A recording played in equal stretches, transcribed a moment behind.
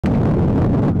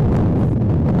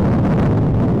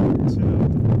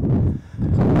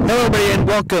Hello everybody and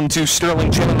welcome to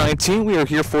Sterling Channel 19. We are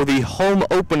here for the home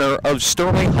opener of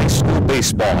Sterling High School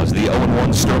Baseball as the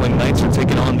 0-1 Sterling Knights are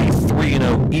taking on the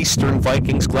 3-0 Eastern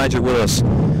Vikings. Glad you're with us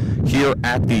here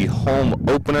at the home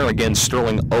opener. Again,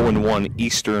 Sterling 0-1,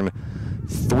 Eastern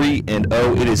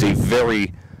 3-0. It is a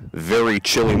very, very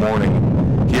chilly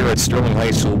morning here at Sterling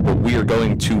High School, but we are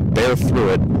going to bear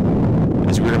through it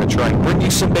as we're going to try and bring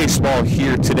you some baseball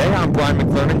here today. I'm Brian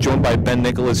McLernan, joined by Ben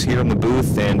Nicholas here in the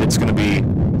booth, and it's going to be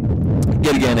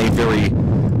yet again a very,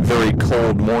 very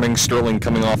cold morning. Sterling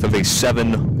coming off of a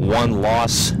 7-1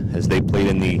 loss as they played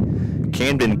in the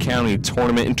Camden County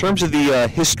tournament. In terms of the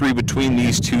history between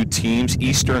these two teams,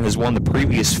 Eastern has won the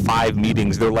previous 5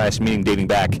 meetings, their last meeting dating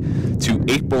back to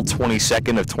April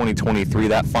 22nd of 2023.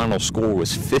 That final score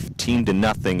was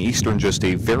 15-0. Eastern just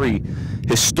a very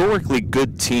historically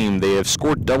good team. They have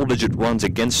scored double-digit runs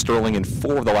against Sterling in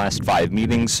 4 of the last 5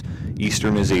 meetings.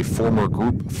 Eastern is a former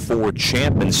Group 4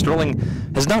 champ, and Sterling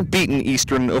has not beaten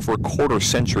Eastern in over a quarter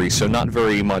century, so not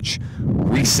very much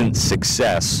recent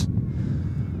success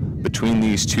between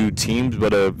these two teams,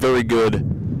 but a very good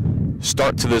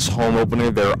start to this home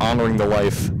opener. They're honoring the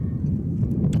life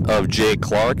of Jay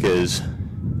Clark as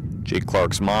Jay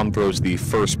Clark's mom throws the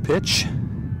first pitch,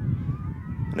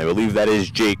 and I believe that is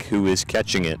Jake who is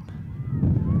catching it.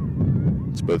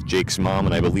 It's both Jake's mom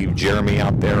and I believe Jeremy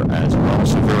out there as well,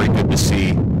 so very good to see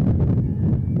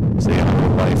as they honor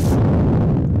the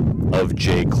life of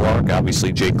Jay Clark.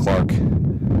 Obviously Jay Clark,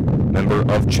 member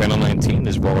of Channel 19,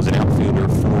 as well as an outfielder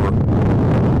for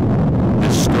the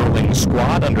Sterling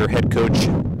squad under head coach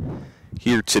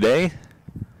here today.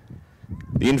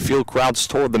 The infield crowds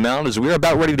toward the mound as we are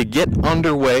about ready to get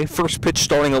underway. First pitch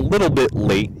starting a little bit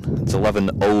late. It's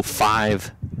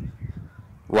 11:05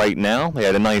 right now. They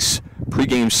had a nice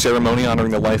pregame ceremony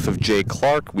honoring the life of Jay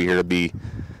Clark. We heard the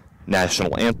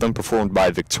national anthem performed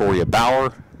by Victoria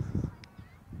Bauer.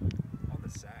 On the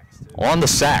sax, too. On the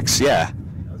sax, yeah.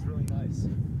 That was really nice.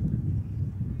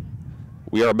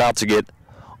 We are about to get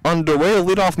underway. The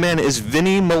leadoff man is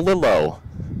Vinny Melillo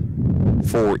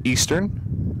for Eastern.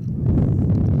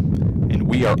 And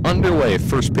we are underway.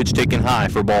 First pitch taken high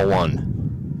for ball 1.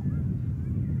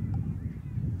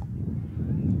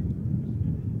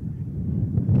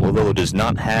 Melillo does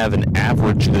not have an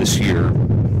average this year.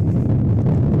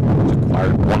 He's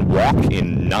acquired 1 walk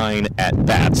in 9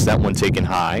 at-bats. That one taken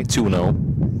high, 2-0.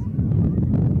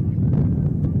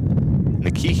 And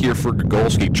the key here for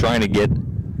Gogolski, trying to get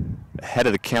ahead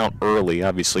of the count early.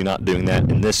 Obviously not doing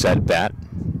that in this at-bat.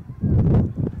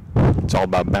 It's all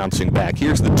about bouncing back.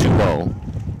 Here's the 2-0.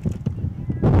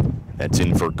 That's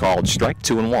in for a called strike,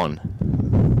 2-1.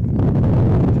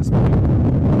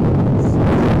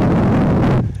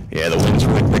 Yeah, the wind's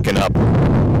really picking up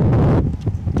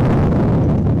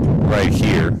right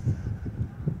here.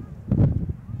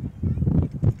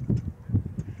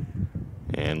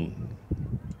 And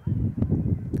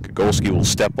Gogolski will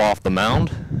step off the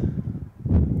mound.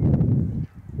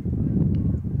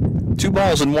 2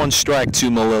 balls and 1 strike to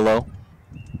Melillo.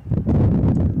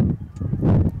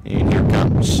 And here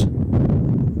comes.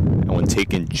 That one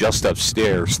taken just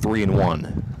upstairs,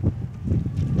 3-1.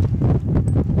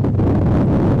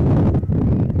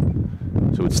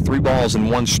 So it's 3 balls and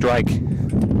 1 strike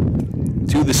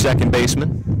to the second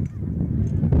baseman.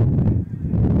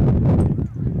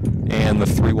 And the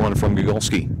 3-1 from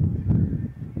Gogolski.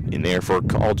 In there for a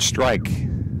called strike.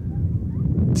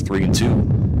 It's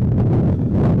 3-2.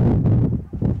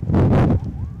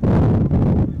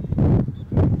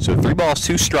 So 3 balls,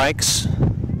 2 strikes.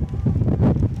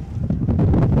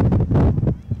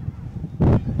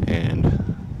 And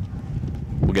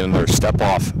we'll get another step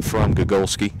off from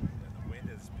Gogolski.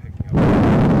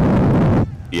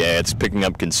 Yeah, it's picking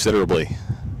up considerably.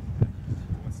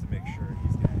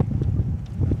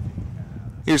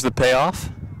 Here's the payoff.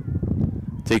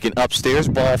 Taken upstairs,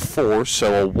 ball 4,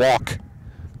 so a walk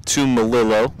to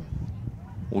Melillo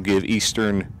will give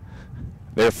Eastern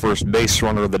their first base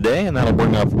runner of the day, and that'll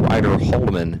bring up Ryder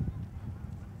Haldeman.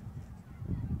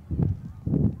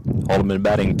 Haldeman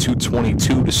batting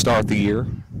 .222 to start the year.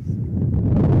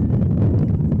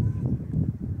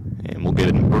 And we'll get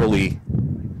an early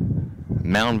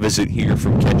mound visit here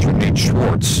from catcher Nate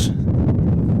Schwartz,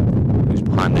 who's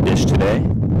behind the dish today.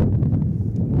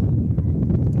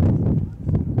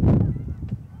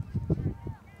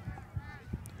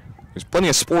 There's plenty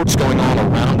of sports going on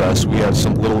around us. We have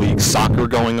some Little League soccer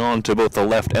going on to both the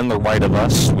left and the right of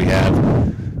us. We have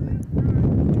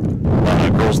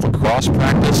girls lacrosse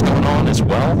practice going on as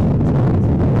well.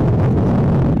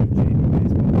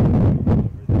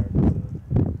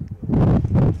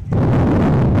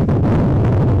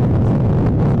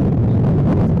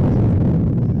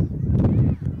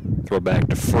 back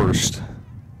to first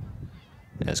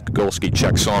as Gogolski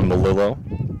checks on Melillo.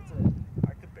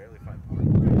 I could barely find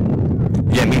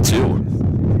point. Yeah, me too.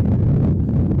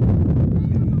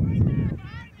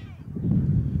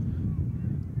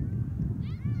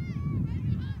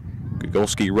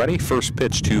 Gogolski ready. First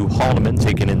pitch to Haldeman,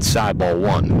 taken inside, ball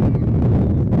one.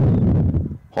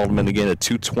 Haldeman again, a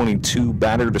 .222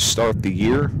 batter to start the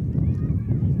year.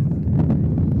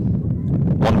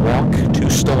 1 walk, 2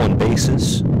 stolen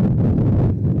bases.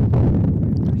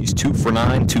 He's 2 for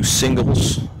 9, 2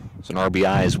 singles. It's an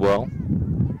RBI as well.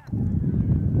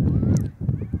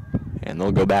 And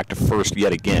they'll go back to first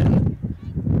yet again.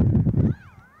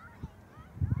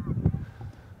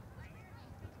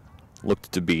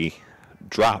 Looked to be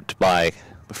dropped by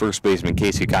the first baseman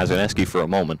Casey Kozaneski for a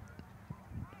moment.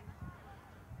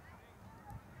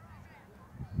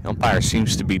 The umpire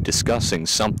seems to be discussing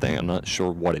something. I'm not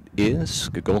sure what it is.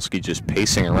 Gogolski just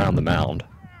pacing around the mound.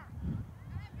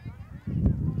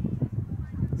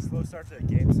 Slow start to the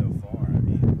game so far. I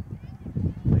mean,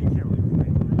 you can't really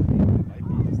blame him. It might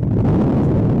be just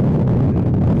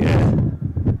Yeah.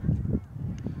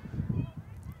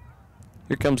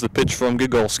 Here comes the pitch from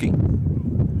Gogolski.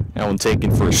 That one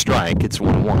taken for a strike. It's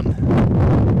 1-1.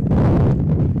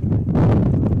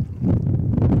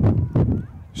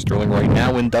 Sterling right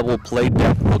now in double play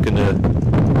depth, looking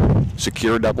to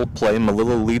secure double play.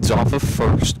 Melillo leads off of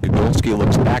first. Gogolski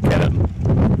looks back at him.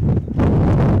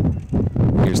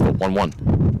 Here's the 1-1.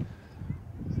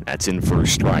 That's in for a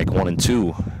strike.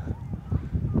 1-2.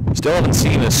 Still haven't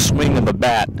seen a swing of the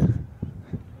bat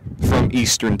from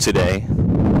Eastern today.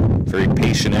 Very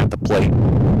patient at the plate.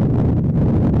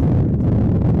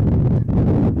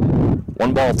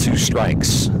 1 ball, 2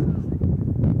 strikes.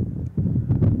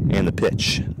 And the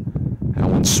pitch. That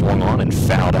one swung on and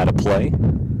fouled out of play.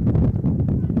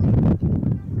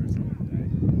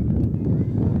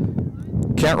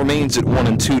 Count remains at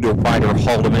 1-2 to Ryder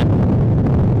Haldeman.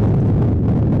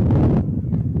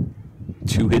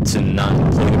 2 hits and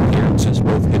 9 plate appearances,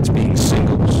 both hits being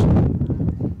singles.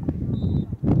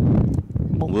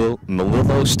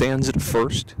 Melillo stands at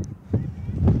first.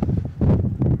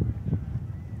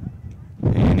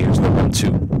 And here's the 1-2.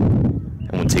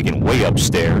 And one taken way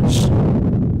upstairs.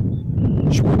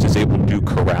 Schwartz is able to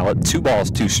corral it. 2 balls,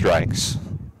 2 strikes.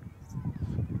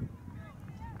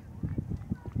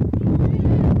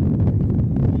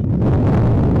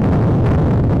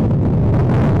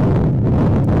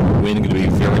 Wind going to be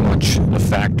very much a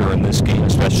factor in this game,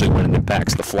 especially when it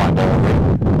impacts the fly ball rate.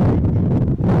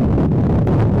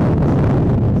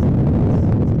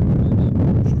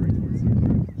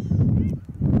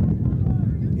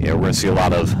 Yeah, we're going to see a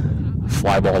lot of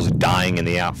fly balls dying in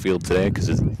the outfield today because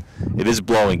it is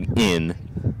blowing in.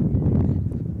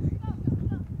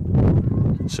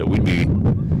 So we'd be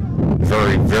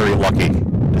very, very lucky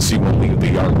to see one leave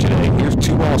the yard today. Here's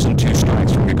 2 balls and 2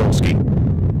 strikes from Gogolski.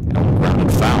 And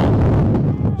grounded foul.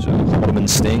 So Haldeman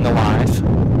staying alive. Just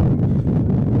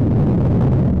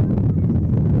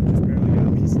barely got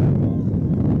a piece of that ball.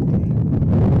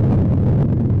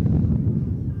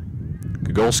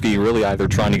 Gogolski really either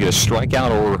trying to get a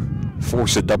strikeout or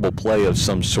force a double play of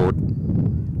some sort.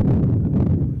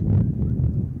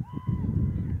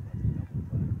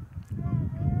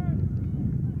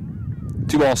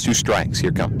 Two balls, 2 strikes.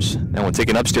 Here comes. That one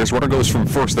taken upstairs. Runner goes from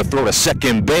first. The throw to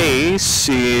second base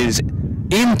is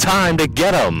in time to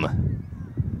get him.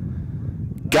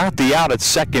 Got the out at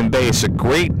second base. A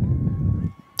great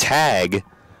tag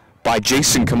by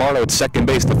Jason Camardo at second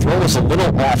base. The throw was a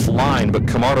little offline, but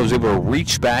Camardo was able to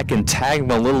reach back and tag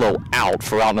Melillo out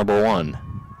for out number 1. Yeah,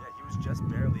 he was just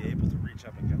barely able to reach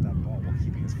up and get that ball while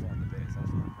keeping his foot on the base. That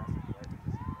was an impressive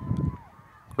play.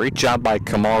 Great job by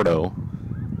Camardo.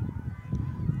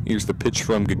 Here's the pitch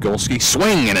from Gogolski.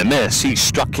 Swing and a miss. He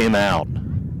struck him out. I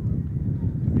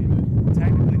mean,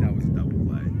 technically that was a double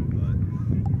play,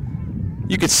 but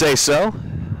You could say so.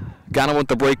 Got him with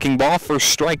the breaking ball.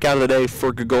 First strikeout of the day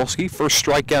for Gogolski. First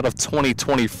strikeout of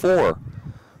 2024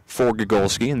 for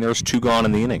Gogolski, and there's 2 gone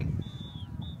in the inning.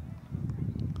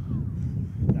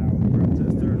 now we're up to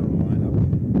the third on the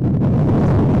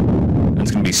lineup.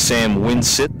 That's going to be Sam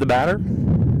Winsett, the batter.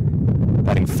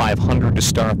 Batting .500 to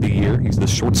start the year. He's the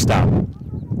shortstop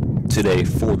today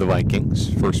for the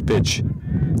Vikings. First pitch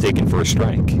taken for a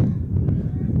strike.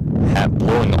 Hat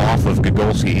blowing off of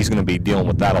Gogolski. He's going to be dealing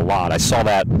with that a lot. I saw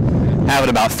that happen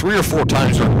about 3 or 4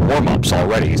 times during warm-ups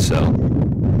already, so.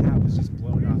 The hat was just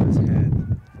blowing off his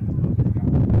head.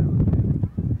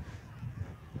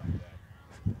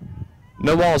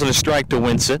 No balls and a strike to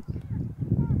Winsett.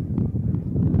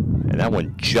 And that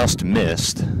one just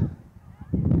missed.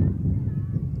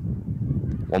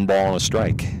 1 ball and a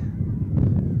strike.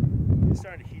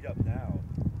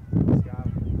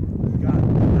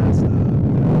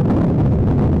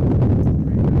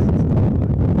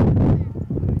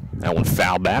 That one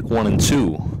fouled back,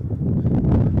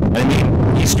 1-2. I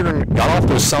mean, Eastern got off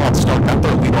to a solid start, got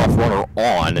their leadoff runner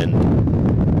on,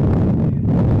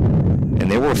 and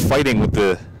they were fighting with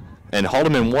and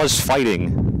Haldeman was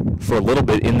fighting for a little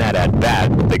bit in that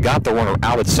at-bat, but they got the runner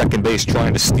out at second base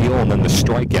trying to steal, and then the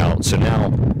strikeout, so now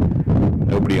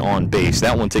nobody on base.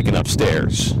 That one taken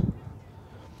upstairs.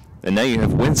 And now you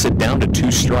have Winsett down to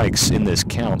 2 strikes in this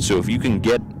count, so if you can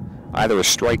get either a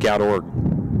strikeout or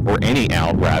any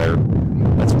out, rather,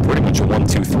 that's pretty much a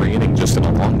 1-2-3 inning, just an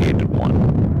elongated one.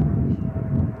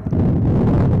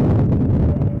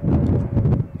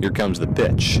 Here comes the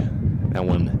pitch. That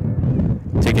one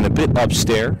taking a bit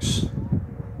upstairs. A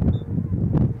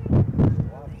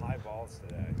lot of high balls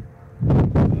today, but I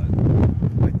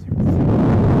do think it's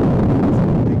a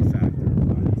big factor.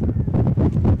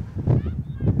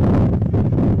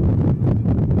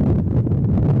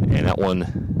 And that one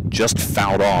just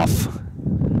fouled off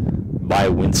by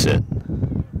Winsett.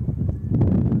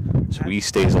 So he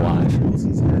stays alive.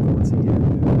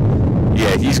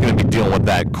 Yeah, he's going to be dealing with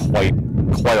that quite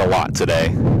a lot today.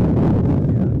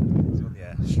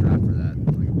 Yeah, strap for that,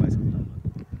 like a bicycle helmet.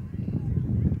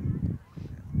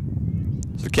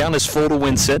 So the count is full to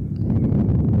Winsett.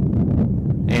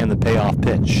 And the payoff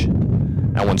pitch.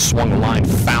 That one swung the line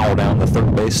foul down the third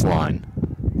baseline.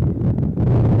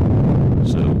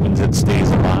 So Winsett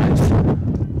stays alive.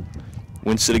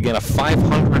 Winsett again, a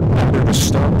 500 batter to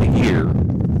start the year.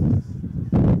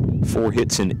 4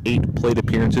 hits in 8 plate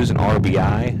appearances, an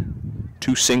RBI,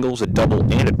 2 singles, a double,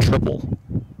 and a triple.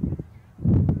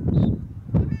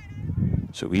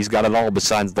 So he's got it all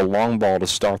besides the long ball to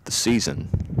start the season.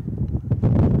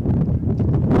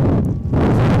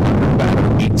 Batter,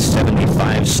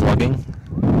 875 slugging.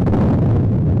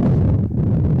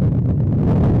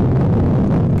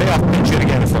 Payoff pitch hit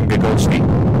again from Gagolski.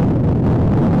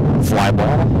 Fly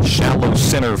ball, shallow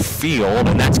center field,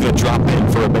 and that's going to drop in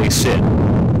for a base hit.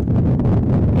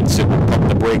 Winsett will pump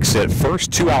the brakes at first.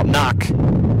 2-out knock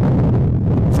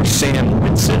for Sam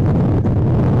Winsett.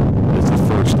 It's the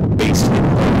first base hit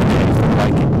of the day for the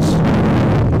Vikings.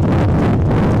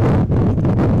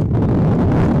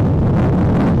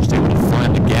 Just able to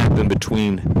find a gap in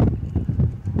between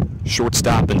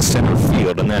shortstop and center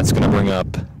field, and that's going to bring up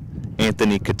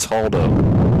Anthony Cataldo.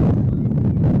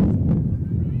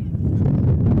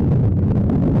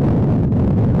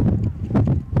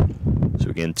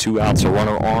 Again, 2 outs, a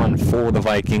runner on for the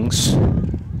Vikings.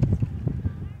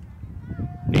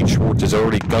 Nate Schwartz has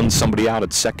already gunned somebody out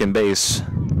at second base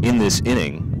in this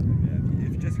inning. Yeah,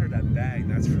 if you just heard that bang,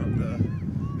 that's from the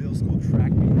middle school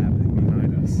track meet happening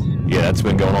behind us. Yeah, that's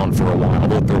been going on for a while.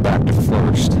 They'll throw back to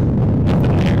first.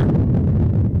 Nothing there.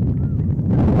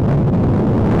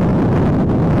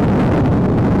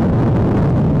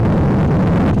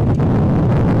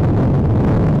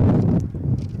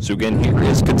 So again, here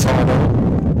is Cataldo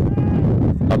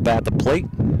up at the plate.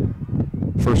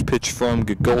 First pitch from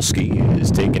Gagolski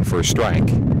is taken for a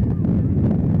strike.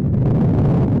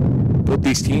 Both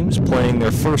these teams playing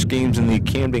their first games in the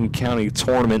Camden County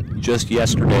tournament just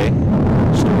yesterday.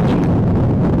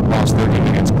 Sterling lost their game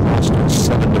against Gloucester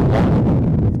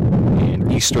 7-1. And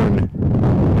Eastern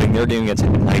winning their game against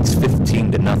Knights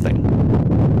 15-0.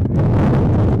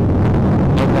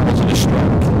 No balls and a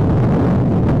strike.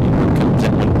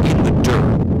 That one in the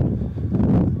dirt.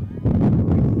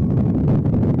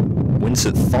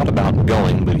 Winsett thought about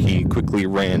going, but he quickly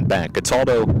ran back.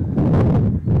 Cataldo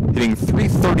hitting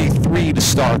 .333 to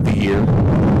start the year.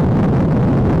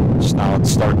 Solid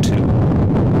start to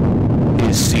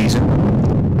his season.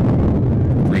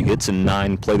 3 hits and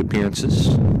 9 plate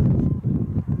appearances.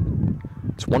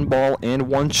 It's 1 ball and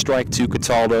 1 strike to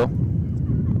Cataldo.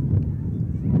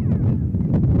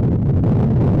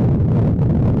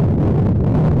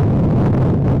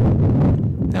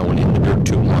 That one in the dirt,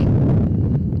 2-1.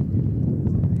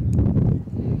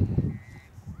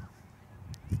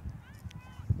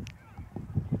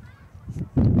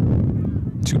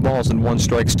 Two balls and 1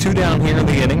 strikes, 2 down here in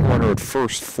the inning. Runner at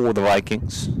first for the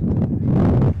Vikings.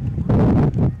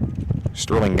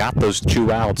 Sterling got those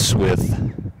 2 outs with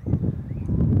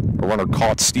a runner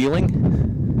caught stealing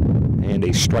and a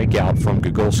strikeout from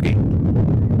Gagolski.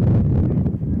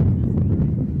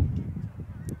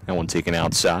 That one taken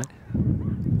outside.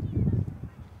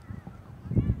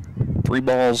 3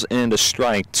 balls and a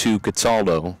strike to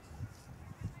Cataldo.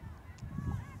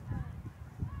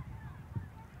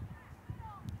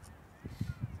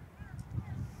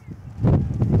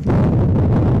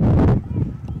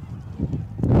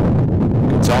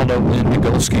 Cataldo and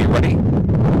Gagolski ready.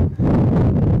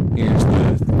 Here's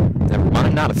the, never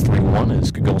mind, not a 3-1 as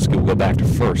Gagolski will go back to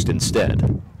first instead.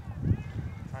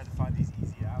 Trying to find these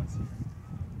easy outs.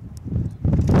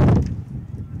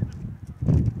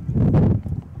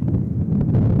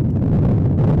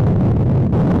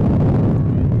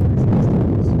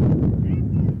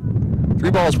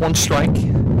 balls, 1 strike.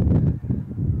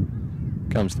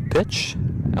 Comes the pitch.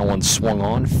 That one swung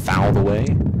on, fouled away.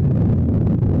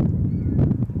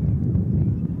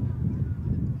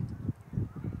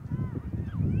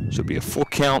 Should be a full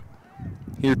count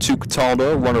here to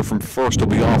Cataldo. Runner from first will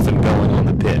be off and going on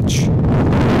the pitch.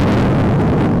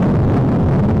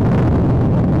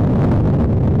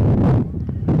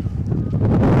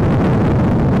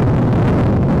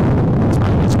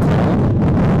 Time is called.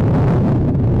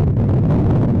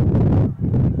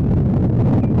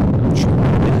 Not sure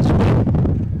what it is, but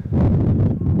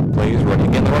play is ready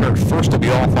again. The runner at first will be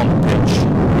off on the pitch.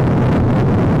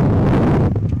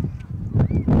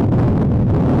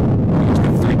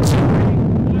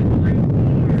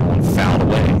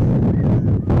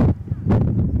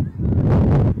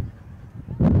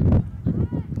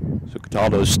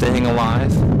 Cataldo's staying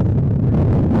alive.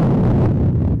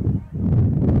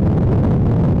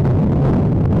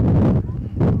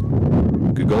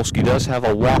 Gogolski does have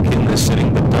a walk in this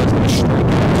inning, but does get a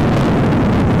strikeout.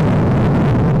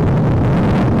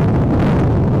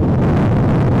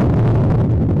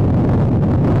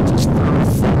 It's his 3rd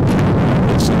full count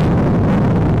this inning.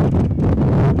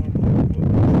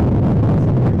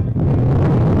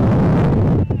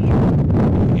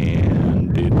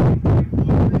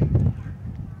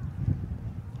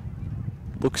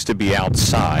 Looks to be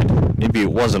outside. Maybe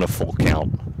it wasn't a full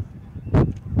count.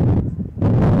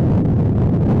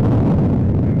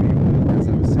 As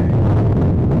I was saying,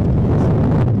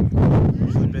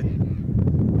 usually been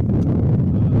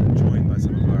joined by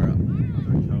some of our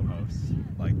other co-hosts,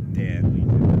 like Dan.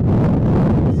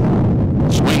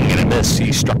 Swing and a miss.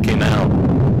 He struck him out.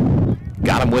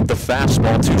 Got him with the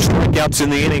fastball. 2 strikeouts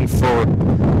in the inning for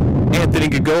Anthony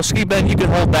Gogolski. Ben, you can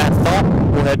hold that thought.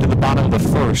 We'll head to the bottom of the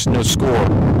 1st. No score.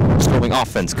 Sterling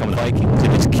offense coming to Vikings.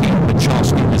 It is Cam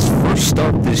Machowski. His first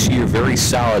start this year. Very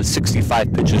solid.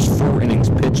 65 pitches, 4 innings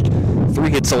pitched, 3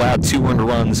 hits allowed, 2 earned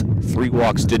runs, 3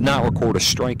 walks. Did not record a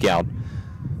strikeout.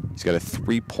 He's got a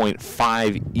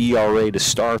 3.5 ERA to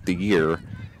start the year.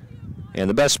 And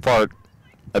the best part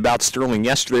about Sterling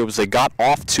yesterday was they got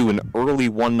off to an early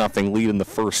 1-0 lead in the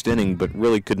 1st inning, but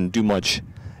really couldn't do much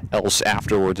else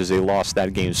afterwards as they lost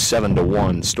that game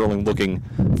 7-1. Sterling looking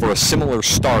for a similar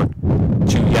start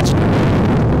to yesterday.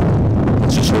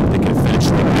 Let's just hope they can finish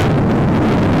things out.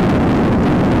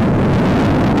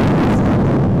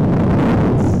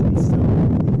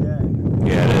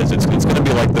 Yeah, it is. It's going to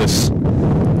be like this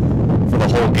for the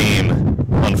whole game,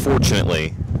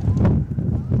 unfortunately.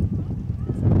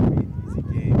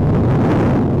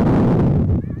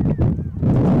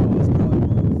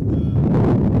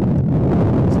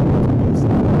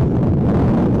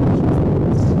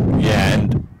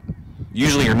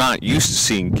 Usually you're not used to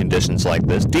seeing conditions like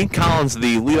this. Dean Collins,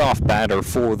 the leadoff batter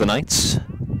for the Knights.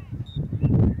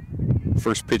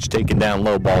 First pitch taken down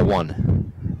low, ball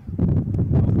 1.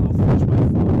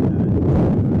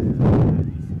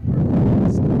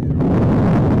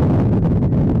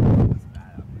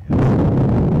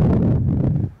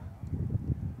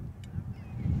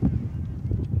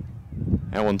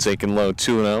 That one taken low,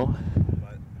 2-0.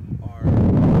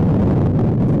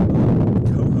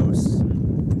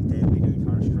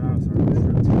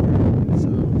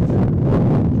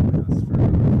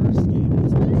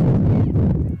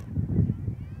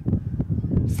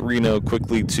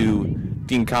 Quickly to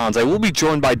Dean Collins. I will be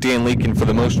joined by Dan Leakin for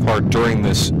the most part during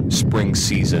this spring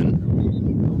season.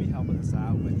 He'll be helping us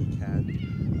out when he can. He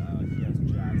has a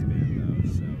jazz band though,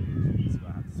 so he's going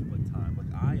to have to split time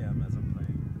like I am as I'm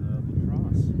playing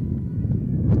lacrosse.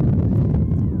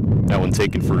 That one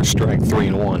taken for a strike,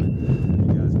 3-1.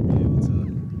 You guys will be able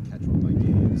to catch one of my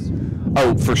games.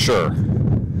 Oh, for sure.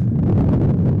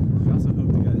 We also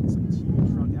hope to get some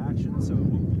TV truck action, so it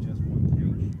won't be just one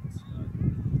camera shoot.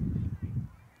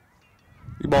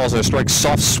 3 balls and a strike.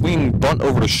 Soft swing, bunt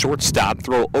over to shortstop,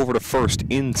 throw over to first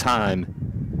in time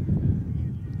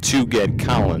to get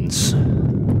Collins.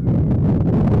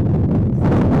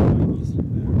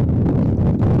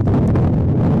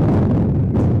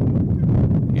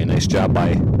 Yeah, nice job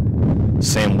by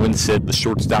Sam Winsett, the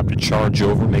shortstop, to charge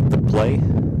over, make the play.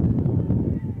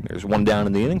 There's one down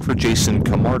in the inning for Jason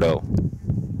Camardo.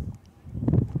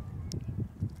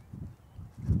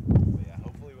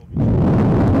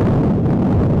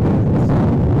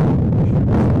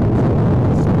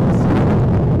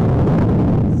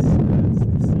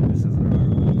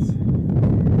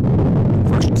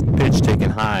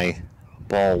 High,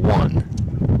 ball 1.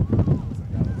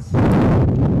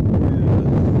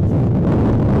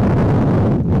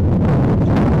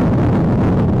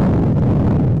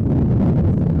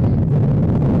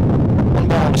 One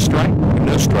ball and a strike.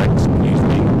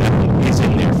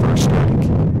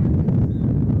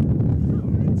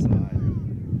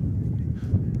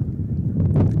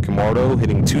 Camardo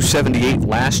hitting .278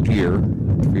 last year,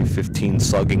 .315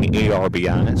 slugging, 8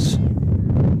 RBIs.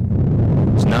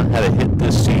 He's not had a hit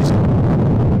this season.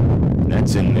 And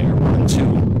that's in there,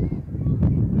 1-2.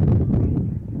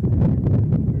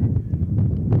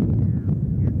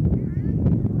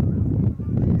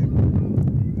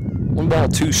 1 ball,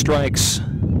 2 strikes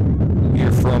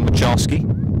here from Michalski.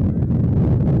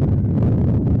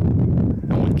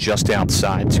 That one just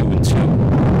outside,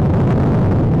 2-2.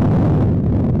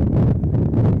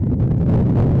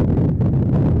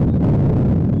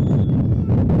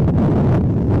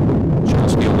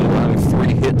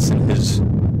 In his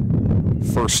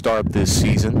first start this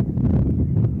season.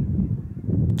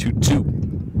 2-2.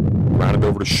 Rounded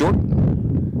over to short.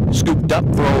 Scooped up,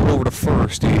 throw over to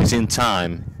first. He's in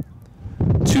time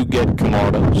to get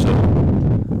Camardo. So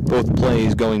both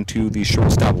plays going to the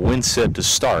shortstop Winsett to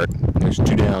start. There's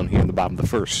 2 down here in the bottom of the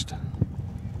first.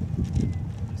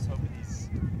 Just hoping these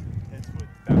hits would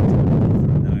bounce up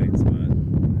for nights, but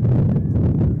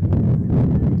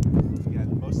yeah,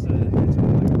 most of the hits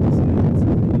were like this.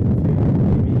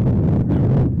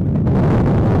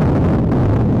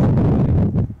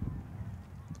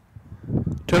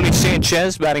 Tony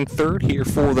Sanchez batting third here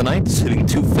for the Knights, hitting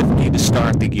 .250 to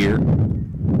start the year.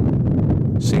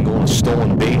 Single and a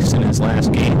stolen base in his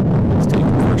last game. Let's take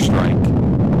the first strike.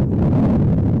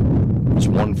 It's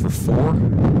 1 for 4.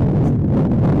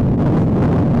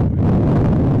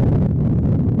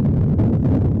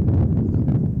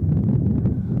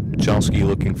 Michalski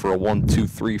looking for a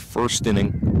 1-2-3 first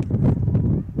inning.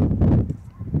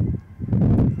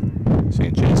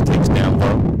 Sanchez takes down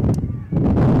low.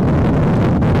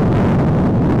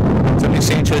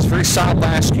 Sanchez very solid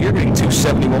last year, getting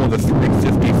 .271 with a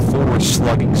 .354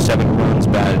 slugging, 7 runs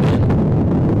batted in.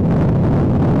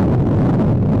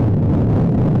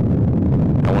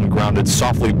 That one grounded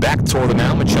softly back toward the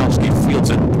mound. Michalski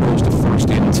fields it, throws to first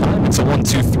in time. It's a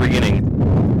 1-2-3 inning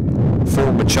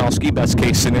for Michalski. Best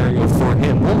case scenario for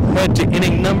him. We'll head to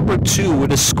inning number 2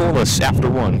 with a scoreless after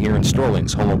 1 here in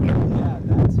Sterling's home opener. yeah,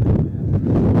 that's it.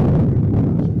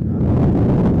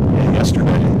 Yeah,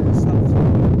 yesterday.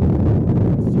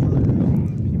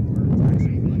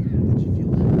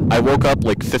 I woke up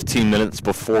like 15 minutes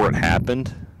before it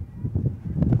happened,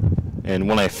 and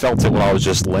when I felt it when I was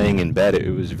just laying in bed, it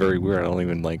was very weird. I don't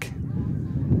even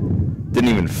didn't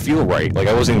even feel right. Like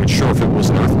I wasn't even sure if it was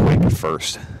an earthquake at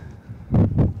first.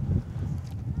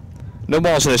 No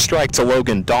balls and a strike to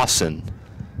Logan Dawson.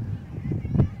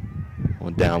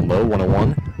 One down low,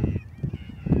 1-1.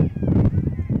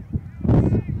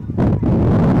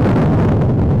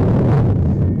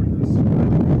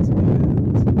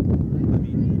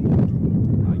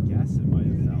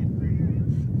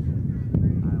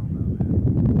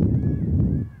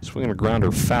 Swinging a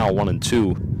grounder foul,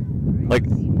 1-2. Like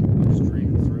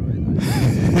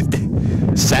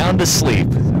sound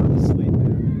asleep. Sound asleep,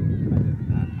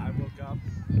 man. I woke up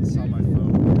and saw my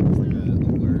phone. It was like an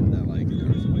alert that like an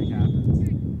earthquake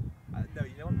happened. No,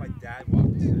 you know when my dad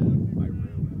walked into my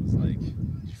room and was like,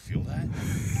 "Did you feel that?"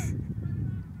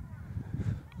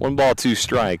 1 ball, 2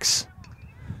 strikes.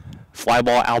 Fly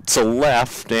ball out to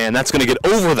left, and that's going to get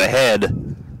over the head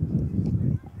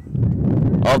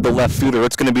of the left fielder.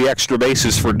 It's going to be extra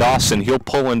bases for Dawson. He'll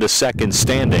pull into second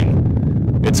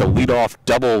standing. It's a leadoff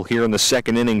double here in the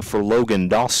second inning for Logan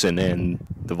Dawson, and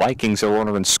the Vikings are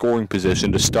runner in scoring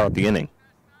position to start the inning.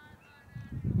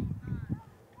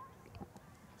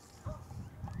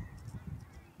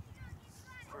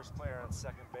 First player on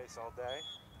second base all day.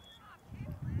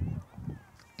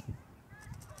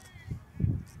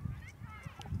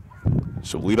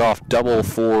 So leadoff double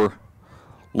for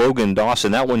Logan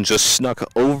Dawson. That one just snuck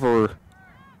over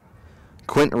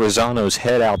Quentin Rosano's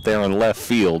head out there in left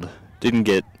field. Didn't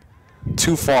get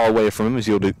too far away from him.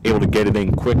 He was able to get it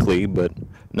in quickly, but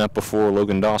not before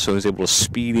Logan Dawson was able to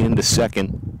speed into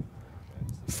second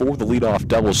for the leadoff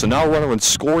double. So now runner in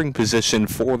scoring position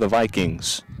for the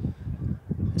Vikings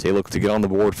as they look to get on the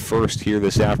board first here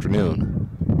this afternoon.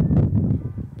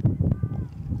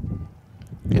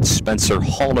 It's Spencer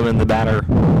Haldeman, the batter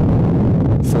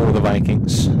for the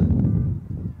Vikings.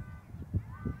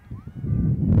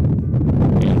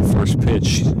 And the first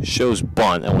pitch shows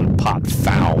bunt. That one popped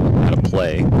foul out of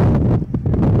play.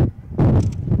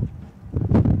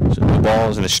 So the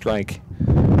balls and a strike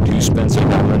to Spencer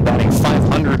Haldeman, batting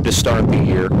 .500 to start the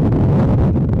year.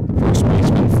 First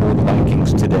baseman for the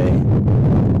Vikings today.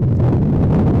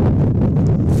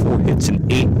 4 hits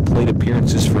and 8 plate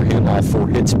appearances for him. All 4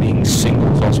 hits being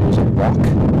singles. Also was a walk.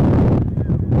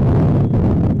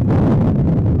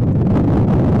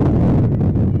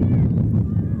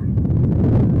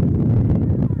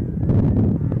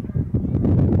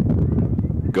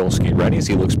 Gogolski ready as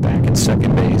he looks back at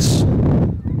second base.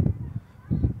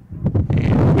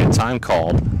 And we get time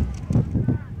called.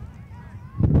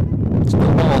 So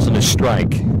no balls and a strike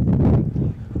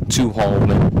to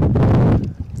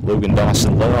Haldeman. Logan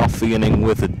Dawson led off the inning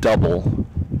with a double.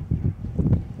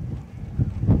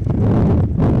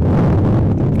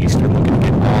 Eastern looking to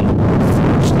get on the board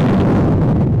first.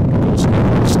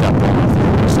 Gogolski will step off.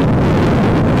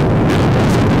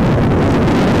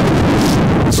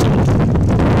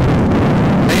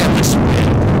 They have this win.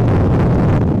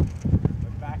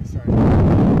 My back is starting to hurt.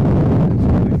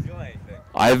 I don't feel anything.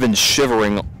 I've been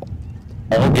shivering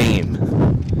all game,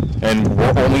 and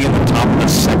we're only in the top of the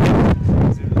second.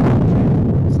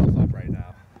 Myself up right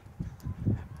now.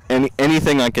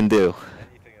 Anything I can do.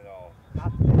 Anything at all.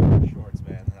 Not the shorts,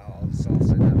 man. I'll say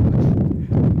that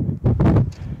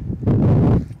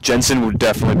much. Jensen would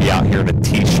definitely be out here in a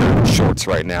t-shirt and shorts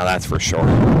right now, that's for sure.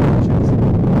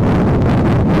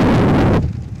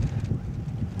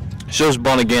 Shows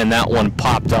bunt again, that one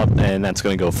popped up, and that's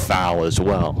going to go foul as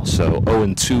well. So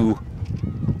 0-2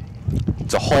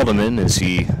 to Haldeman as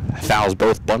he fouls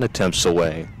both bunt attempts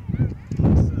away.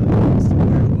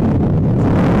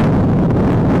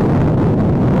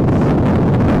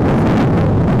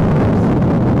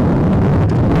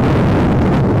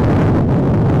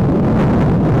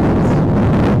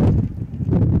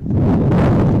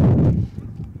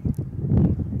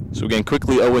 So again,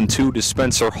 quickly 0-2 to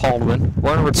Spencer Haldeman.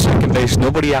 Runner at second base,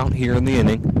 nobody out here in the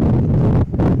inning.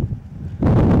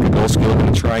 Gogolski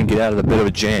looking to try and get out of a bit of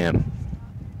a jam.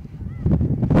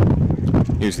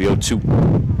 Here's the 0-2.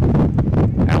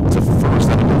 Out to first,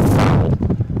 that'll go foul.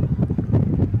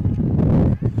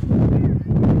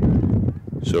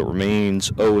 So it remains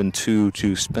 0-2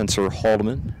 to Spencer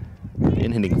Haldeman.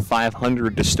 And hitting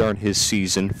 .500 to start his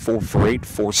season. 4 for 8,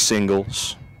 4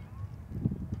 singles.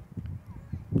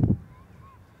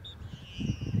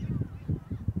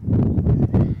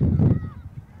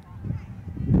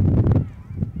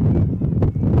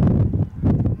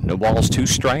 No balls, 2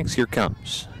 strikes. Here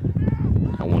comes.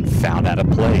 That one fouled out of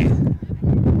play.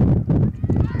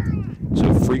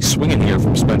 So free swinging here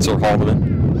from Spencer Haldeman.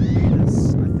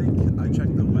 Yes, I think I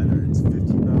checked the weather. It's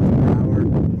 15 miles per hour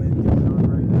wind going on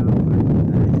right now.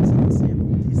 It's honestly a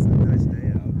decent, nice day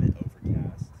out. A bit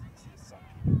overcast. You see the sun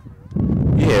peeking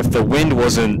through. Yeah, if the wind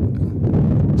wasn't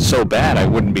so bad, I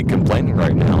wouldn't be complaining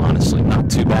right now, honestly. Not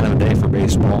too bad of a day for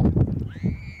baseball.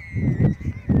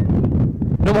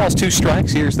 No balls, 2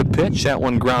 strikes. Here's the pitch. That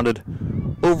one grounded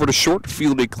over to short,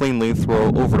 fielded cleanly. Throw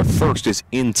over to first is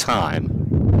in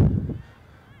time.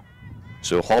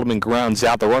 So Haldeman grounds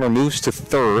out. The runner moves to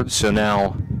third. So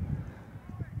now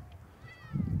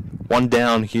 1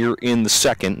 down here in the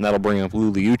second. And that'll bring up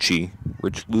Lou Liucci.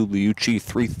 Rich Lou Liucci,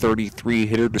 .333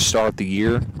 hitter to start the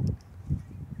year.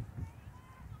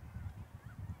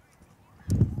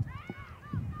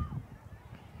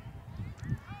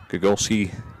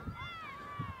 Gogolski,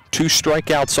 2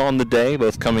 strikeouts on the day,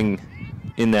 both coming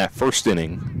in that first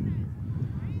inning.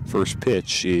 First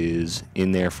pitch is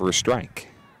in there for a strike.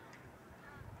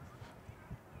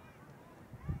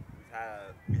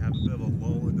 We have a bit of a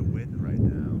lull in the wind right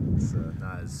now. It's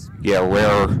not as... Yeah,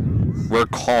 rare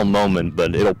calm moment,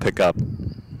 but it'll pick up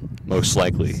most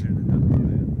likely.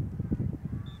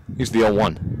 Here's the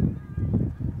 0-1.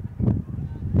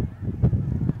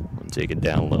 Take it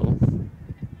down low.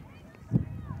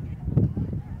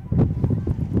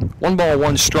 1 ball,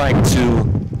 1 strike to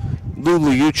Lou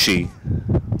Liucci.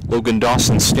 Logan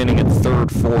Dawson standing at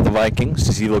third for the Vikings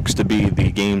as he looks to be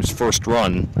the game's first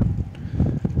run.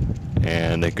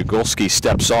 And Gogolski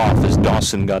steps off as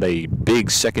Dawson got a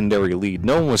big secondary lead.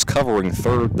 No one was covering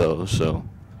third though, so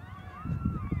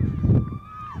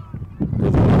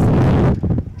really nothing there.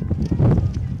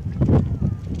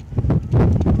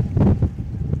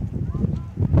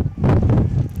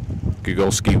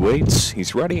 Gogolski waits.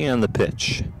 He's ready and the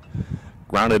pitch.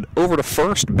 Grounded over to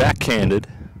first, backhanded.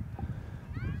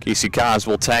 Casey Kaz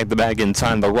will tag the bag in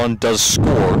time. The run does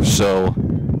score, so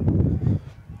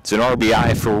it's an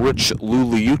RBI for Rich Lou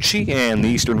Liucci, and the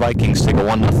Eastern Vikings take a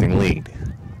 1-0 lead.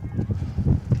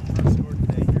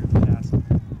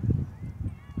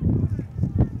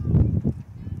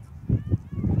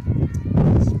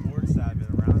 Sports that have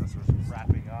been around us are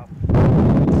wrapping up.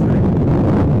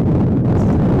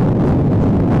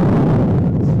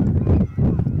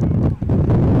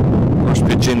 First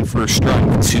pitch in for a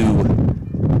strike to,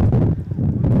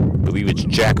 I believe it's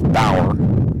Jack Bauer,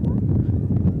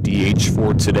 DH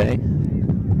for today.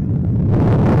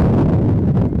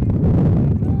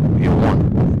 The 0-1.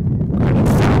 Grounded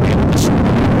foul in this one.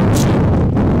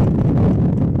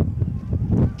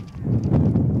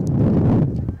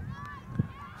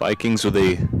 Vikings with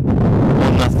a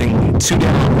 1-0 lead, 2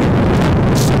 down.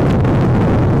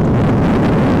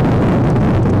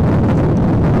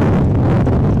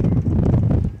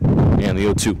 And the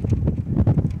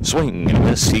 0-2. Swing and a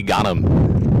miss. He got him.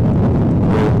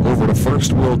 Roll over to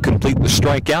first. Will complete the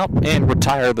strikeout and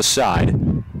retire the side.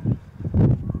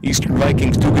 Eastern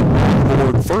Vikings do get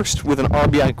on board first with an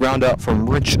RBI ground out from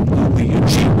Rich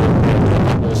Uliuchi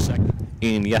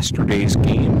in yesterday's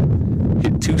game.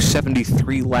 Hit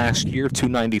 273 last year,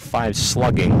 295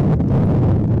 slugging,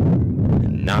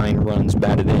 and 9 runs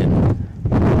batted in.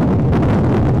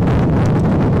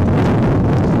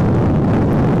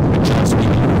 Just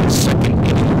beginning his second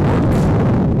inning of work.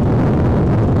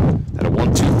 At a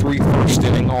 1-2-3 first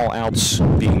inning, all outs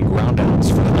being ground outs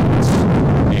for the Knights.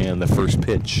 And the first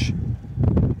pitch,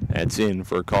 that's in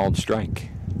for a called strike.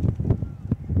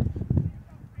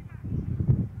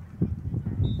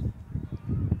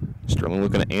 Sterling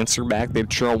looking to answer back. They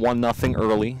trail 1-0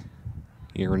 early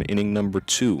here in inning number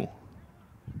 2.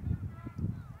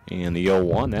 And the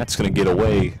 0-1, that's going to get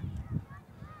away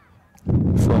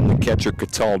from the catcher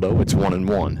Cataldo. It's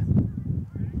 1-1.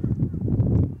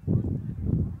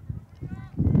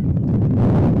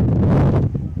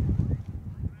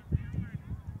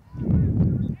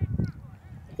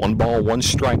 1 ball, 1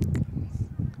 strike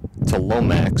to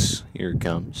Lomax. Here it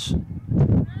comes.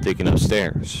 Taking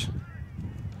upstairs.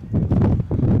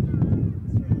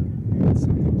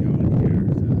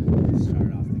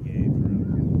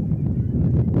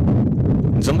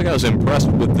 And something I was impressed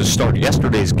with the start of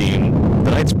yesterday's game, the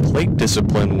Knights' plate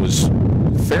discipline was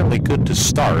fairly good to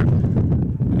start.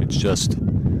 It's just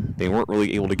they weren't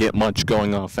really able to get much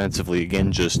going offensively.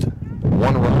 Again, just 1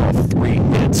 run off 3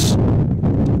 hits.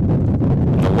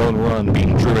 The lone run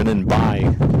being driven in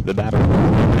by the batter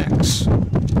Lomax.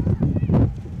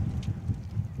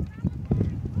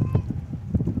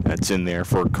 That's in there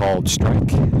for a called strike.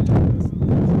 Game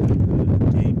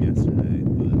yesterday,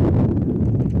 but hopefully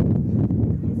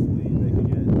they can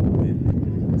get a win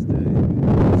today.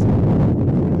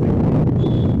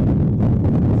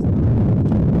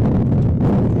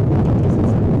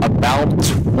 About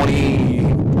 20, a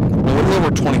little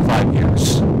over 25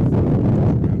 years.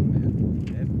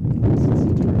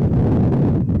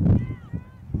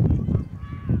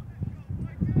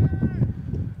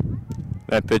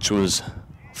 That pitch was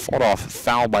fought off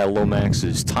foul by Lomax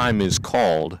as time is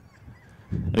called.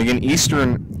 And again,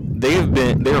 Eastern, they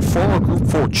are former Group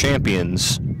 4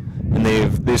 champions, and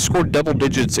they've scored double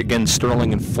digits against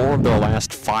Sterling in 4 of their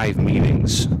last 5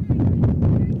 meetings.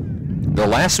 Their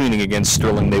last meeting against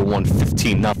Sterling, they won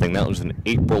 15-0. That was in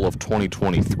April of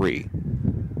 2023.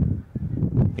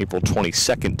 April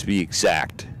 22nd to be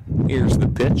exact. Here's the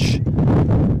pitch.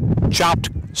 Chopped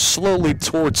slowly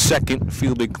towards second,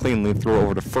 fielded cleanly. Throw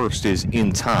over to first is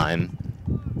in time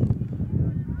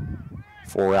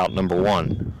for out number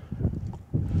 1.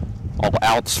 All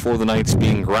outs for the Knights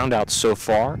being ground outs so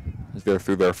far as they're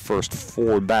through their first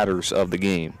 4 batters of the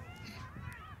game.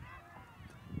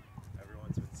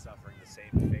 Everyone's been suffering the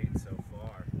same fate so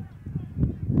far.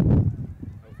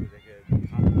 Hopefully they can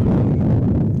pop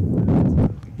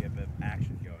up and get a bit of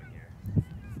action going here.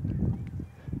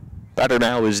 Batter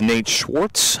now is Nate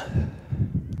Schwartz.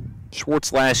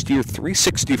 Schwartz last year,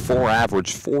 364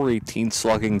 average, 418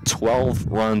 slugging,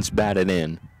 12 runs batted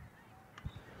in.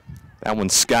 That one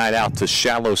skied out to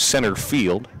shallow center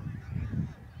field.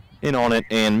 In on it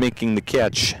and making the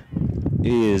catch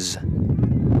is the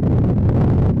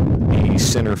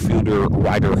center fielder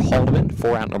Ryder Haldeman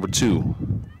for out number 2.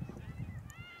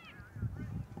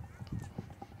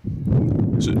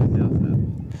 So,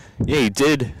 yeah, he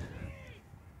did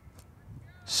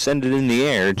send it in the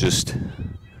air, just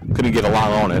couldn't get a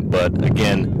lot on it, but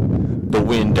again, the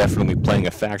wind definitely playing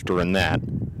a factor in that.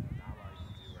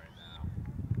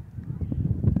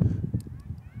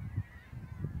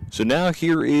 So now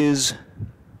here is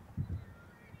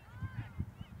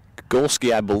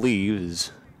Gogolski, I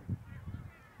believe,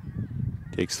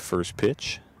 takes the first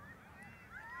pitch.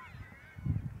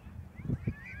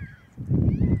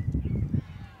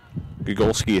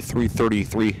 Gogolski, a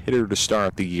 .333 hitter to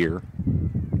start the year.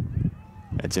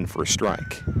 That's in for a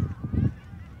strike.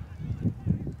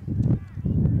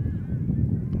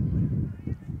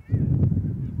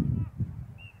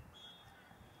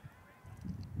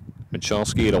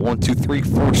 Michalski at a 1-2-3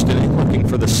 first inning, looking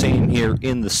for the same here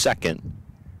in the second.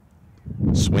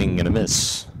 Swing and a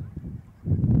miss.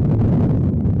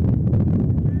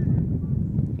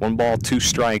 1 ball, 2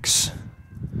 strikes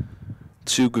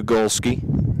to Gogolski.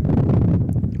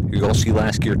 Gogolski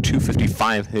last year,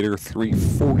 255 hitter,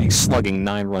 340 slugging,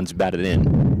 9 runs batted in.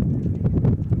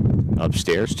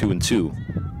 Upstairs, 2-2.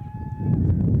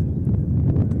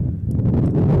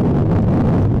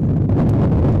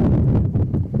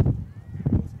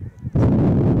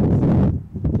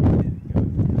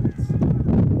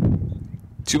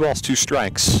 2 balls, 2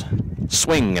 strikes.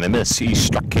 Swing and a miss. He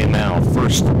struck him out.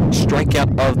 First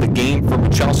strikeout of the game for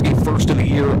Michalski, first of the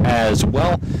year as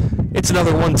well. It's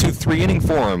another 1-2-3 inning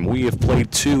for him. We have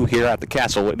played 2 here at the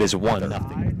Castle. It is 1-0.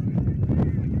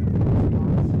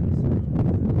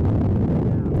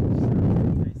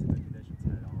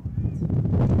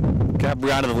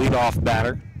 Capriati, the leadoff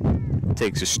batter,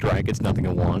 takes a strike. It's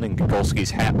 0-1, and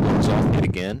Gogolski's hat blows off yet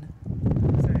again.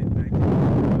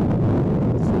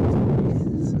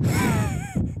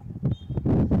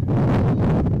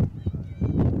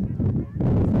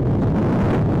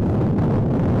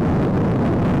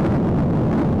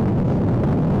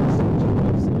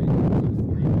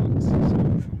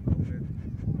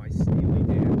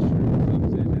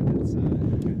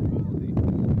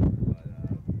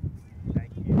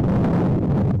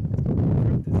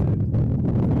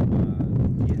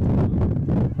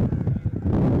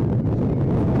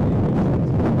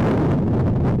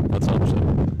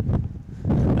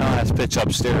 Pitch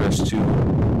upstairs to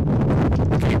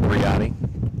Capriati.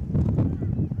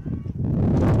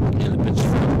 And the pitch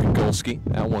from Gogolski.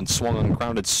 That one swung and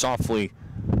grounded softly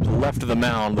to the left of the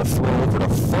mound. The throw over to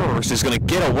first is going to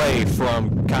get away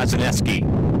from Kozineski.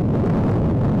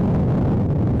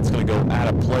 That's going to go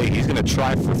out of play. He's going to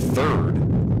try for third.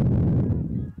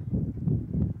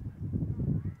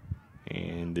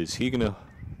 And is he going to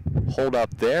hold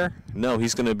up there? No,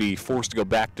 he's going to be forced to go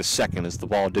back to second as the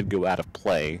ball did go out of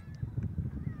play.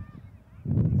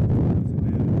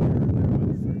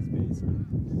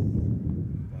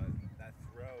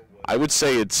 I wouldn't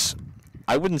say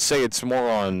it's more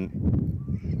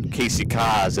on Casey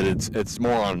Kaz, that it's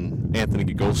more on Anthony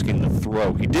Gogolski in the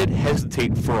throw. He did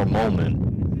hesitate for a moment. I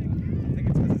think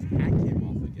it's because his hat came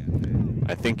off again.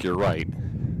 I think you're right.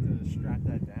 To strap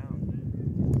that down.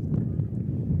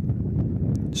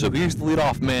 So here's the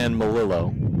leadoff man,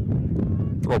 Melillo.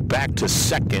 Throw back to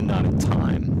second, not in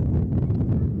time.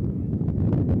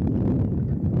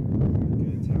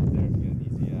 Good tap there, good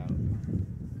easy out.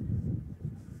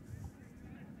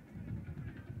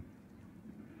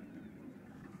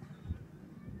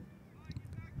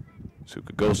 So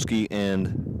Gogolski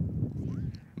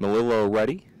and Melillo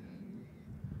ready.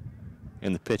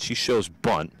 And the pitch, he shows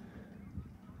bunt.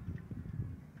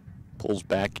 Pulls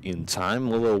back in time.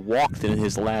 Melillo walked in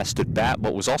his last at bat,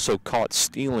 but was also caught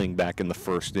stealing back in the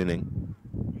first inning.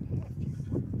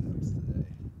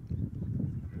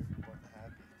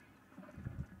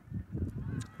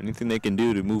 Anything they can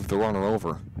do to move the runner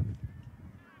over.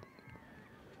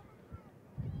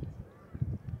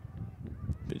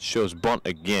 It shows bunt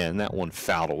again. That one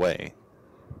fouled away.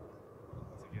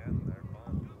 Once again, they're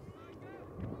bunt.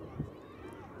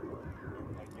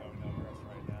 Like yo number us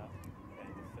right now.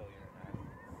 Ready to fill your hat.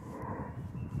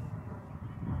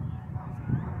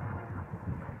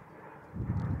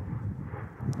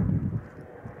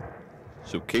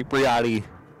 So Capriati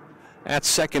at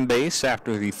second base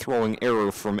after the throwing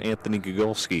error from Anthony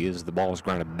Gogolski as the ball is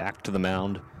grounded back to the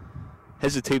mound.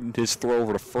 Hesitated his throw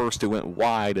over to first. It went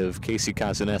wide of Casey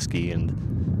Kozineski,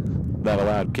 and that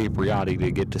allowed Capriati to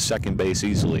get to second base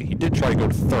easily. He did try to go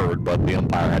to third, but the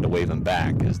umpire had to wave him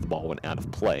back as the ball went out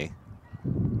of play.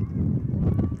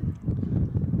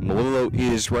 Melillo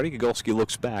is ready. Gogolski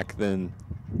looks back, then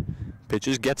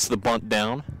pitches, gets the bunt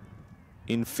down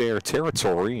in fair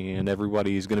territory, and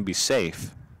everybody is going to be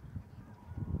safe.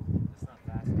 It's not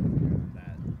fast enough here with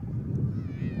that.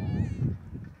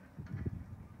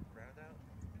 Ground out.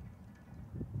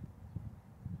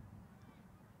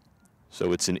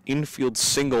 So it's an infield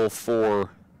single for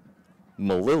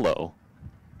Melillo.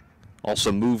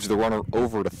 Also moves the runner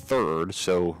over to third,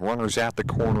 so runners at the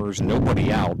corners,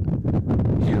 nobody out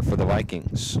here for the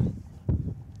Vikings.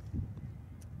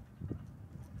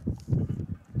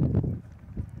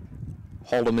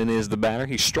 Haldeman is the batter.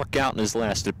 He struck out in his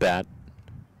last at bat.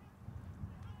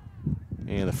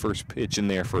 And the first pitch in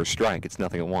there for a strike. It's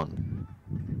 0-1.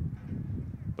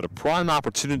 But a prime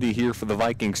opportunity here for the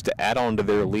Vikings to add on to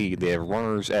their lead. They have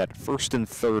runners at first and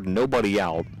third, nobody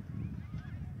out.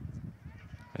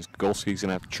 As Gogolski's going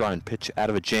to have to try and pitch out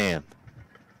of a jam.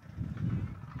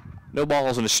 No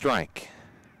balls and a strike.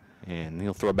 And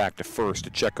he'll throw back to first to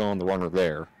check on the runner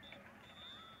there.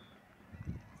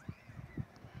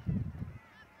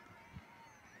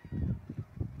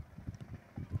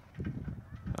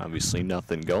 Obviously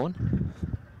nothing going.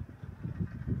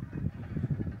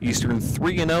 Eastern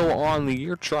 3-0 on the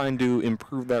year, trying to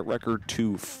improve that record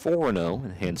to 4-0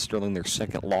 and hand Sterling their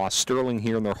second loss. Sterling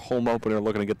here in their home opener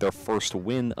looking to get their first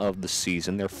win of the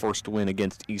season, their first win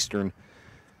against Eastern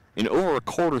in over a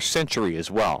quarter century as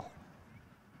well.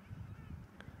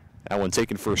 That one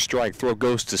taken for a strike. Throw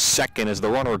goes to second as the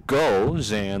runner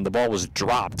goes, and the ball was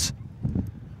dropped.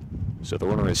 So the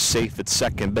runner is safe at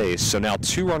second base. So now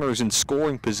 2 runners in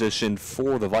scoring position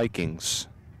for the Vikings.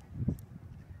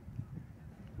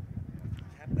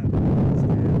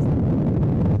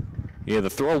 Yeah, the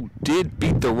throw did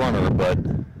beat the runner, but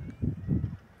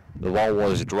the ball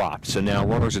was dropped. So now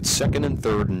runners at second and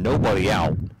third, nobody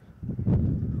out.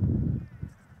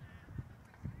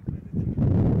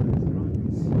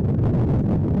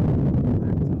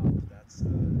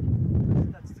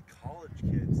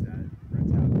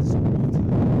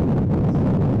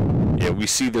 We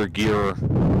see their gear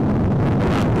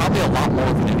probably a lot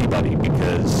more than anybody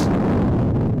because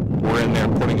we're in there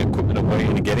putting equipment away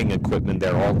and getting equipment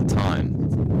there all the time.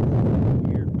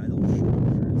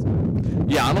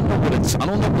 Yeah, I don't know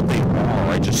what they are.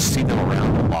 I just see them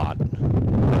around a lot.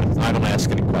 I don't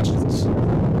ask any questions.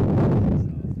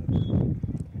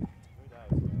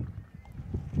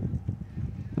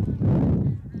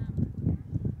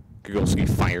 Kogolski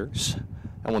fires.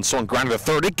 That one swung grounded to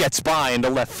third. It gets by into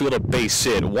left field, a base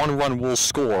hit. 1 run will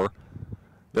score.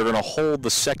 They're going to hold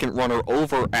the second runner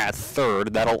over at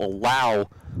third. That'll allow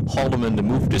Haldeman to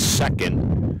move to second.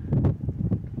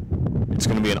 It's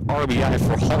going to be an RBI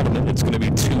for Haldeman. It's going to be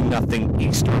 2-0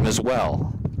 Eastern as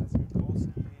well.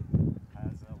 Kogolski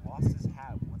has lost his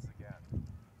hat once again.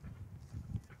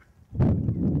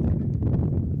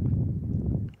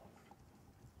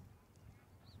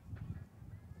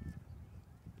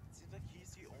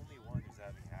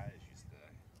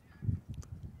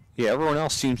 Yeah, everyone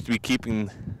else seems to be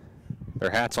keeping their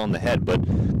hats on the head, but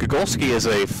Kogolski has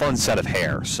a fun set of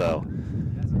hair, so. He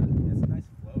has a nice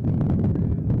flow.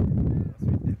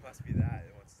 It must be that.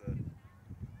 It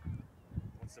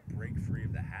wants to break free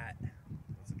of the hat. It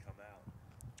wants to come out.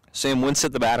 Sam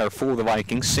Winsett, the batter for the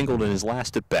Vikings, singled in his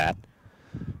last at bat.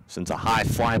 Sends a high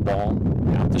fly ball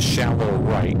out to shallow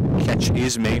right. Catch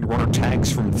is made. Runner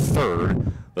tags from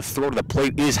third. The throw to the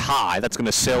plate is high. That's going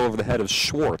to sail over the head of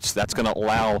Schwartz. That's going to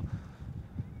allow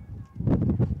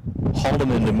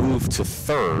Haldeman to move to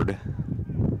third.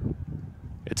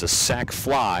 It's a sac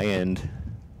fly, and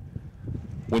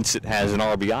Winsett has an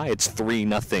RBI. It's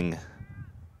 3-0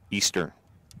 Eastern.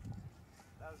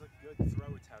 That was a good throw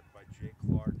attempt by Jake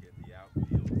Clark in the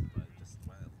outfield, but it just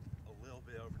went a little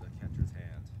bit over the catcher's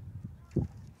hand.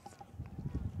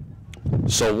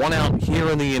 So 1 out here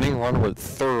in the inning. Runner at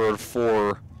third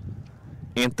for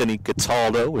Anthony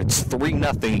Cataldo. It's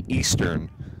 3-0 Eastern.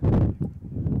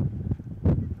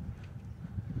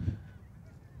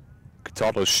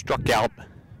 Cataldo struck out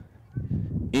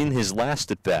in his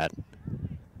last at bat.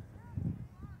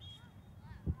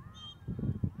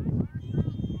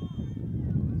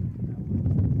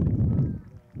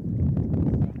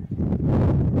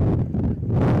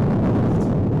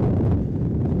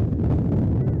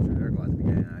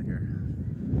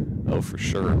 Oh, for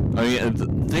sure. I mean, the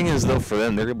thing is, though, for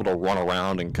them, they're able to run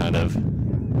around and kind of.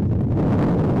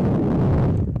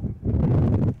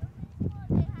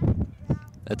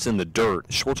 That's in the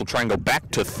dirt. Schwartz will try and go back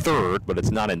to third, but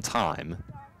it's not in time.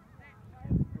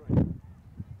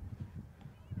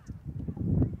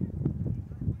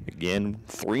 Again,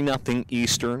 3-0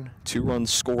 Eastern. 2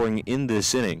 runs scoring in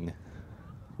this inning.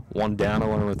 1 down, a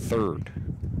runner at third.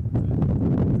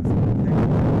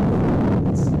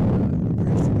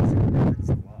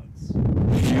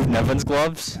 You have Nevin's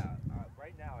gloves? Yeah,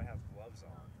 right now I have gloves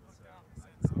on,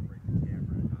 so I'll break the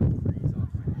camera and not freeze off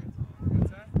my hands on.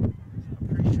 What's that? I'm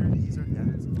pretty sure these are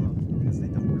Nevin's gloves because they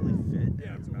don't really fit.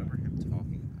 Yeah, I remember him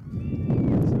talking about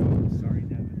them. So, sorry,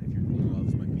 Nevin, if your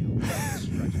gloves might be a little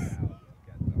stretched out.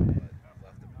 Get them, but I've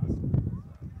left them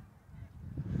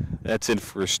out. That's in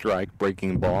for a strike,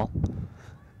 breaking ball. I was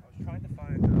trying to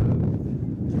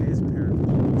find Kay's pair of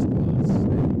gloves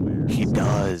anywhere. He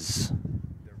does.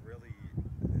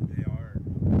 They are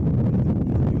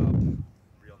warm you up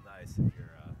real nice if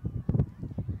you're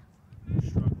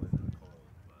struggling in the cold,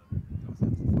 but those have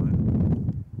to find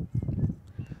them.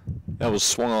 That was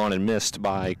swung on and missed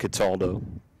by Cataldo.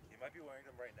 He might be wearing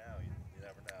them right now. You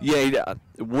never know. Yeah,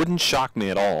 it wouldn't shock me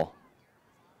at all.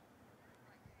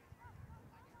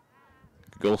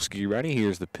 Kogolski ready.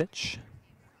 Here's the pitch.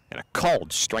 And a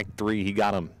called strike 3. He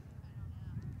got him.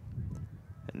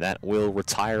 And that will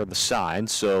retire the side.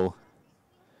 So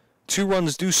 2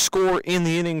 runs do score in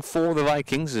the inning for the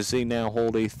Vikings as they now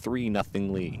hold a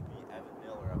 3-0 lead. Evan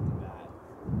Miller up the bat.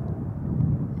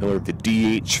 Miller the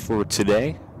DH for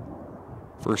today.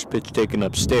 First pitch taken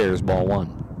upstairs, ball 1.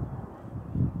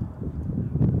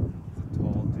 He's a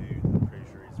tall dude. I'm pretty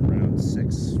sure he's around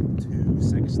 6'2",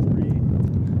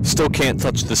 6'3". Still can't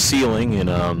touch the ceiling in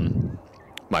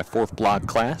my 4th block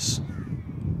class.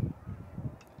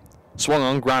 Swung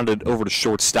on, grounded over to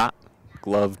shortstop.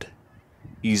 Gloved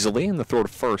easily, and the throw to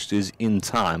first is in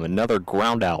time. Another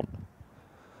ground out.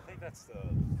 I think that's the 5th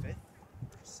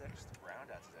or 6th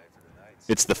ground out today for the Knights.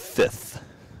 It's the 5th.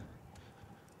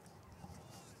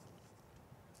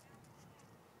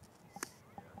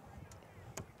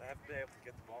 They haven't been able to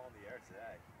get the ball in the air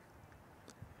today.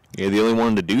 Yeah, the only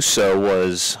one to do so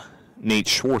was Nate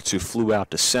Schwartz, who flew out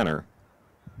to center.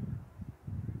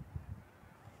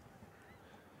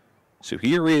 So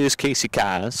here is Casey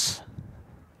Kaz,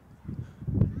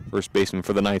 first baseman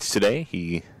for the Knights today.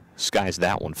 He skies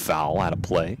that one foul out of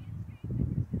play.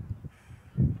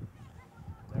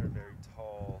 They're a very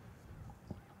tall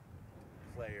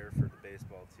player for the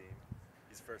baseball team.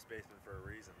 He's first baseman for a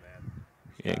reason, man.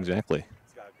 Yeah, exactly.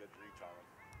 He's got a good reach on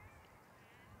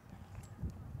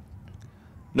him.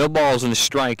 No balls and a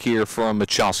strike here from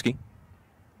Michalski.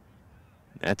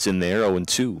 That's in there,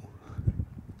 0-2.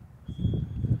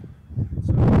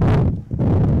 So,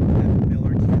 Evan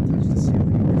Miller can't touch the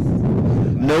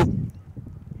ceiling. Nope.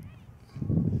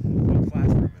 What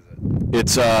classroom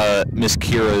is it? It's Miss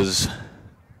Kira's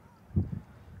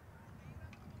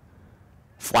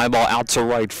fly ball out to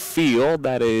right field.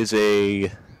 That is a...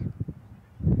 Is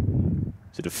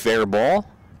it a fair ball? I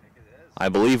think it is. I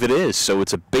believe it is. So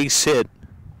it's a base hit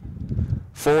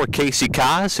for Casey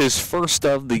Kaz, his first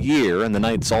of the year, and the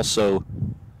Knights also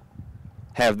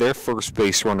have their first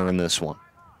base runner in this one.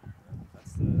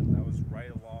 That was right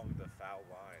along the foul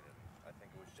line, and I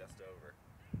think it was just over.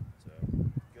 So,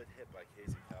 good hit by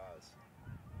Casey Kaz.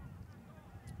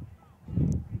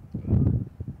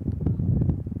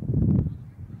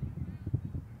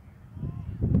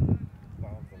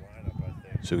 Bottom of the lineup, I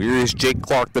think. So here is Jake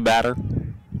Clark, the batter.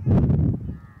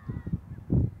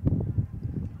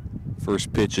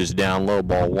 First pitch is down low,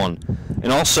 ball 1.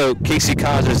 And also, Casey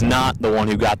Kaz is not the one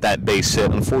who got that base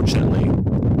hit, unfortunately.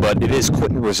 But it is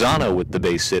Quentin Rosano with the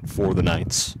base hit for the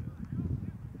Knights.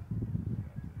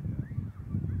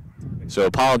 So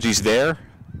apologies there.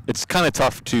 It's kind of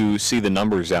tough to see the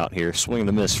numbers out here. Swing and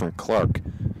a miss from Clark,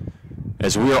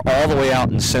 as we are all the way out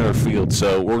in center field.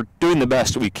 So we're doing the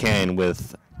best we can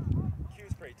with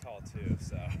Q's pretty tall, too,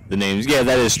 so. the names. Yeah,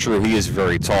 that is true. He is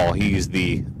very tall. He is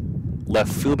the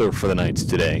left fielder for the Knights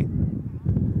today.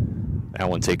 That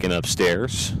one taken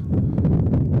upstairs.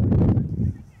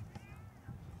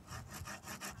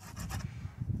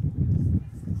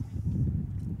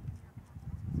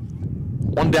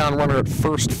 One down runner at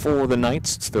first for the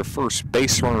Knights. It's their first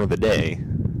base runner of the day.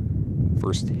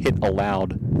 First hit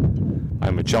allowed by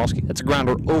Michalski. That's a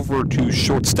grounder over to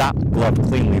shortstop. Glove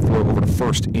cleanly, throw over to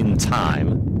first in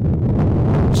time.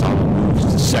 Solomon moves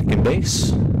to second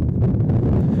base. 2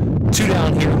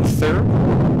 down here in the third.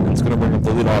 And it's going to bring up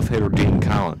the leadoff hitter, Dean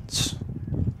Collins.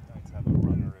 Knights have a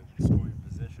runner in scoring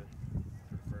position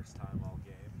for the first time all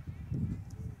game.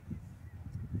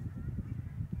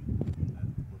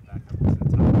 And we're back up to the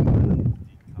top of the lineup with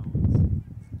Dean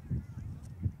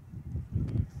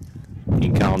Collins.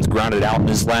 Dean Collins grounded out in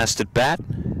his last at bat.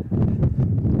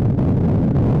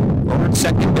 Over at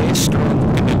second base, Sterling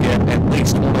looking to get at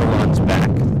least one of the runs back.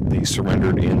 They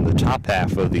surrendered in the top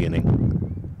half of the inning.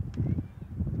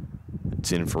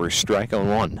 It's in for a strike on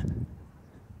 1.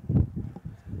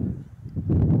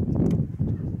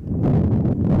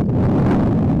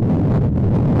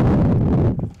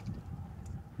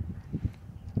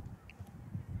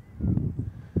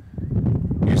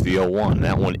 Here's the 0-1.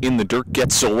 That one in the dirt,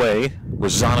 gets away.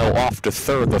 Rosano off to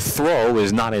third. The throw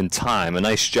is not in time. A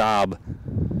nice job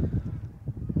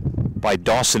by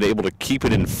Dawson, able to keep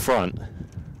it in front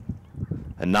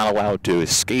and not allow it to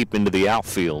escape into the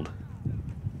outfield.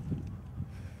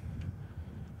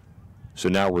 So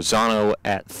now Rosano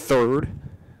at third,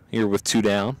 here with 2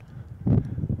 down.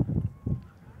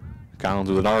 Collins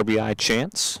with an RBI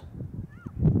chance.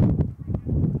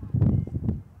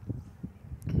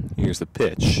 Here's the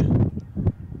pitch.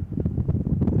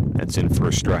 That's in for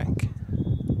a strike.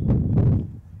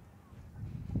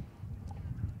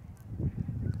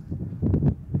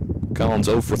 Collins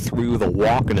 0 for 3 with a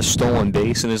walk and a stolen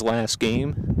base in his last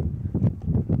game.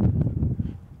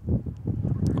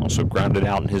 Also grounded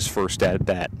out in his first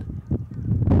at-bat.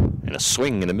 And a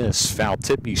swing and a miss. Foul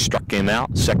tip. He struck him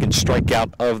out. Second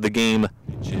strikeout of the game,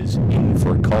 which is in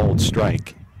for a called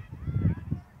strike.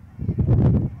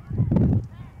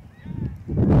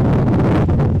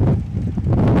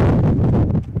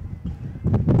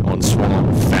 One swung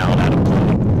on, foul out of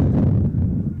play.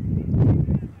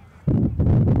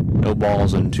 No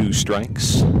balls and 2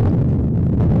 strikes.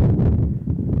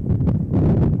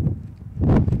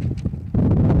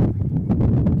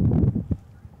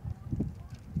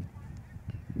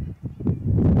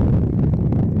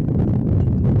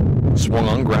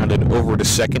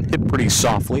 second, hit pretty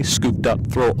softly, scooped up,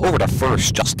 throw over to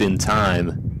first just in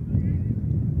time.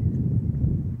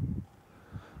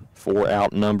 For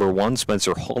out number 1,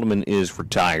 Spencer Haldeman is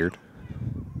retired.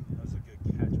 That was a good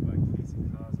catch by Casey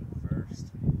Cosmo first.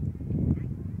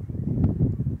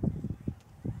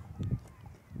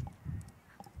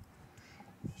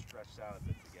 Stretched out a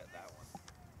bit to get that one.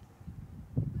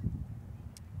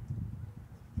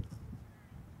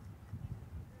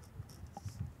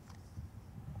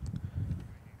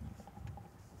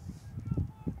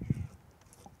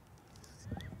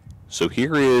 So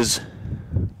here is,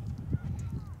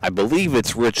 I believe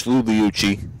it's Rich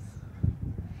Lugliucci.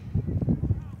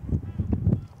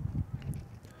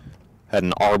 Had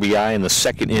an RBI in the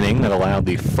second inning that allowed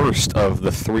the first of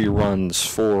the 3 runs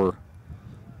for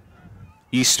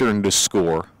Eastern to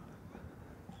score.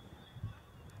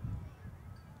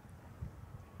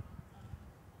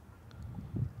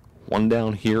 One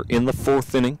down here in the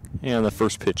 4th inning, and the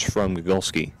first pitch from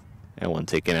Gogolski. And one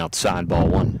taken outside, ball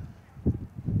 1.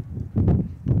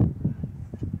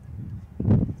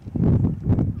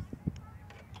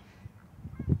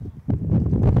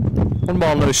 1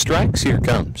 ball, no strikes. Here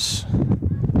comes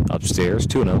upstairs,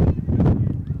 2-0.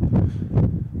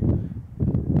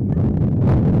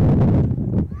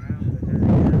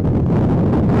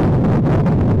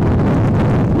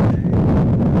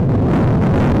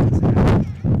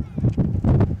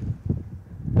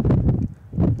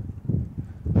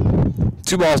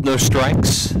 Two balls, no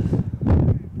strikes.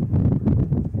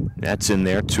 That's in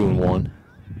there, 2-1.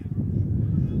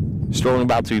 Sterling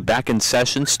about to be back in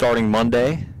session starting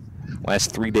Monday.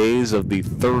 Last 3 days of the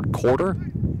 3rd quarter. My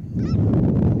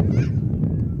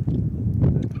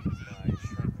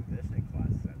strength and conditioning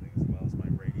classes, I think, as well as my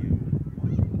radio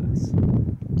 1 class.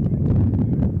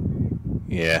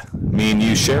 Yeah, me and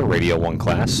you share Radio 1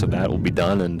 class, so that will be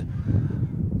done.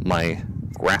 And my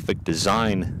graphic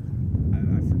design. I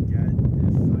forget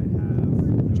if I have,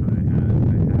 which one I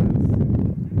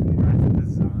have graphic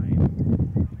design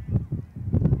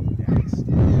next.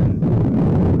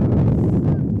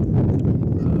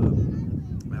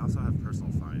 I also have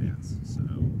personal finance, so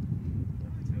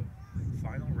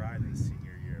final ride in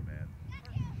senior year, man.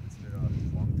 It's been a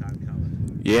long time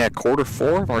coming. Yeah, quarter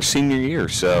 4 of our senior year,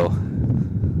 so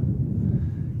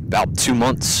about 2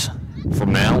 months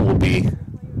from now we'll be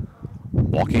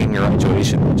walking in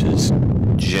graduation, which is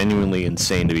genuinely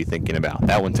insane to be thinking about.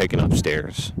 That one taken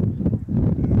upstairs.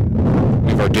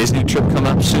 We have our Disney trip come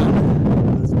up soon.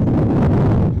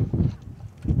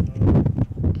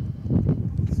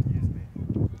 Excuse me.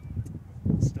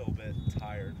 Still a bit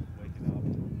tired waking up.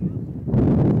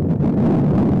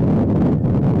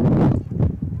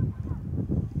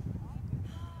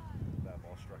 That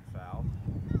ball struck foul.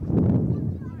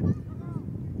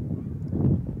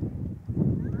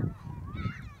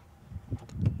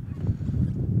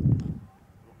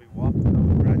 We'll be walking up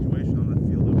graduation on the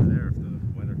field over there if the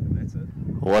weather permits it.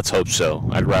 Well, let's hope so.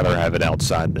 I'd rather have it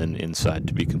outside than inside,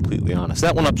 to be completely honest.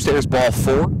 That one upstairs, ball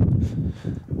 4.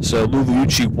 So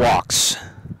Lugliucci walks.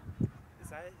 Is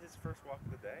that his first walk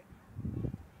of the day?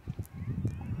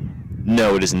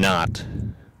 No, it is not.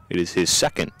 It is his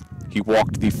second. He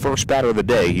walked the first batter of the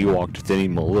day. He walked Vinny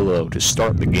Melillo to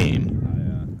start the game.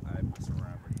 I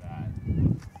misremembered that.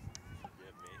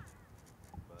 Forgive me.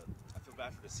 But I feel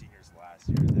bad for the seniors last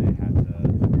year. They had to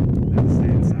stay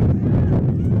inside for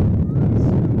graduation.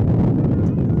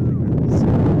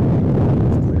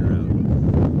 Clear out.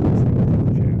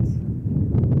 Chance.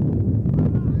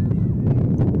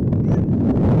 I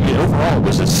mean, overall, it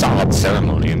was a solid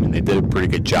ceremony. I mean, they did a pretty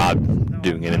good job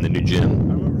doing it in the new I gym.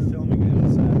 remember filming it. It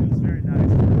was very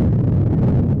nice. It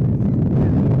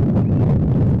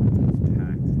was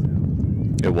packed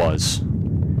too. It was.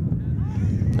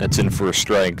 That's in for a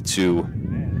strike to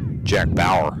Man, Jack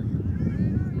Bauer.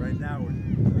 right now the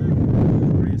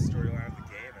greatest storyline of the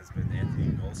game has been Anthony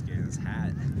Gogolski and his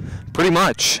hat. Pretty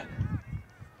much.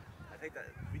 I think that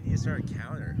we need to start a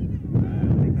counter. I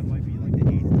think that might be like the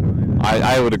 8th time.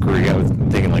 I would agree. I was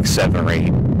thinking like 7 or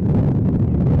 8.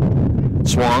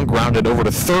 Swung, grounded over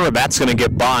to third. That's going to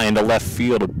get by into left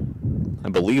field. I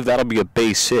believe that'll be a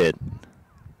base hit.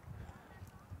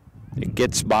 It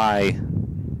gets by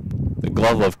the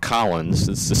glove of Collins.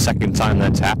 It's the second time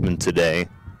that's happened today.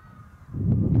 That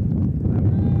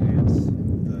will advance the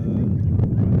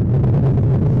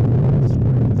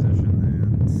scoring position,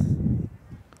 and seems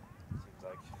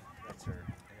like Mets are in a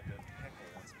good pickle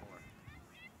once more.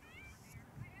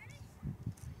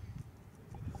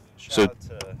 So- Shout out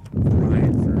to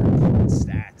Brian for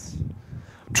stats.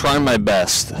 Trying my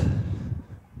best. Keep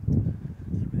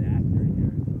it accurate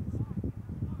here.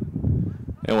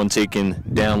 And one taken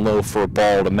down low for a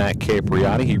ball to Matt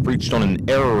Capriati. He reached on an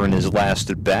error in his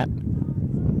last at bat.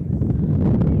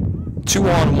 2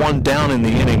 on, 1 down in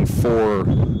the inning for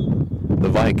the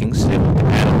Vikings. They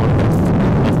add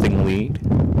on a 3-0 lead.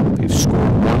 They've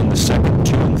scored 1 in the second,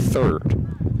 2 in the third.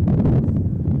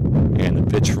 And the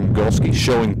pitch from Golski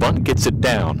showing bunt gets it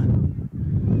down.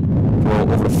 Throw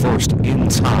over to first in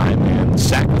time, and the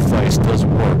sacrifice does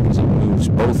work as it moves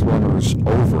both runners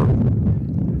over.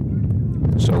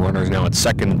 So runners now at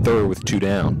second and third with 2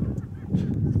 down.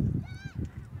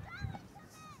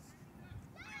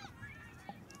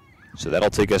 So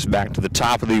that'll take us back to the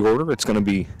top of the order. It's going to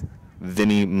be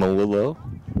Vinny Melillo,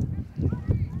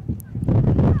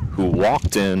 who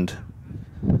walked and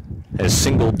has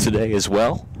singled today as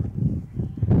well.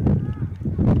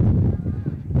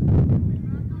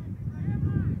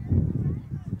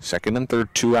 Second and third,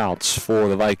 2 outs for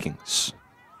the Vikings.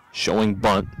 Showing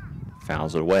bunt,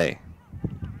 fouls it away.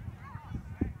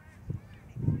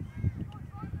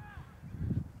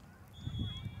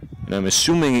 And I'm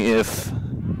assuming if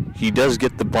he does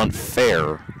get the bunt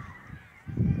fair,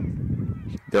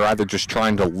 they're either just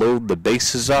trying to load the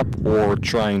bases up or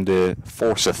trying to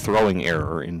force a throwing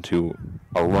error into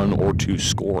a run or 2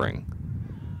 scoring.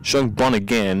 Showing bunt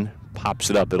again, pops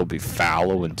it up, it'll be foul,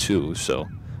 0-2, so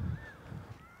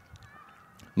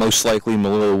most likely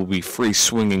Melillo will be free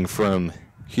swinging from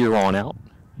here on out.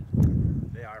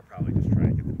 They are probably just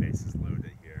trying to get the bases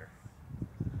loaded here.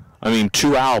 I mean,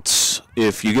 2 outs,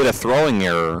 if you get a throwing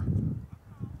error,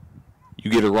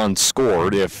 you get a run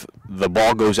scored. If the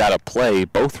ball goes out of play,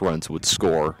 both runs would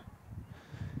score.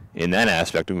 In that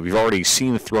aspect, and we've already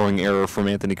seen a throwing error from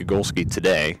Anthony Kogolski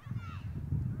today.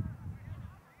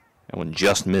 That one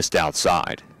just missed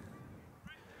outside.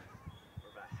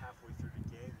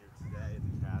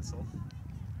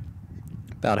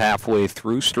 About halfway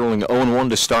through. Sterling 0-1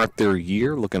 to start their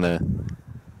year, looking to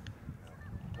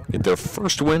get their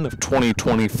first win of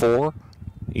 2024.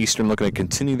 Eastern looking to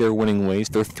continue their winning ways.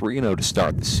 They're 3-0 to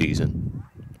start the season.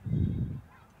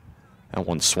 That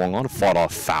one swung on, fought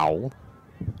off foul.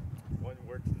 One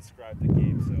word to describe the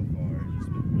game so far, it's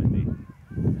been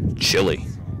windy. Chilly.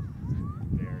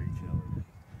 Very chilly.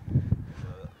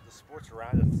 The sports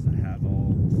around us have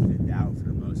all thinned out for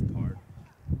the most part.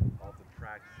 All the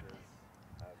practices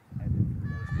have ended for the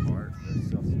most part. There's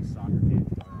still some soccer games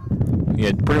going on.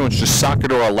 Yeah, pretty much just soccer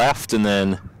to our left, and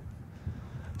then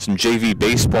some JV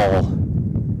baseball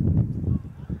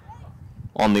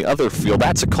on the other field.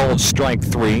 That's a called strike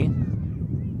 3.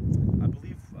 I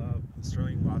believe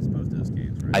Sterling lost both those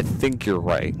games, right? I think you're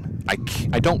right. I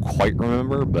don't quite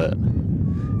remember, but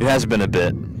it has been a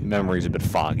bit. Memory's a bit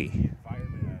foggy. The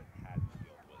environment at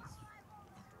Hatfield was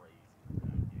crazy in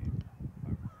that game, if I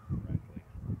remember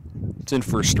correctly. It's in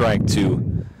for a strike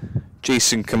to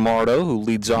Jason Camardo, who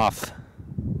leads off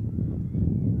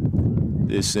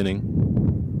this inning.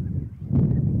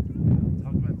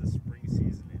 Talk about the spring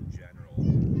season in general.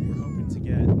 We're hoping to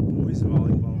get boys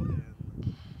volleyball in,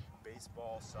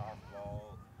 baseball, softball,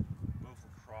 both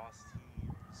lacrosse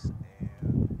teams,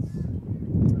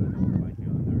 and like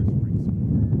another spring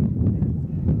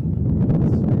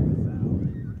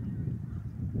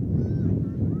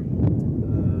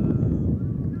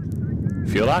sport.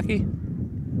 Field hockey?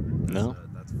 No.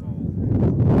 That's fall.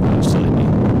 That's silly me.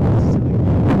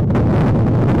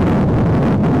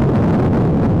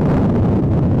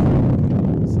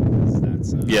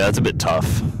 Yeah, that's a bit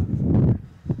tough.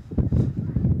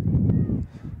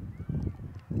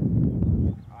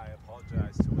 I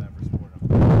apologize to whatever sport I'm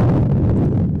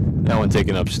playing. That one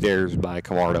taken upstairs by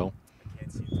Camardo. I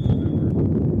can't seem to remember.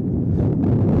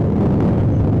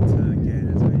 To get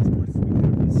as many sports as we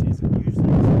can this season.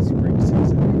 Usually the spring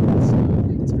season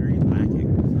it's very lacking.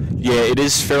 Yeah, it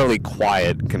is fairly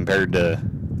quiet compared to...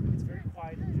 It's very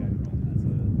quiet in general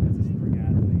as a spring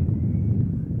athlete.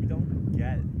 We don't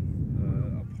get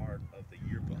a part of the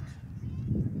yearbook.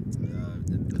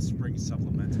 The spring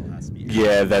supplemental has to be added.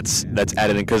 Yeah, that's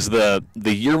added in because the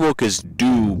yearbook is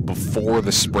due before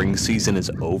the spring season is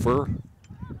over.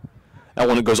 That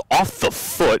one, it goes off the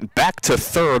foot, back to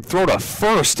third, throw to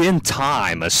first in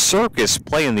time. A circus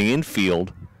play in the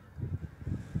infield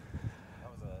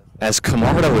as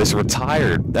Camardo is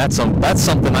retired. That's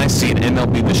something I see in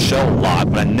MLB The Show a lot,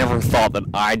 but I never thought that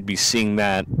I'd be seeing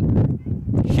that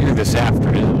here this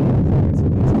afternoon.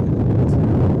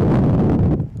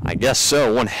 I guess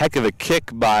so. One heck of a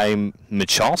kick by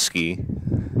Michalski.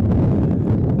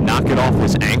 Knock it off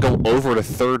his ankle over to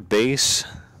third base.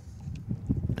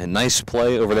 A nice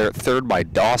play over there at third by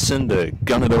Dawson to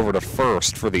gun it over to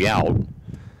first for the out.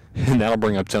 And that'll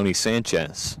bring up Tony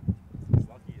Sanchez.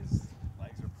 Lucky his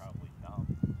legs are probably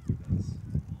numb because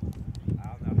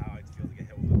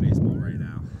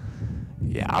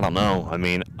Yeah, I don't know. I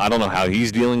mean, I don't know how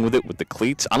he's dealing with it with the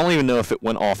cleats. I don't even know if it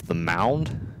went off the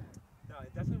mound. No,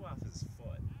 it definitely went off his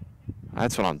foot.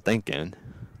 That's what I'm thinking. That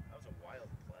was a wild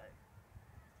play.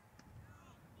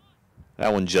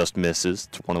 That one just misses.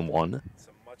 It's 1-1.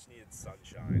 Some much needed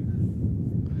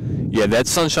sunshine. Yeah, that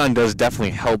sunshine does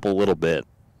definitely help a little bit.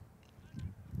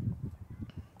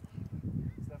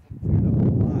 It's definitely cleared up a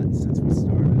lot since we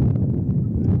started.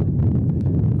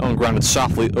 Owen grounded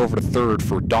softly over to third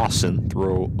for Dawson.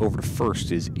 Throw over to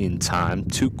first is in time.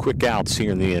 2 quick outs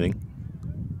here in the inning.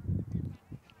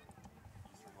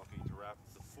 He's looking to wrap up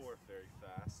the fourth very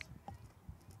fast.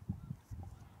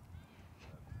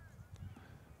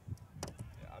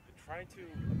 Yeah, I've been trying to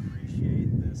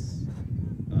appreciate this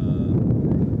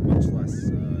much less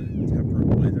temperate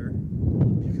weather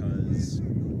because,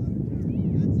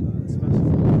 especially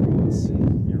for lacrosse,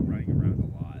 you're running around a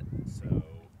lot. So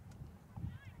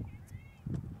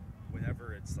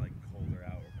whenever it's like colder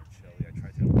out or more chilly, I try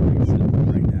to embrace it.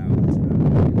 But right now, it's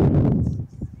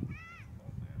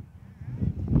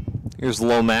Here's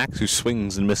Lomax, who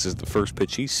swings and misses the first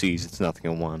pitch he sees. It's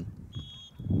 0-1.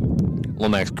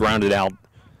 Lomax grounded out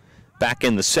back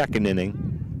in the second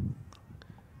inning.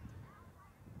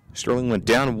 Sterling went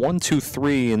down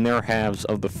 1-2-3 in their halves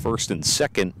of the first and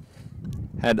second.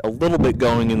 Had a little bit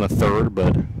going in the third,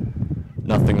 but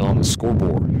nothing on the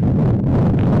scoreboard.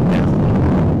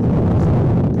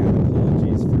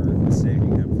 apologies for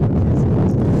saving him for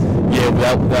his.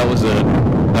 Yeah, that was a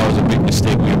big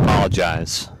mistake. We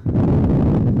apologize.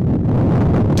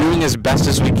 Doing as best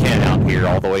as we can out here,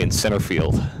 all the way in center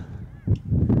field.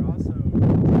 We're also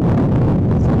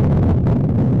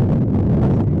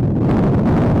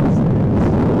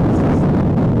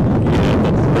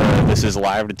This is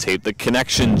live to tape. The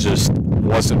connection just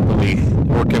wasn't really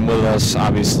working with us.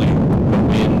 Obviously, the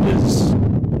wind is.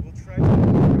 we'll try to work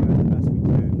on it the best we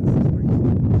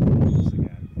can. This is spring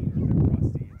again. We're a bit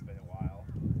rusty. It's been a while.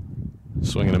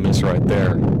 Swinging a miss right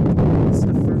there. It's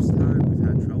the first time we've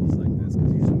had troubles like this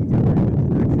because usually we get very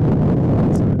good connection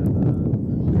outside of the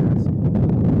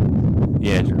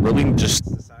Yeah, really just.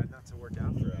 It's decided not to work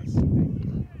out for us.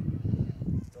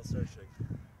 Still searching.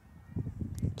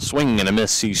 Swing and a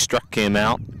miss. He struck him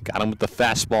out. Got him with the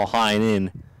fastball high and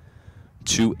in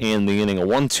to end the inning. A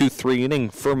 1-2-3 inning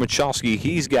for Michalski.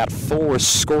 He's got 4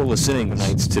 scoreless inning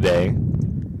nights today.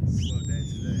 Slow day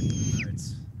today.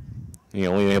 Nights. He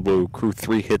only able to accrue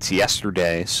 3 hits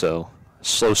yesterday, so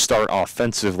slow start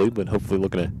offensively, but hopefully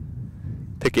looking to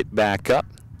pick it back up.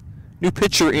 New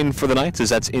pitcher in for the Knights, as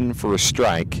that's in for a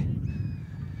strike.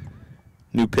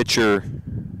 New pitcher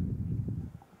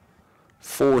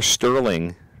for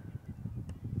Sterling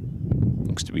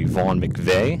looks to be Vaughn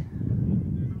McVeigh.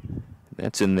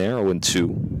 That's in there, 0-2. I believe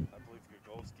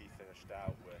Gogolski finished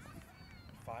out with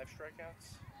 5 strikeouts.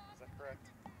 Is that correct?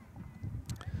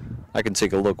 I can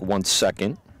take a look 1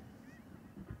 second.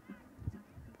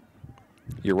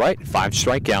 You're right, 5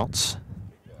 strikeouts.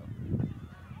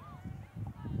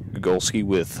 Gogolski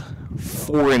with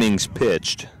 4 innings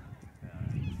pitched. The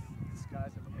skies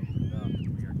have opened up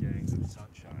and we are getting some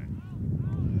sunshine.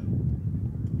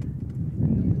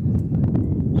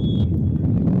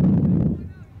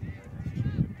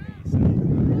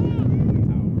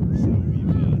 So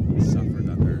we've suffered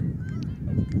under a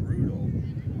brutal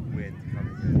wind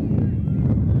coming in.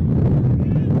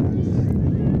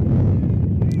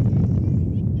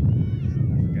 I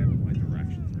forget what my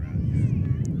directions are at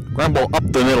here. Ground ball up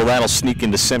the middle, that'll sneak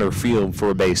into center field for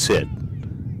a base hit.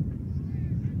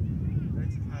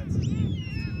 Knights have had some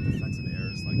defensive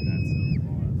errors like that so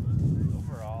far, but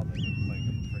overall they've been playing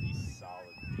a pretty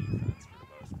solid defense for the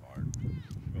most part.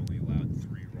 We've only allowed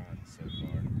 3 runs so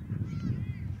far.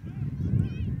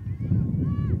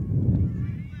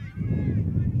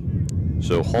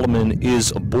 So Holloman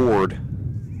is aboard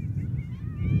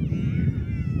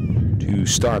to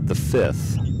start the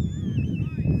 5th.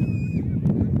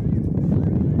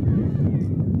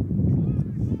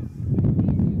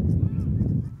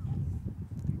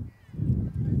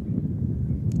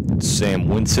 Sam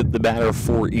Winsett, the batter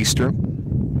for Eastern.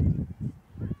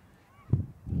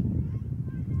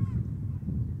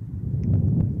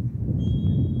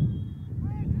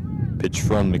 Pitch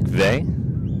from McVeigh.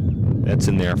 That's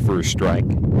in there for a strike.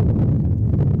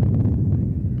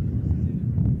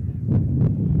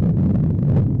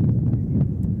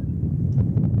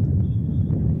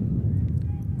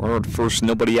 Runner at first,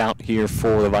 nobody out here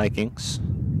for the Vikings.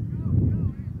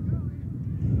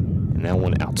 And that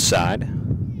one outside.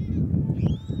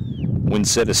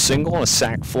 Winsett a single and a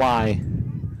sac fly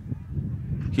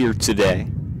here today.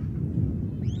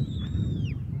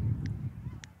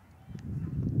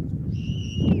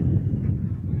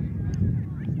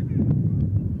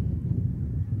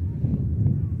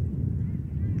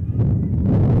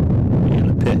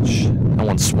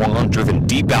 one swung on, driven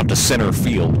deep out to center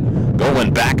field.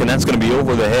 Going back, and that's going to be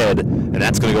over the head, and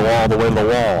that's going to go all the way to the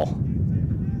wall.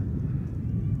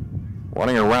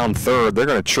 Running around third, they're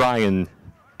going to try and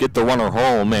get the runner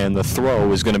home, and the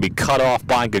throw is going to be cut off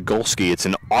by Gogolski. It's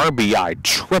an RBI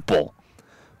triple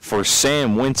for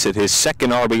Sam Winsett, his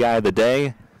second RBI of the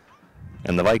day,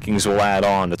 and the Vikings will add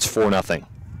on. It's 4-0. That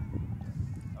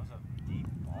was a deep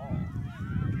ball for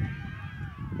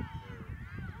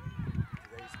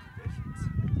today's conditions.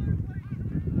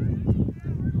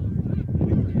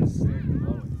 Wind is still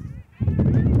blowing.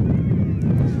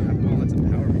 That ball had some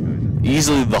power behind it.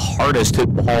 Easily the hardest hit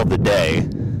ball of the day.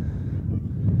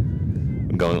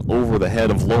 Going over the head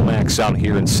of Lomax out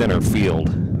here in center field.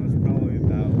 That was probably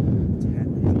about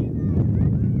 10 feet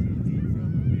from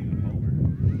being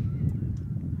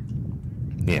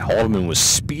a homer. Yeah, Haldeman was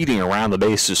speeding around the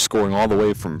bases, scoring all the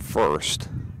way from first.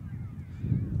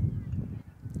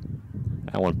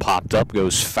 That one popped up,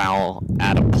 goes foul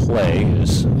out of play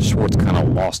as Schwartz kind of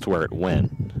lost where it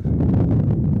went.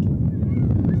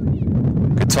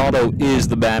 Cataldo is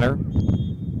the batter.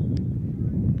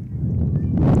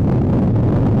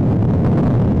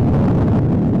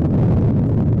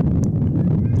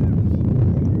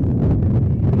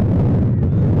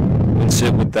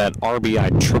 With that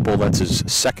RBI triple, that's his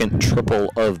second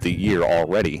triple of the year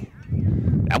already.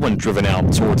 That one driven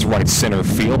out towards right center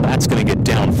field. That's going to get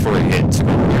down for a hit.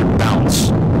 Weird bounce.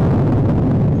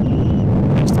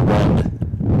 As the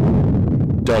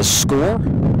run does score.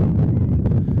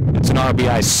 It's an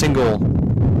RBI single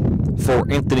for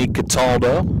Anthony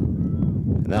Cataldo.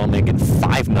 And that'll make it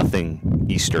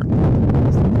 5-0 Eastern.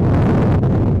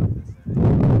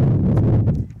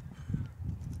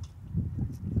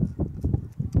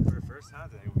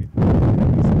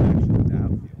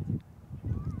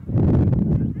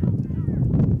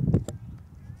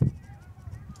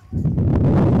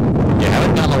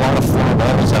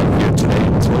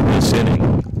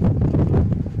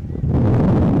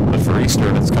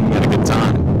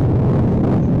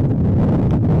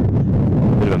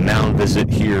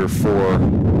 Visit here for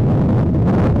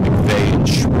McVay and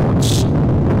Schwartz.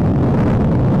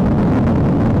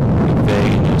 McVay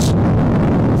in his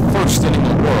first inning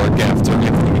of work after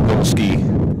Anthony Gogolski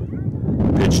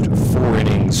pitched 4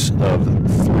 innings of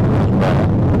 3-run ball.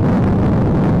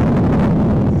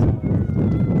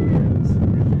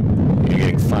 You're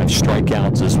getting 5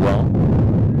 strikeouts as well.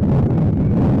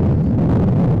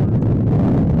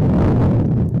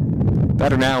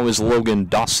 Batter now is Logan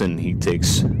Dawson. He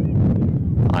takes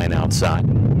line outside.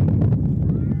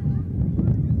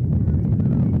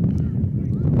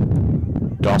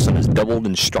 Dawson has doubled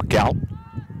and struck out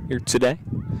here today.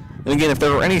 And again, if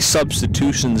there are any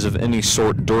substitutions of any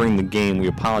sort during the game, we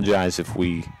apologize if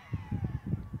we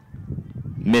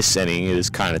miss any. It is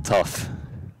kind of tough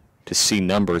to see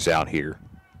numbers out here.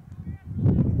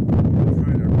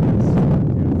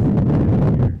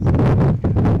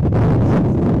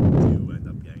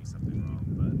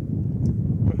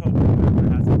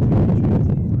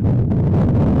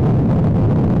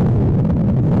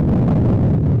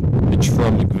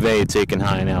 McVay taken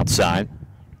high and outside.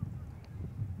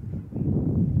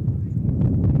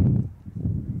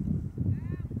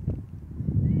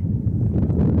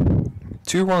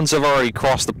 Two runs have already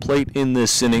crossed the plate in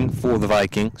this inning for the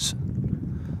Vikings.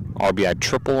 RBI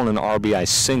triple and an RBI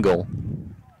single.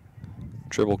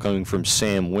 Triple coming from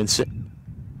Sam Winsett.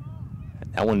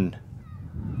 That one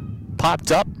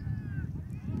popped up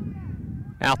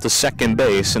out to second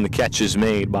base, and the catch is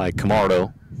made by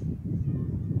Camardo.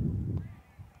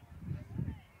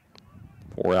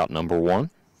 For out number 1.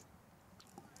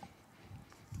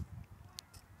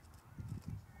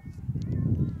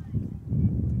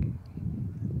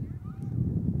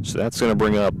 So that's going to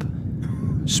bring up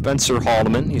Spencer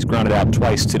Haldeman. He's grounded out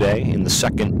twice today in the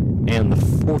second and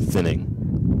the fourth inning.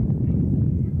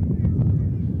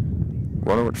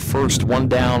 Runner at first, 1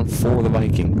 down for the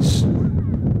Vikings.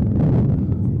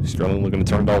 Sterling looking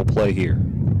to turn double play here.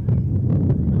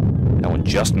 That one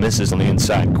just misses on the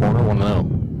inside corner,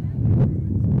 1-0.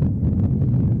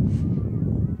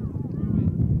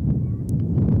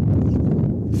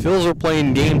 Phils are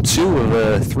playing game 2 of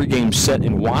a 3-game set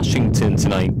in Washington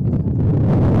tonight.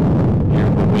 Here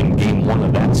will win game 1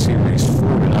 of that series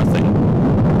 4-0.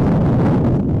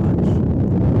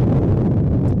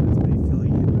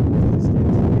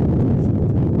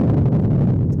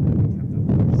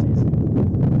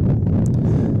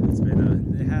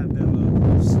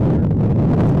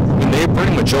 They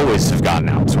pretty much always have gotten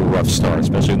out to a rough start,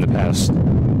 especially in the past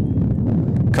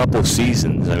couple of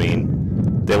seasons. I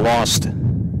mean, they lost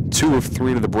 2 of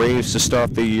 3 to the Braves to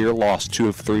start the year, lost 2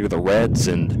 of 3 to the Reds,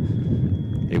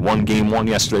 and They won Game 1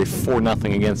 yesterday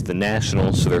 4-0 against the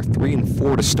Nationals, so they're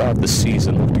 3-4 to start the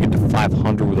season. Look to get to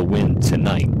 500 with a win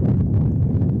tonight.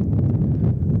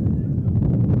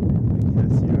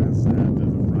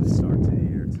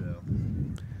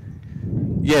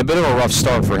 Yeah, a bit of a rough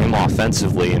start for him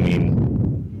offensively. I mean,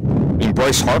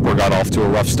 Bryce Harper got off to a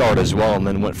rough start as well and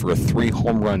then went for a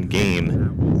 3-home-run game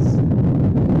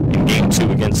in Game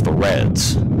 2 against the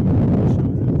Reds.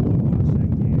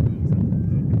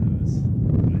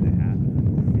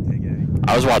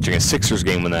 I was watching a Sixers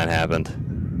game when that happened.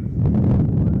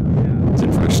 It's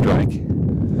in for a strike.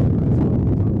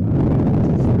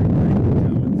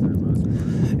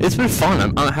 It's been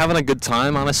fun. I'm having a good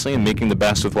time, honestly, and making the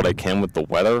best with what I can with the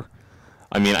weather.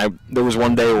 I mean, there was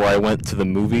one day where I went to the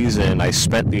movies and I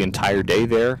spent the entire day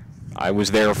there. I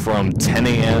was there from 10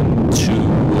 a.m.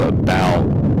 to about,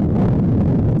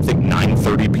 I think,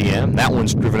 9:30 p.m. That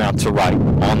one's driven out to right.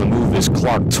 On the move is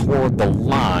Clark toward the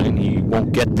line. He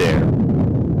won't get there.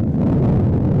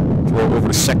 Throw over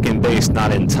to second base,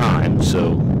 not in time,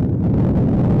 so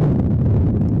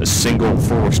a single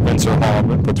for Spencer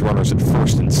Hallman puts runners at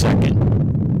first and second.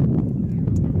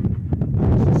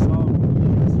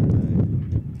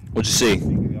 What'd you see?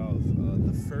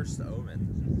 The First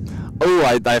Omen.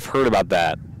 Oh, I've heard about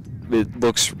that. It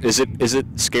looks. Is it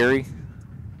scary?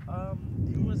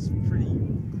 It was pretty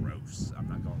gross. I'm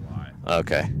not gonna lie.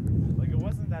 Okay. Like, it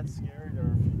wasn't that scary. There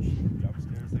were a few cheap jump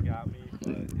scares that got me, but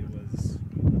it was.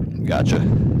 Gotcha. Pretty.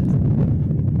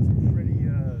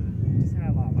 Just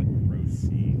had a lot of like gross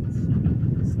scenes.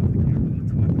 Stuff I can't really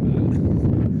talk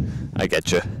about. I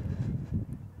get you.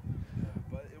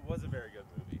 But it was a very good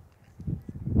movie.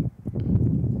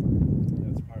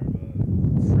 That's part of a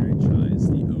franchise,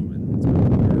 The Omen.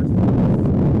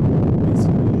 It's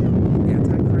basically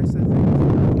Antichrist, I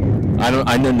think.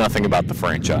 I know nothing about the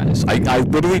franchise. I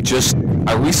literally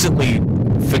I recently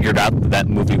figured out that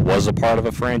movie was a part of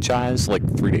a franchise like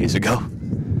 3 days ago.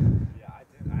 Yeah,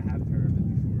 I haven't heard of it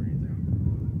before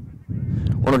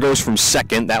either. Runner goes from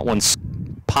second. That one's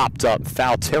popped up.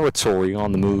 Foul territory.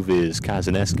 On the move is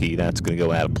Kazaneski. That's going to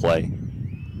go out of play.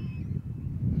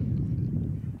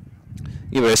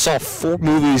 Yeah, but I saw 4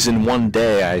 movies in one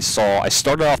day. I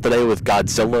started off the day with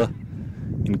Godzilla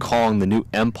and Kong: The New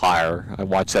Empire. I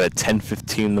watched that at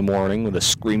 10:15 in the morning with a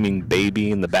screaming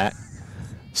baby in the back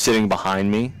sitting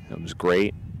behind me. It was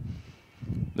great.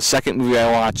 The second movie I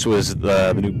watched was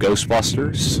the new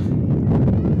Ghostbusters.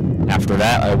 After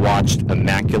that, I watched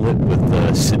Immaculate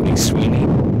with Sydney Sweeney.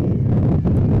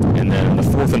 And then the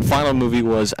fourth and final movie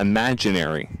was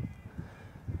Imaginary.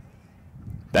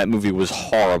 That movie was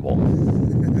horrible.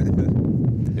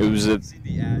 It was I've seen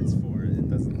the ads for it. It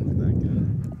doesn't look that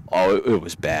good. Oh, it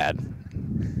was bad.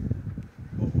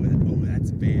 Oh,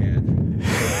 that's bad.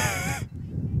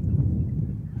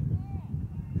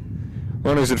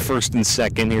 Runners at first and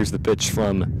second. Here's the pitch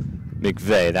from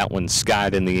McVeigh. That one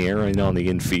skied in the air and on the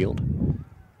infield.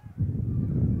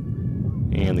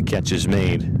 And the catch is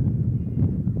made.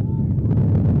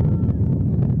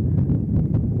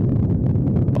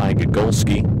 By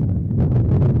Gogolski.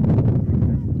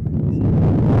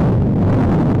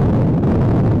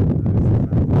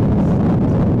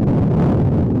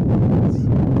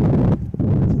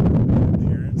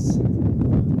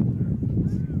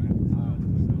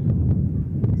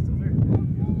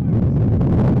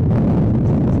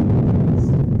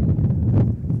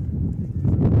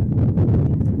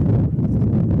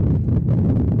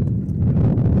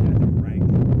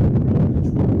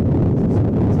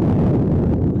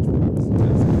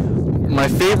 My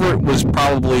favorite was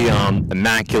probably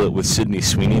Immaculate with Sydney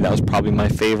Sweeney. That was probably my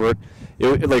favorite.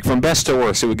 Like from best to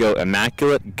worst, it would go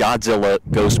Immaculate, Godzilla,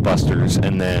 Ghostbusters,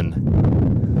 and then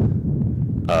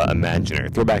Imaginary.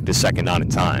 Throw back to second, not in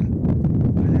time.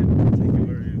 I didn't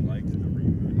particularly like the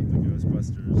reboot of the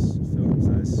Ghostbusters films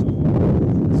I saw.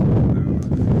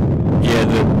 Yeah,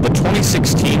 the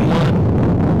 2016 one,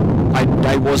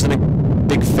 I wasn't a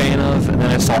big fan of, and then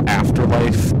I saw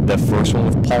Afterlife, the first one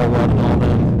with Paul Rudd and all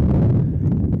them.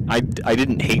 I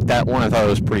didn't hate that one. I thought it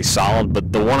was pretty solid,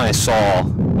 but the one I saw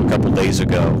a couple days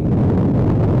ago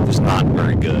was not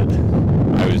very good.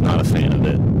 I was not a fan of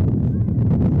it.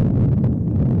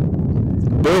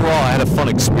 But overall, I had a fun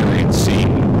experience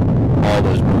seeing all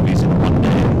those movies in one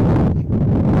day.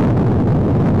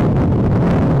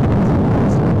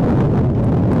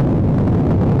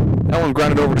 That one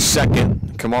grounded over to second.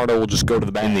 Camardo will just go to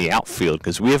the back in the outfield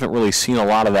because we haven't really seen a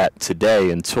lot of that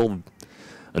today.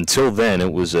 Until then,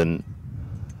 it was a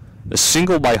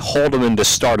single by Haldeman to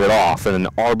start it off and an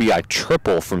RBI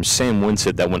triple from Sam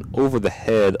Winsett that went over the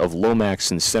head of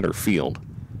Lomax in center field.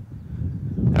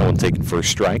 That one taken for a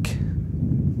strike.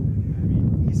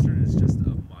 is just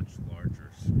a much larger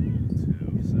school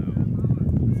too. So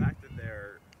the fact that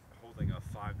they're holding a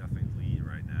 5-0 lead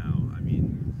right now, I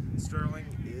mean, Sterling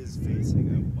is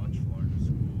facing a much larger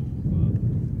school with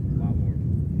a lot more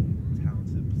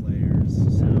talented players.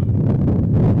 So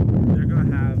they're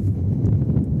going to have a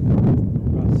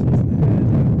rough season ahead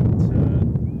to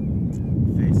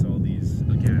face all these.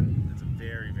 Again, it's a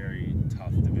very, very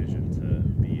tough division to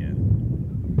be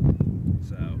in.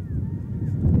 So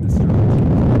the Sterling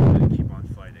team is going to keep on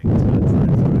fighting to try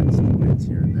to find some wins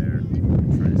here and there,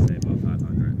 try to stay above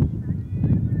 500.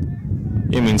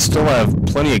 I mean, still have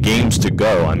plenty of games to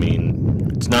go. I mean,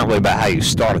 it's not really about how you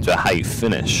start, it's about how you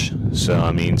finish. So,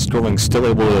 I mean, Sterling's still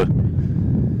able to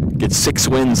get 6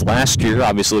 wins last year,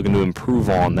 obviously looking to improve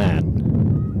on that.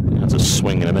 That's a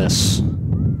swing and a miss.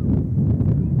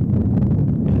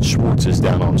 And Schwartz is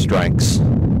down on strikes.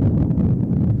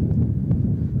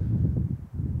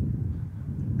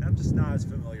 I'm just not as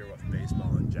familiar with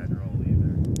baseball in general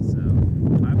either. So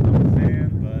I'm a fan,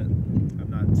 but I'm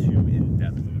not too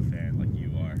in-depth of a fan like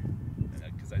you are.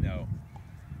 Because I know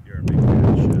you're a big fan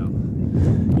of the show.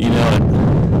 You know it.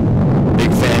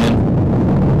 Big fan.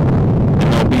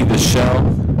 MLB The Show.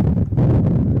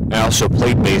 I also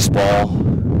played baseball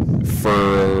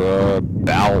for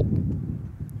about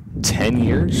 10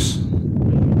 years.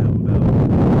 What do you know about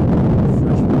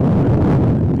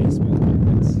freshman baseball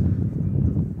tournaments?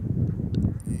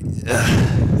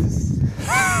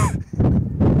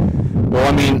 Well,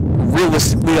 I mean,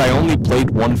 realistically, I only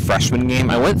played one freshman game.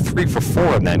 I went 3 for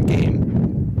 4 in that game.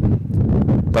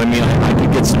 But I mean, I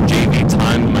did get some JV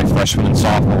time in my freshman and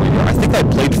sophomore year. I think I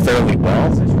played fairly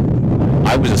well.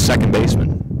 I was a second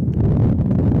baseman.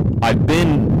 I've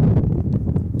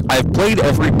played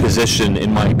every position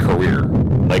in my career,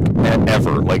 like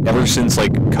ever. Like ever since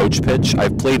like coach pitch,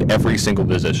 I've played every single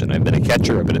position. I've been a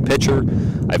catcher, I've been a pitcher,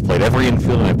 I've played every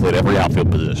infield, and I've played every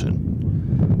outfield position.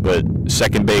 But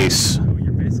second base,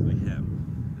 You're basically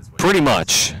him. pretty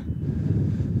much.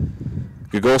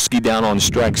 Gogolski down on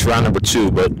strikes, round number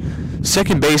 2. But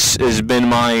second base has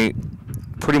been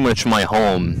pretty much my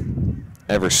home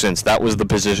ever since. That was the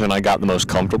position I got the most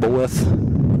comfortable with,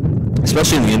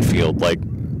 especially in the infield. Like,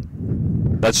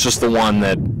 that's just the one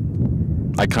that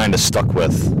I kind of stuck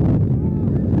with.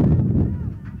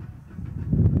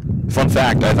 Fun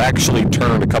fact, I've actually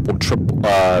turned a couple triple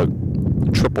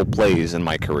plays in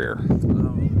my career.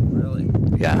 Oh, really?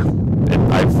 Yeah.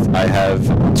 I have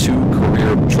 2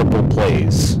 career triple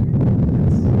plays.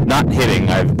 Not hitting,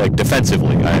 like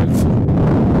defensively, I've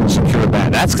secured a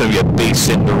bat. That's going to be a base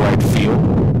hit to right field.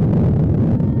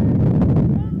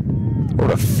 Or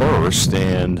to first,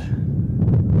 and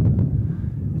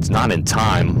it's not in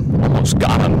time. Almost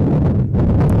got him.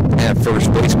 At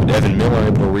first base, but Evan Miller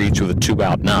able to reach with a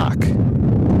 2-out knock.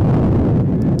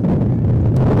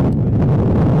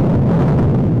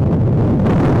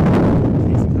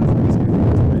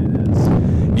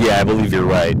 Yeah, I believe you're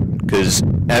right, because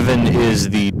Evan is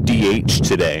the DH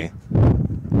today.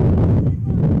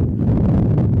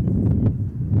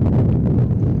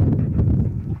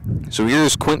 So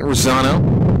here's Quentin Rosano.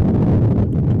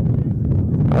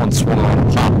 That one swung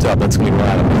on, popped up. That's going to go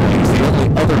out of play. He's the only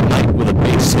other Knight with a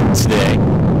base hit today.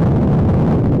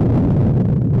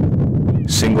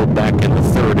 Singled back in the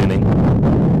 3rd inning.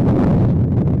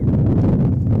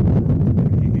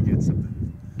 He could get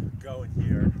something going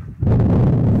here.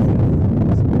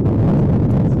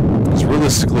 It's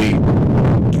realistically,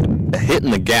 a hit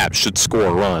in the gap should score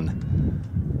a run.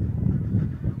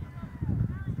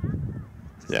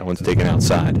 That one's taken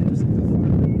outside. You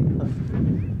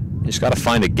just got to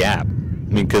find a gap. I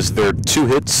mean, because their 2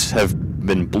 hits have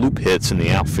been bloop hits in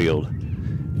the outfield.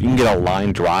 If you can get a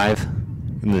line drive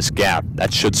in this gap,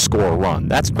 that should score a run.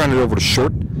 That's grounded over to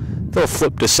short. They'll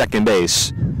flip to second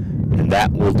base. And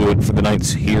that will do it for the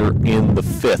Knights here in the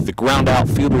 5th. The ground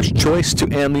outfielder's choice to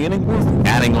end the inning,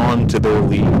 adding on to their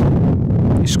lead.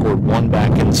 They scored 1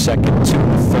 back in the 2nd, 2 in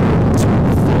the 3rd, 2 in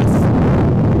the 5th.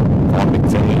 Vaughn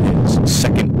McVeigh, his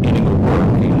 2nd inning of work,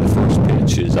 and the first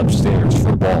pitch is upstairs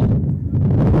for the ball.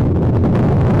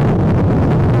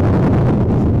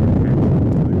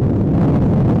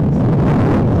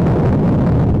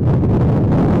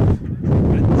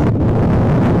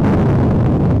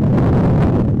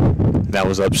 That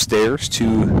was upstairs to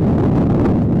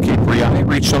Capriati,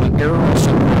 reached on an arrow,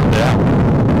 also grounded out.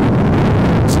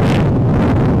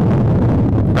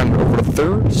 Rounded over to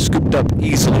 3rd, scooped up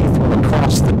easily, thrown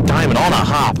across the diamond on a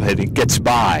hop, and it gets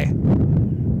by.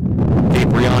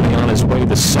 Capriati on his way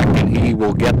to 2nd, he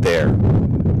will get there.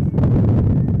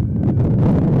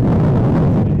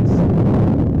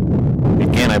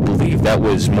 Again, I believe that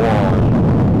was more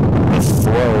on the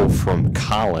throw from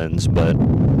Collins, but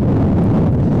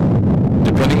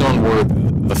depending on where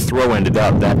the throw ended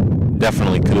up, that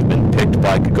definitely could have been picked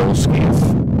by Gogolski if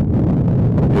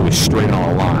it was straight on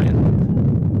a line.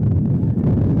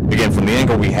 Again, from the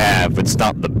angle we have, it's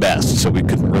not the best, so we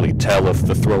couldn't really tell if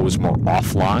the throw was more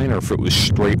offline or if it was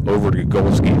straight over to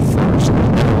Gogolski first.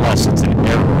 Nevertheless, it's an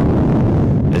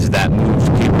error, as that moved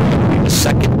Capriati to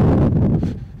second.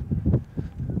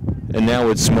 And now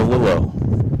it's Melillo,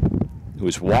 who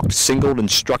was walked, singled,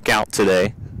 and struck out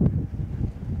today.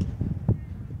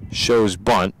 Shows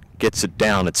bunt, gets it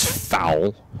down, it's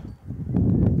foul.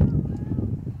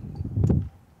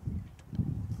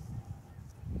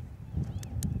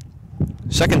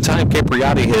 Second time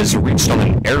Capriati has reached on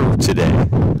an error today.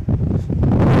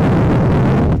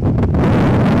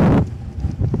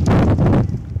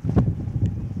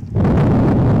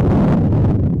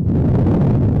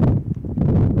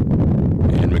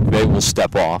 And McVeigh will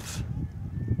step off.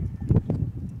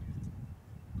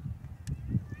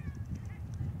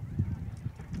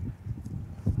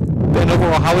 Ben,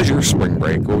 overall, how was your spring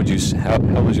break? What would you? How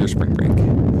was your spring break?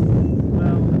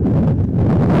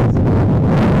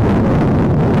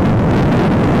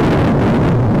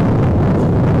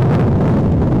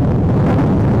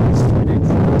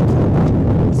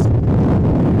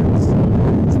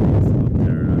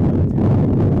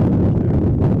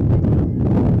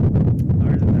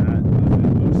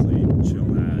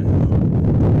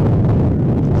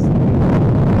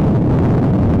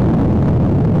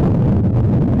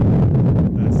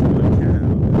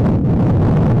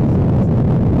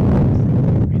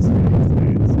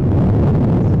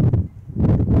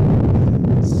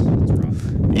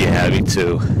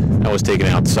 Too. I was taken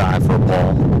outside for a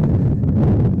ball.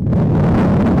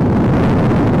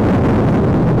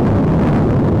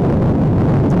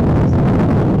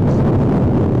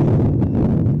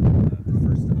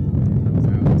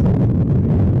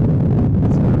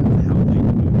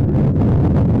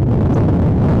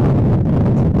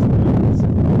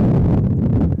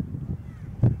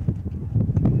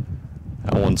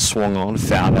 That one swung on,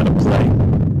 fouled out of play.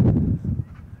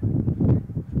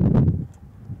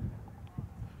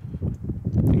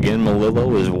 Again,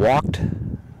 Melillo is walked,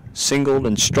 singled,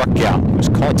 and struck out. He was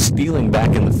caught stealing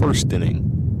back in the first inning.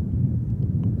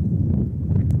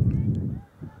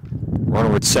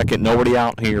 Runner at second, nobody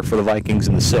out here for the Vikings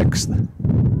in the sixth. Yeah,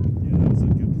 that was a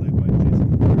good play by Jason.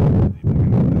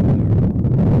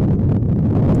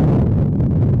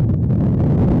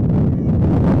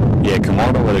 Yeah,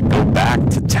 Camardo had to go back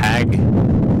to tag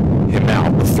him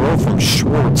out. The throw from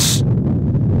Schwartz,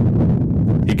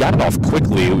 he got it off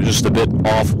quickly. It was just a bit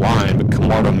offline, but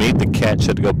Camardo made the catch,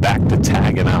 had to go back to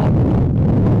tag him out.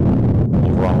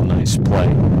 Overall, nice play.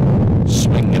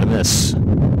 Swing and a miss.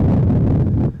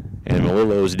 And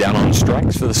Melillo's down on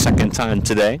strikes for the second time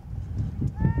today.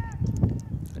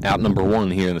 Out number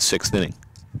one here in the sixth inning.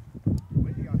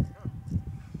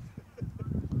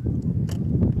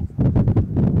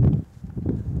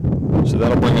 So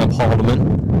that'll bring up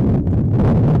Haldeman.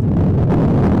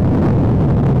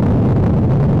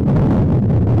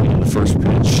 First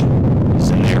pitch is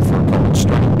in there for a called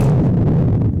strike.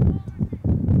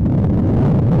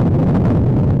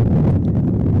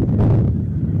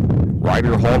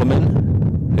 Ryder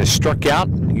Haldeman has struck out.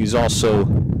 He's also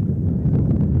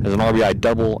has an RBI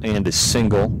double and a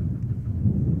single.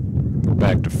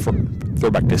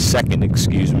 Throw back to second,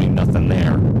 excuse me, nothing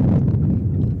there.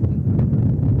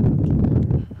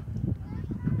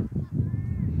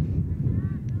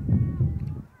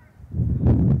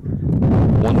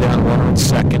 One down, runner at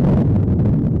second.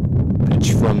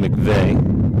 Pitch from McVeigh.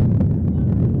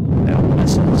 That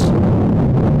misses.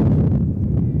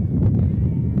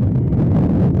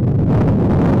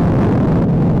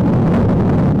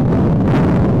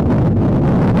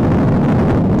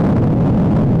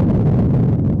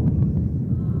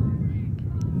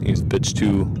 Here's the pitch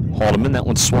to Haldeman. That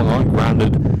one swung on,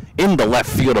 grounded into left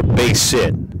field, a base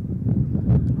hit.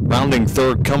 Rounding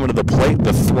third, coming to the plate.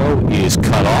 The throw is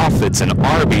cut off. It's an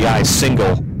RBI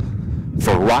single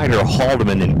for Ryder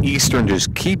Haldeman, and Eastern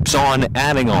just keeps on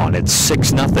adding on. It's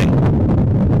 6-0.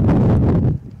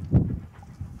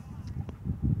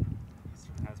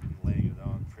 Eastern has been laying it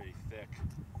on pretty thick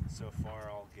so far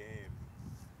all game.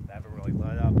 They haven't really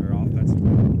let up. Their offense has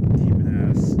been keeping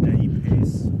at a steady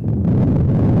pace.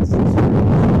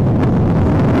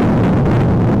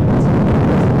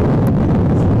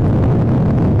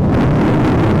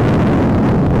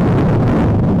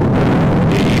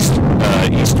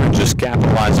 Eastern just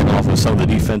capitalizing off of some of the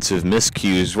defensive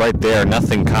miscues right there.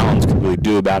 Nothing Collins could really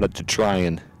do about it to try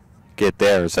and get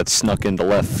there as that snuck into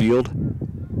left field.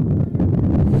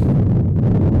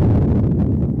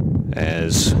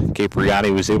 as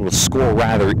Capriati was able to score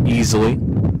rather easily.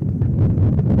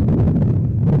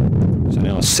 So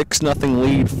now a 6-0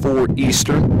 lead for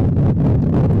Eastern.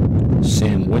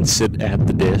 Sam Winsett at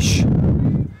the dish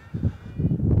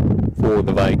for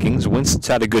the Vikings. Winsett's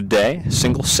had a good day.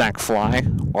 Single sack fly,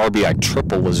 RBI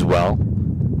triple as well.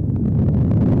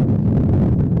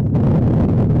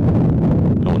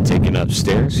 No one taking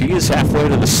upstairs. He is halfway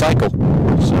to the cycle.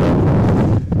 So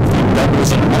if he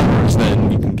doubles and homers,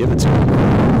 then you can give it to him.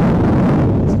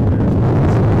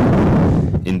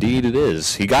 Indeed it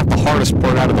is. He got the hardest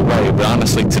part out of the way, but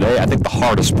honestly today I think the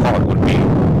hardest part would be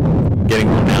getting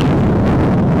one down.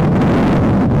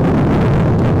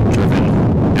 Driven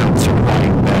out to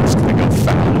right. That's going to go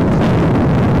foul.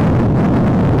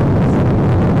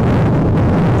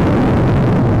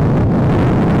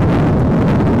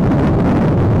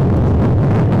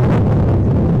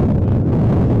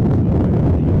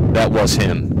 That was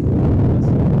him.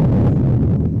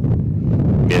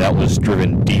 Yeah, that was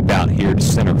driven deep out here to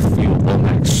center field.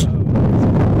 Lomax.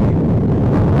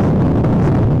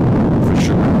 For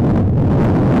sure.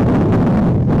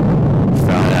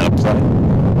 Found out of play.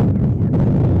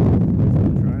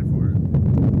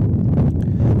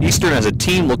 Eastern as a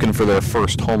team looking for their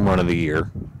first home run of the year.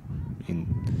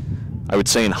 I would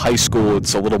say in high school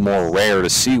it's a little more rare to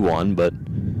see one, but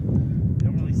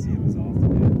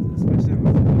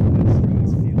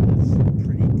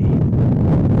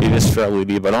fairly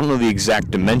deep. I don't know the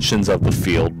exact dimensions of the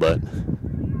field, but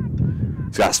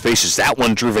it's got spacious. That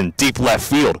one driven deep left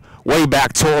field, way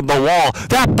back toward the wall.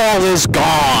 That ball is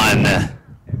gone.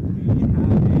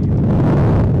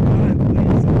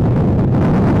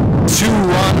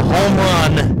 2-run home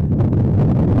run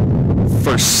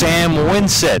for Sam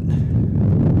Winsett.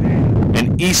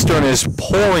 And Eastern is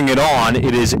pouring it on.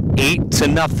 It is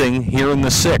 8-0 here in the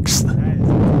 6th.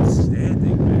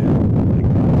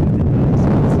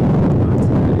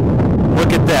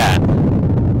 Look at that.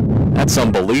 That's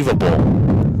unbelievable.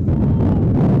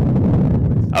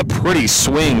 A pretty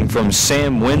swing from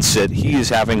Sam Winsett. He is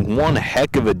having one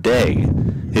heck of a day.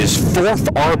 His 4th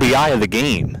RBI of the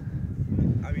game.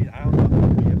 I mean, I don't know if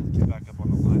we'll be able to get back up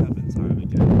on the lineup in time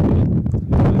again.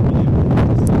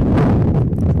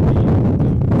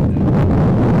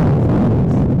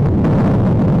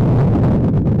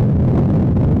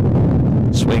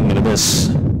 Swing and a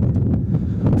miss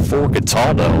for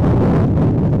Cataldo.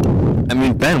 I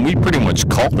mean, Ben, we pretty much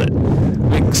called it. I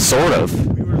mean, sort of.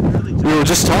 We were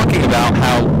just talking about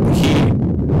how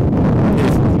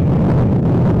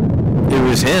it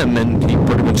was him, and he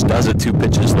pretty much does it 2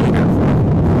 pitches later.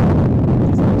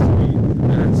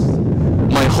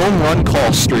 My home run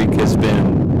call streak is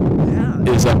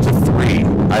up to 3.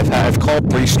 I've called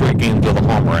 3 straight games with a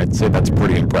homer. I'd say that's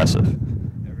pretty impressive.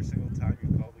 Every single time you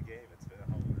called the game, it's been a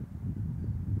homer.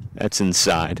 That's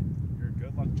inside. You're a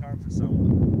good luck charm for someone.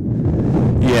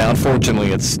 Yeah,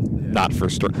 unfortunately, it's not for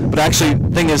sure. But actually, the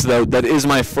thing is, though, that is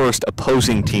my first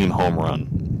opposing team home run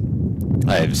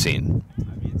I have seen. I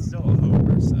mean, it's still a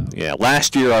homer, so. Yeah,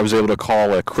 last year I was able to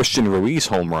call a Christian Ruiz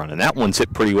home run, and that one's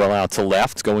hit pretty well out to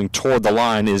left. Going toward the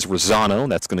line is Rosano.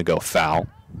 That's going to go foul.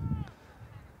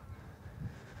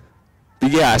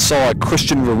 But yeah, I saw a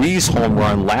Christian Ruiz home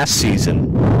run last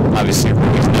season. Obviously,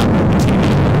 Ruiz not on the team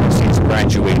anymore. He's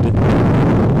graduated.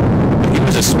 But he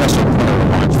was a special player to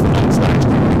watch for Knights last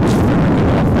year. He was very good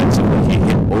offensively. He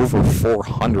hit over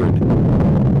 400.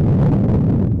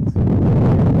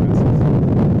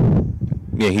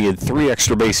 Yeah, he had 3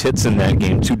 extra base hits in that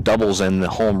game, 2 doubles and the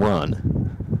home run.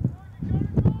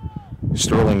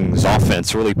 Sterling's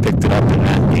offense really picked it up in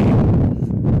that game.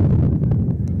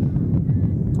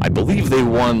 I believe they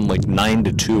won like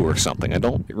 9-2 or something. I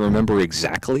don't remember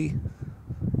exactly.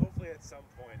 Hopefully at some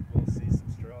point we'll see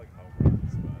some Sterling home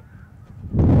runs,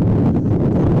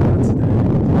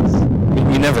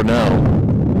 but You never know.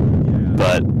 yeah.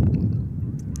 But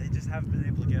They just haven't been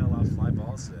able to get a lot of fly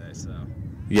balls today, so.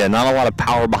 yeah, not a lot of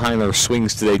power behind their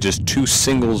swings today. Just 2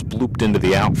 singles blooped into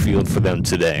the outfield for them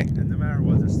today. And no matter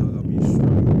what, they're still going to be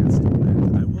strong against the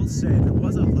wind. I will say there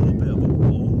was a little bit of a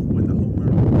lull when the home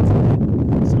run was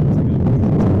made. So it was like a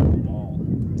ball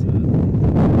to.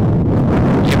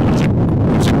 Yeah, it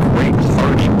was a great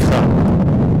hardy cut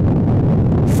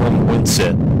from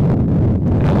Winsett.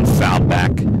 That one fouled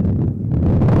back.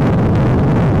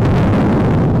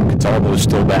 Cataldo's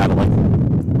still battling.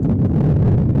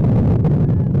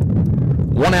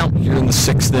 1 out here in the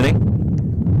 6th inning.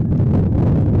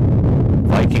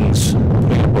 Vikings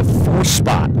putting up a 4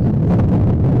 spot.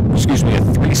 Excuse me, a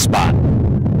 3 spot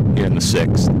here in the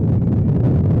 6th.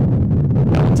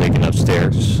 That one taken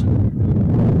upstairs.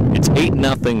 It's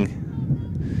 8-0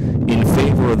 in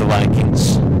favor of the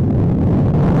Vikings.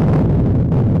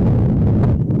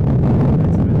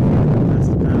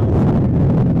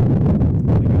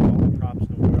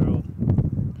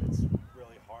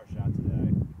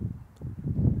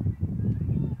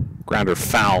 Grounder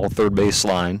foul, third base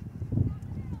line.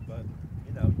 But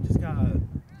you know, just gotta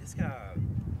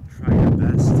try your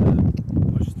best to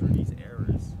push through these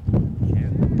errors. You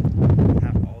can't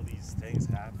have all these things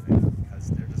happening because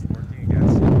they're just working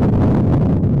against you.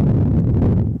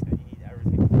 And you need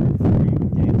everything for you in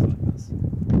games like this.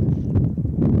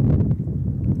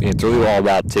 It's really all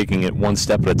about taking it one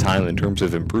step at a time in terms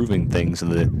of improving things,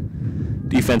 and the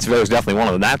defensive error is definitely one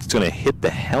of them. That's going to hit the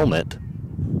helmet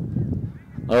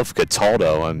of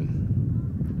Cataldo.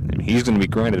 And he's going to be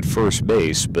granted first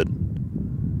base, but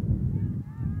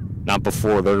not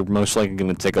before they're most likely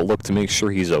going to take a look to make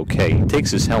sure he's okay. He takes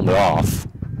his helmet off.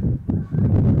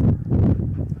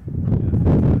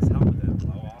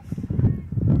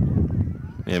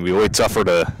 And it'd be way tougher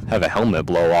to have a helmet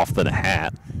blow off than a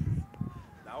hat.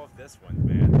 Not with this one,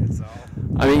 man. It's all.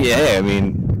 I mean, yeah, I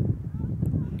mean,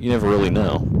 you never really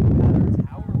know.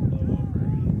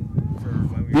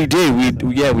 We did.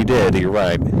 We did. You're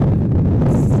right. It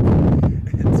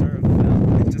sort of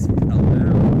fell. It just fell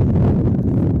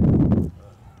down.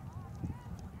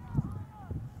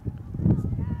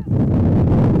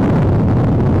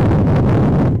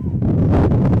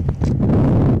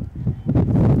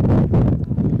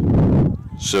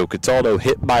 So Cataldo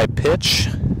hit by pitch.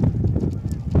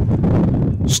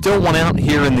 Still one out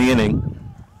here in the inning.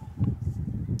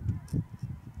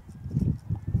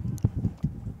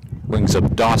 Brings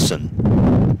up Dawson.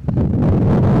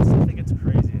 I still think it's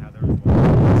crazy how there was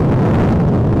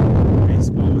one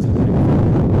baseball was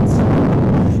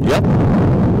Yep.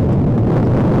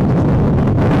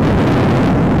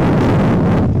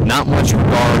 Not much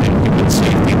regard in human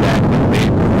safety back when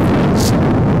Babe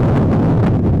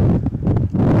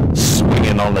was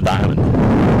swinging on the diamond.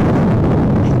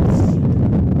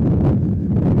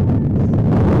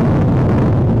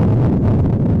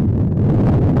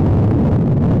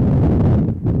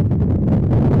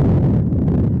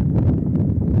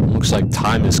 Looks like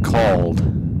time is called.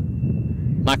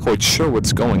 Not quite sure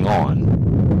what's going on.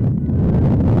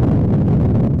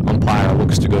 Umpire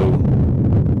looks to go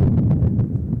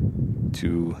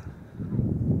to.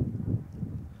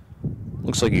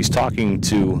 Looks like he's talking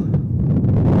to.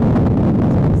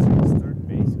 third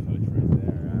base coach right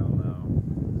there. I don't know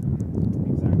exactly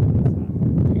what's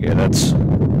happening. Yeah, that's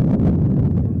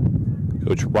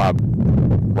Coach Rob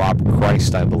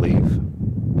Christ, I believe.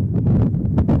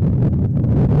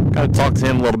 Got to talk to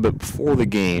him a little bit before the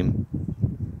game.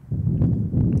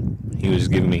 He was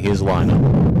giving me his lineup.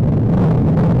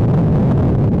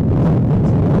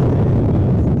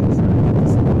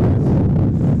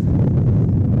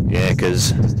 Yeah,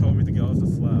 because Just told me to go with the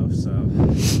flow, so.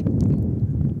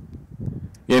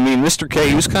 yeah, I mean, Mr. K,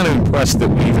 he was kind of impressed that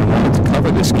we even wanted to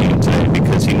cover this game today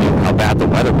because he knew how bad the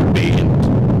weather would be, and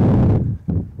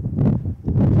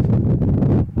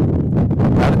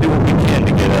got to do what we can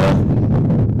to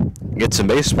get some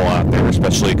baseball out there,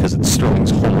 especially because it's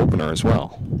Sterling's home opener as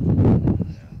well.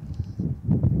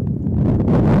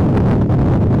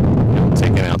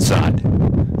 Taken outside.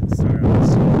 Sorry, I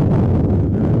was.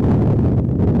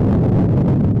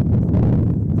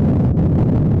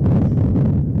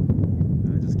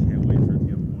 I just can't wait for it to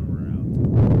get warmer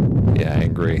out. Yeah, I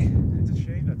agree. It's a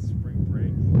shame that spring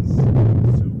break was so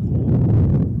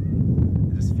cold.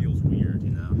 It just feels weird,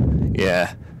 you know?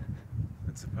 Yeah.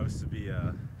 It's supposed to be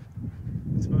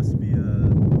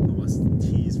almost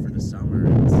tease for the summer.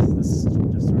 This just sort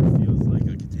of feels like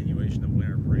a continuation of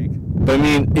winter break. But I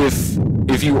mean, if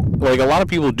you like, a lot of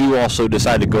people do also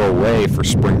decide to go away for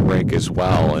spring break as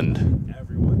well, and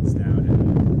Everyone's down in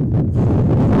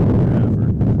wherever. I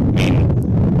mean, I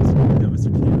know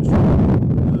Mr. Kim was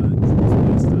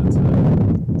supposed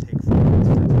to take photos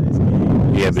for today's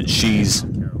game. yeah, but she's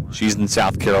South Carolina. she's in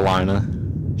South Carolina.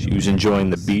 She was enjoying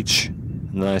the beach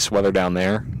and the nice weather down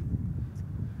there. Yeah.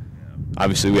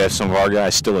 Obviously, we have some of our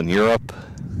guys still in Europe.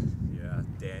 Yeah,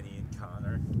 Danny and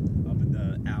Connor up in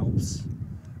the Alps.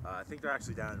 I think they're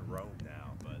actually down in Rome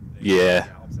now, but they were Yeah. in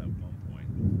the Alps at one point.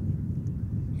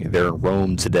 Yeah, they're in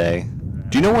Rome today.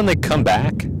 Do you know when they come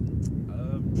back?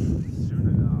 Soon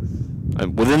enough.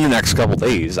 Within the next couple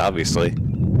days, obviously.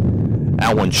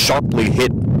 That one sharply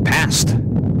hit past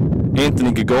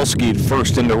Anthony Gogolski at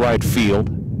first into right field.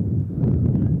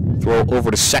 Throw over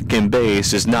to second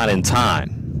base is not in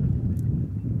time.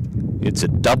 It's a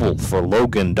double for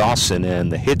Logan Dawson,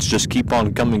 and the hits just keep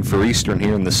on coming for Eastern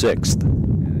here in the sixth. Yeah,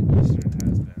 Eastern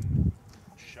has been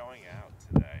showing out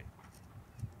today.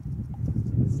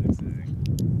 The sixth inning.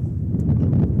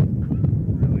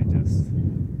 Really just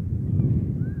keeping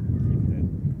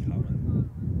it coming.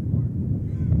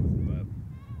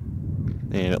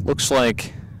 But And it looks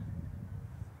like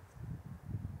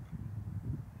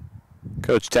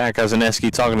Coach Tack Kozaneski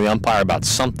talking to the umpire about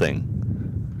something.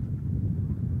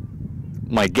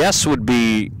 My guess would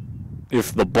be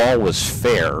if the ball was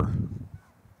fair,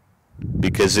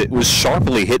 because it was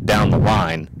sharply hit down the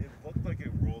line. It looked like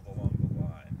it rolled along the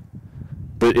line.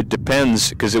 But it depends,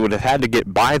 because it would have had to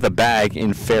get by the bag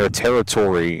in fair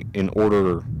territory in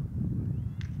order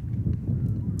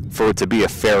for it to be a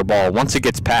fair ball. Once it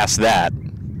gets past that,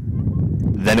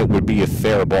 then it would be a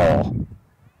fair ball,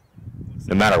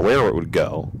 no matter where it would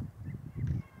go.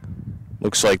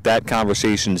 Looks like that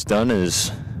conversation's done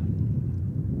as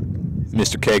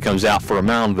Mr. K comes out for a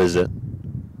mound visit.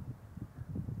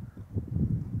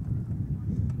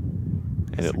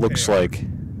 And it looks like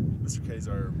Mr. K's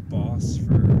our boss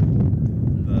for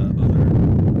the other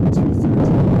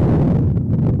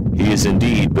 2 he is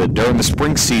indeed, but during the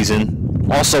spring season,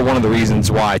 also one of the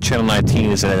reasons why Channel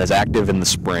 19 isn't as active in the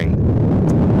spring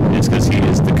is because he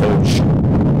is the coach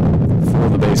for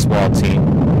the baseball team.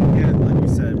 Yeah, like you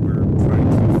said, we're trying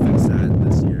to fix that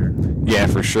this year. Yeah,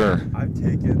 for sure. I've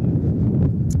taken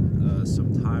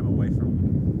some time away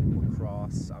from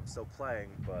lacrosse. I'm still playing,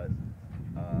 but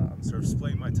I'm sort of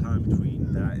splitting my time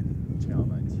between that and Channel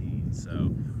 19.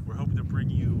 So we're hoping to bring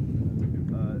you,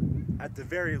 at the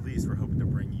very least, we're hoping to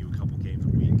bring you a couple games a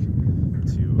week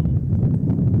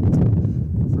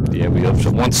Yeah, we hope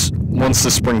so. Once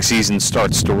the spring season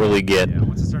starts to really get... Yeah,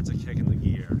 once it starts to kick in the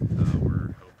gear,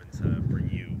 we're hoping to bring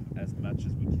you as much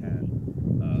as we can.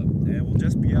 And it will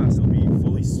just be us. It'll be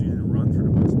fully student run for the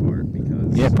most part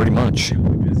because... Yeah, pretty much.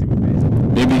 We'll be busy with baseball.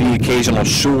 Maybe the occasional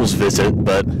Schul's visit,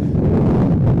 but... A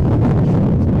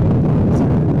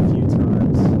few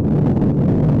times.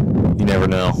 You never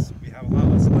know. We have a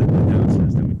lot less live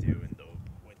announcers than we do in the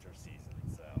winter season,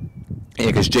 so... Yeah,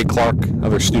 because Jake Clark,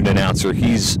 other student announcer,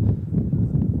 he's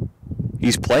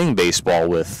playing baseball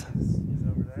with He's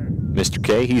over there. Mr.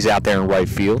 K. He's out there in right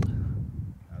field,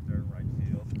 Out there in right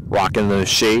field. rocking those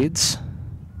shades.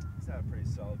 He's had a pretty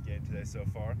solid game today so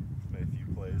far. Made a few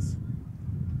plays.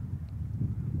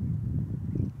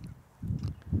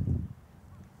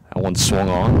 That one swung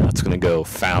on. That's going to go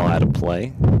foul out of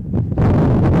play. It's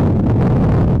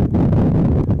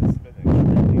been an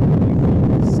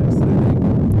extremely sixth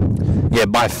inning. Yeah,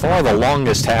 by far the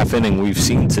longest half inning we've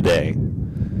seen today.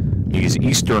 Because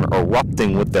Eastern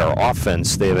erupting with their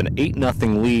offense. They have an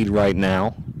 8-0 lead right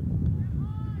now.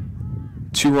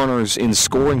 2 runners in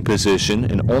scoring position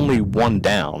and only 1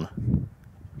 down.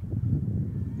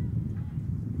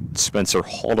 Spencer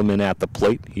Haldeman at the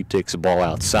plate. He takes the ball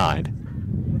outside.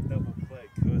 What double play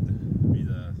could be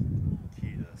the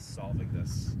key to solving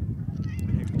this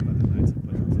pickle that the Knights have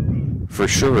put themselves in? For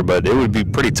sure, but it would be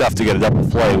pretty tough to get a double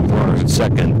play with runners at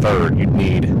second and third. You'd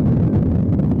need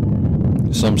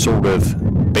some sort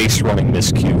of base running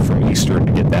miscue from Eastern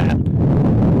to get that.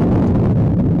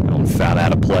 Don't foul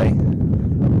out of play.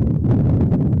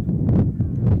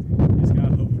 He's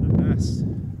got hope for the best.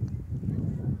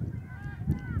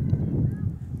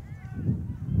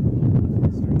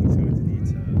 Sterling's going to need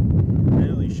to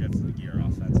really shift the gear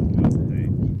offensively if they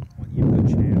want even a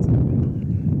chance of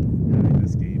having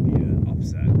this game be an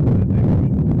upset that they were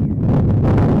hoping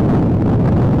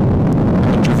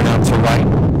for. Driven out to right.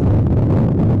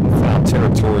 Foul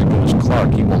territory goes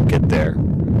Clark. He won't get there.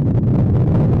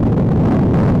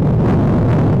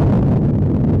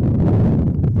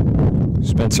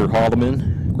 Spencer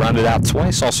Haldeman grounded out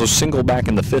twice, also single back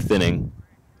in the 5th inning.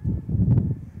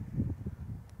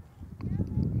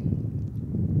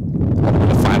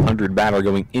 Haldeman, a .500 batter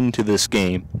going into this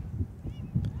game.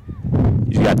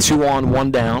 He's got 2 on,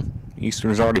 1 down.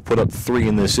 Eastern's already put up 3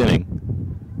 in this inning.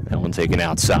 That one taken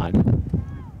outside.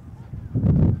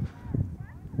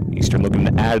 Eastern looking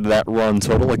to add to that run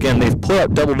total. Again, they've put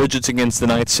up double digits against the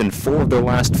Knights in 4 of their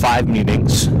last 5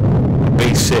 meetings. A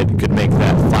base hit could make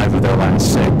that 5 of their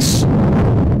last 6.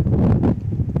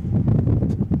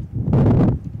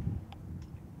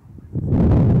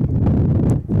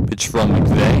 Pitch from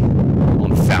McVeigh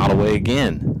on foul away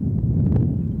again.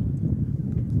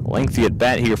 Lengthy at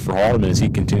bat here for Haldeman as he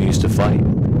continues to fight.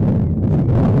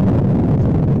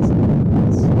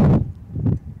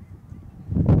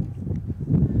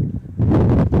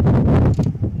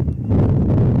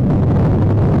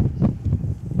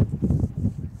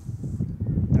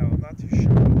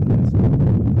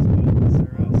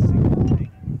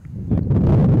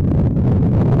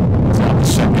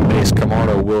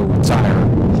 Will retire.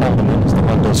 Haldeman as the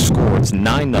run does score. It's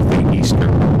 9-0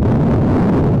 Eastern.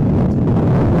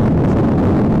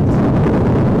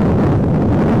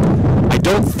 I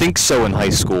don't think so in high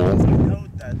school.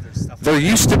 There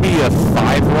used to be a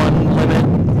 5-run limit,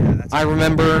 I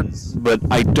remember, but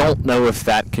I don't know if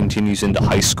that continues into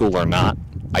high school or not.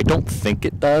 I don't think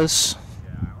it does.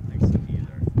 Yeah, I don't think so either.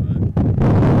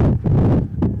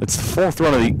 It's the fourth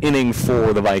run of the inning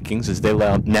for the Vikings as they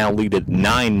now lead at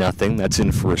 9-0. That's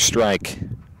in for a strike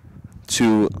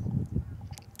to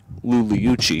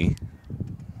Luliucci.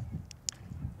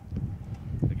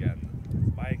 Again,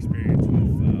 my experience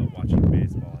with watching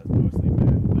baseball has mostly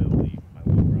been Lily, my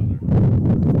little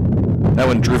brother. That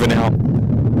one driven out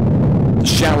to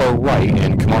shallow right,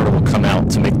 and Camardo will come out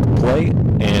to make the play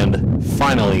and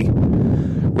finally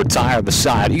retire the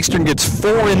side. Eastern gets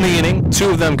 4 in the inning, 2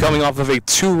 of them coming off of a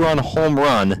 2-run home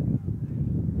run.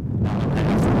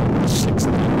 Sixth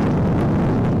inning.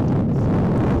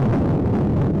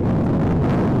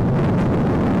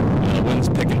 The wind's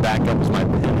picking back up as my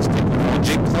pen is taking on.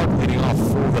 Jake Clark leading off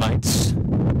for the Knights.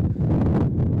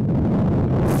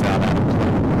 Foul out of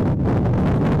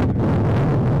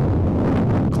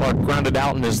play. Clark grounded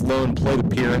out in his lone plate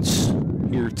appearance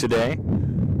here today.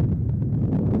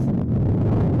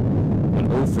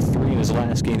 0 for 3 in his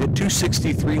last game. Hit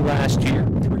 .263 last year,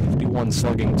 351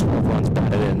 slugging, 12 runs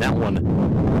batted in. That one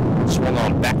swung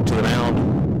on back to the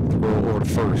mound. Throw over to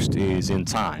first is in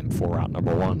time for out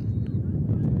number 1.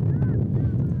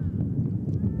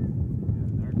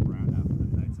 Their ground out for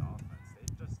the Knights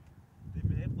offense. They've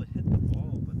been able to hit the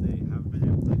ball, but they haven't been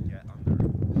able to get under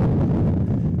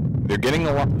it. They're getting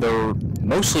they're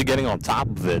mostly getting on top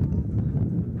of it.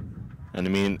 And I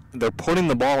mean, they're putting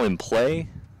the ball in play,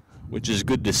 which is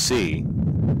good to see.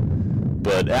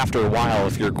 But after a while,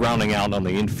 if you're grounding out on the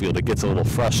infield, it gets a little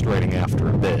frustrating after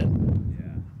a bit. Yeah.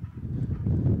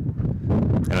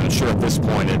 And I'm sure at this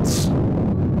point it's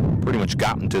pretty much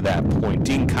gotten to that point.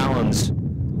 Dean Collins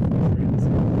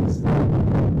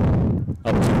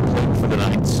up to the plate for the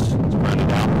Knights. He's grounded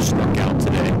out and struck out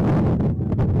today.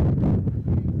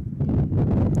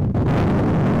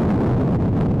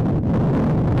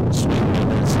 Swing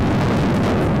and that's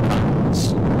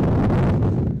Collins.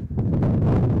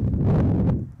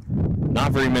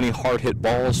 Not very many hard-hit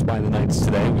balls by the Knights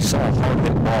today. We saw a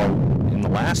hard-hit ball in the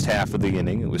last half of the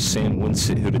inning. It was Sam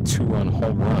Winsett who hit a 2-run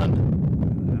home run.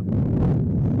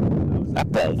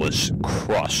 That ball was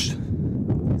crushed.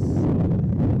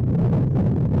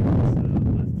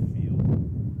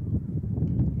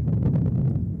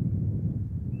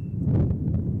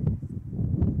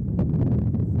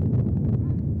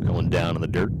 That one down in the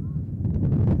dirt.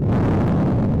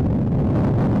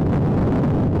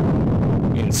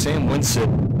 And Sam Winsett,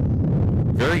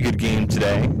 very good game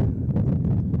today.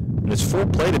 In his 4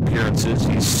 plate appearances,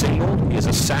 he's singled, he has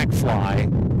a sac fly,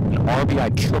 an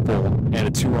RBI triple, and a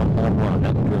 2-run home run.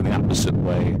 That one going the opposite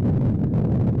way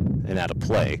and out of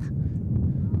play.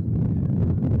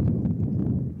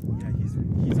 Yeah,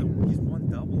 he's one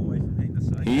double away from hitting the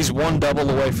cycle. He's 1 double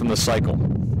away from the cycle,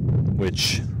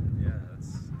 which Yeah,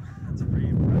 that's pretty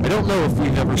impressive. I don't know if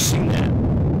we've ever seen that.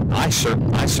 I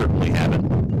certainly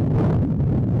haven't.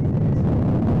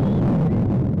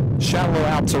 Shallow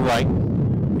out to right,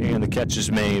 and the catch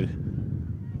is made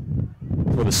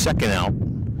for the second out.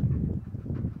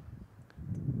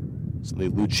 So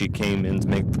Lucci came in to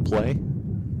make the play.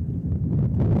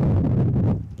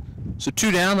 So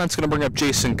 2 down, that's going to bring up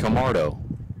Jason Camardo.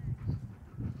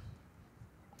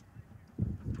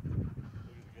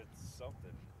 Get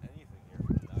something, anything here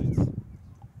for the Knights.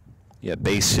 Yeah,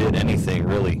 base hit, anything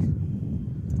really.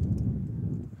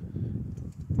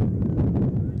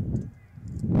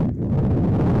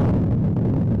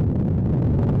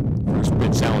 First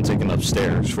pitch, that one taken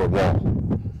upstairs for a ball.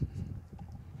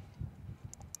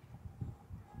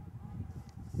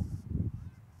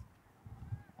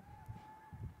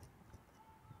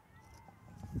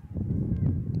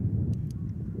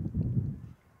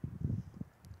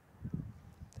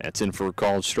 That's in for a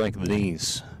called strike of the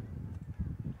knees.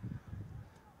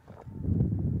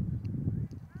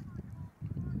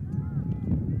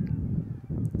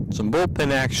 Some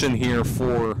bullpen action here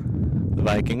for the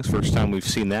Vikings. First time we've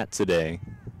seen that today.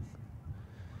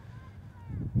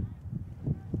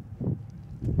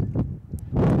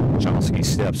 Chomsky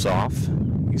steps off.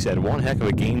 He's had one heck of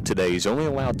a game today. He's only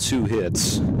allowed 2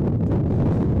 hits. He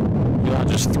allowed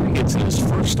just 3 hits in his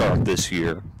first start this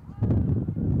year.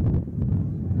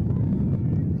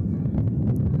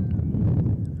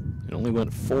 It only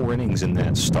went 4 innings in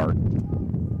that start.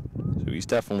 So he's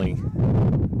definitely...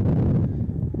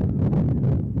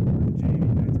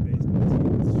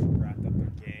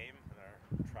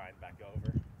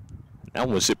 That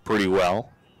was hit pretty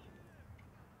well.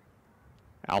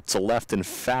 Out to left in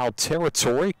foul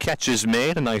territory. Catch is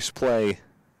made. A nice play.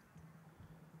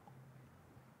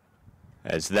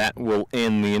 As that will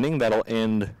end the inning. That'll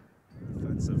end.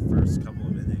 Defensive first couple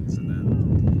of innings, and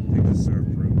then I think the serve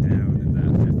broke down in that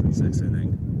 5th and 6th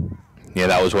inning. Yeah,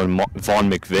 that was when Vaughn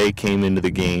McVeigh came into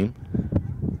the game.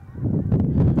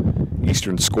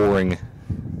 Eastern scoring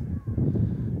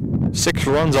 6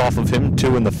 runs off of him,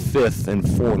 2 in the 5th and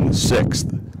 4 in the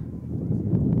 6th.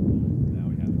 Now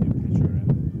we have a new pitcher in.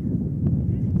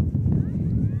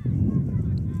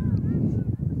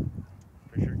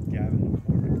 Pretty sure Gavin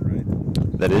McCormick, right?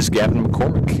 That is Gavin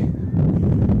McCormick.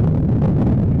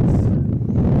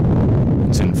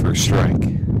 It's in for a strike.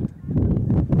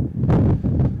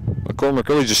 McCormick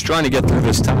really just trying to get through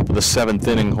this top of the 7th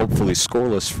inning, hopefully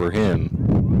scoreless for him.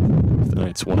 The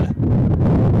Knights want a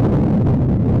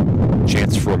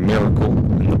chance for a miracle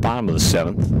in the bottom of the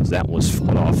 7th, as that was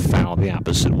fought off foul the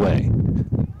opposite way.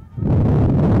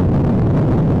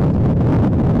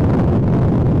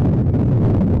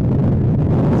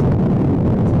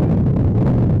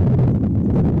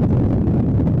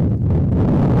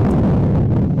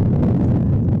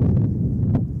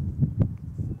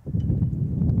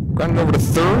 Grounded over to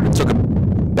third, it took a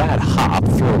bad hop,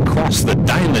 throw across the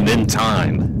diamond in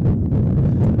time.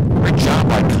 Great job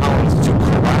by Collins to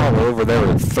corral over there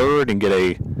at third and get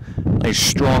a nice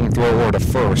strong throw over to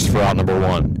first for out number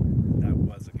 1. That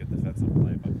was a good defensive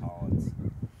play by Collins.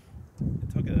 It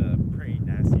took a pretty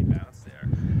nasty bounce there.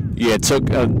 Yeah, it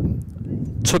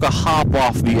took a hop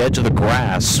off the edge of the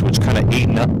grass, which kind of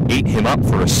ate him up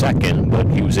for a second, but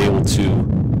he was able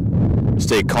to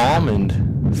stay calm and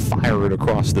fire it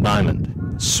across the diamond.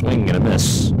 Swing and a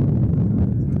miss.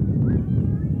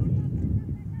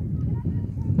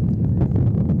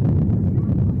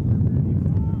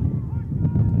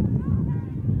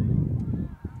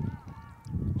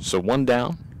 So 1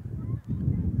 down.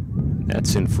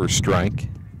 That's in for a strike.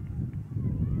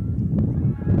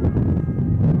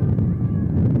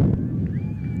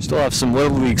 Still have some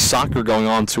Little League soccer going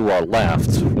on to our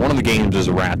left. One of the games is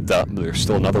wrapped up, but there's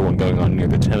still another one going on near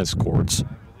the tennis courts. I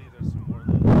believe there's some more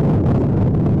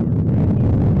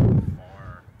little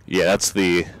far. Yeah, that's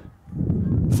the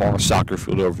far soccer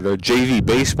field over there. JV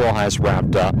baseball has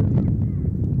wrapped up.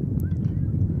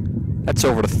 That's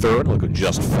over to third. Look at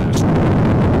just fast.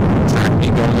 Track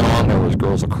meet going on. There was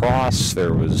girls lacrosse.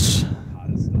 There was a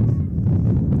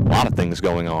lot of things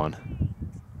going on.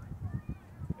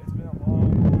 It's been a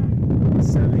long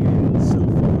 7 games so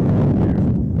far here.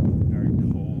 Very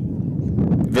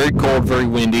cold. Very cold, very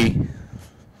windy. The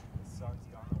sun's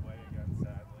gone away again,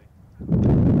 sadly.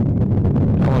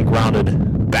 That one grounded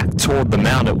back toward the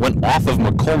mound. It went off of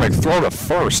McCormick. Throw to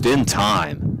first in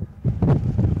time.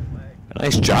 A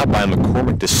nice job by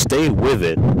McCormick to stay with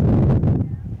it.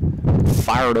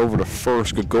 Fired over to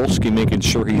first. Gogolski making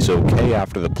sure he's okay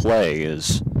after the play,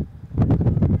 as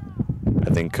I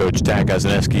think Coach Tak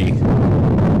Kazaneski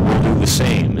will do the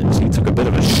same, as he took a bit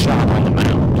of a shot on the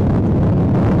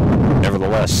mound.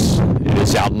 Nevertheless, it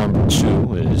is out number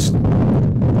 2. It is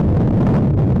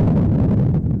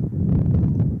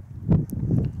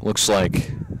looks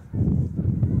like,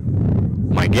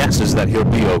 my guess is that he'll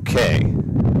be okay. Yeah,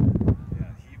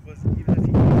 he was, even if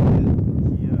he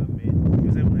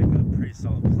was able to make a pretty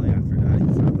solid play after that. He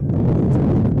found the ball.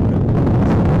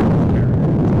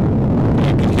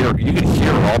 You could hear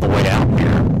it all the way out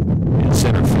here in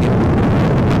center field.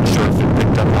 Not sure if it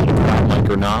picked up on the ground mic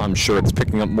or not. I'm sure it's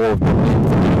picking up more of the wind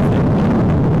than anything.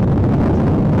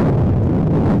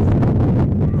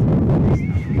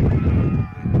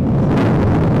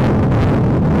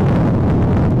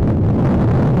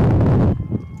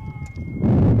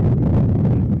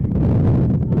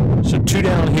 So 2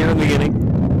 down here in the inning.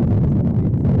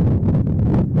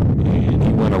 And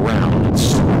he went around.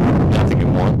 It's nothing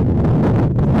in 1.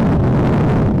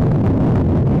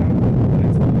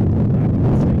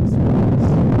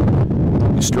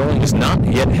 Sterling has not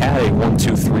yet had a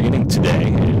 1-2-3 inning today,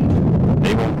 and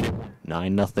they won't get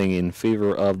 9-0 in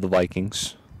favor of the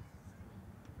Vikings.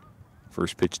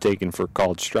 First pitch taken for a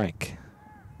called strike.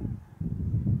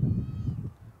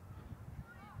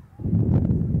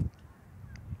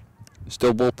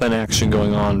 Still bullpen action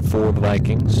going on for the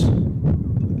Vikings.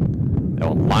 That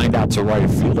one lined out to right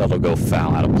field. That'll go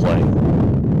foul, out of play.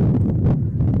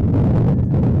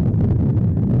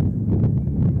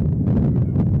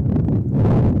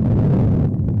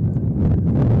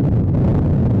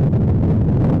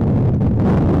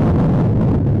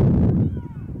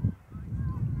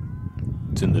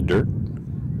 It's in the dirt.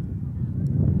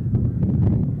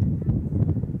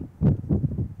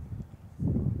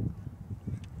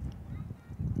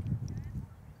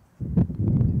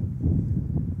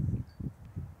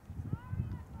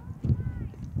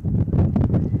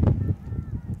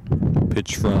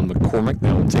 Pitch from McCormick,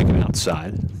 that one taken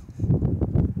outside.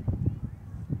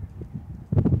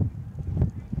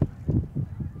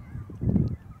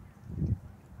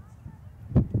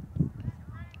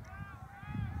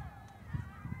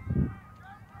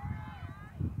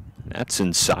 That's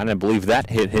inside. I believe that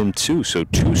hit him too. So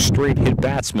 2 straight hit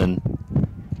batsmen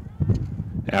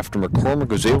after McCormick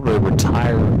was able to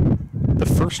retire the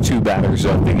first 2 batters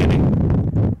of the inning.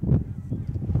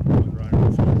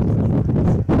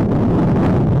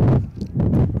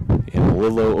 And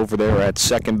Lillo over there at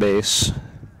second base.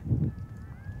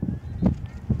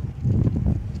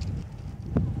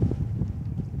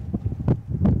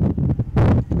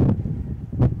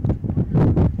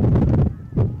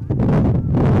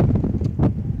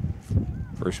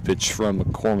 First pitch from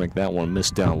McCormick, that one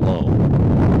missed down low.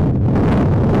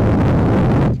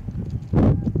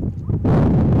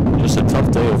 Just a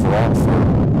tough day overall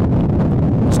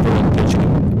for Sterling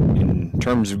pitching in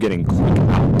terms of getting quick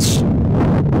outs.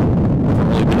 Haven't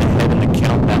really been ahead in the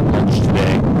count that much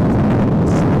today.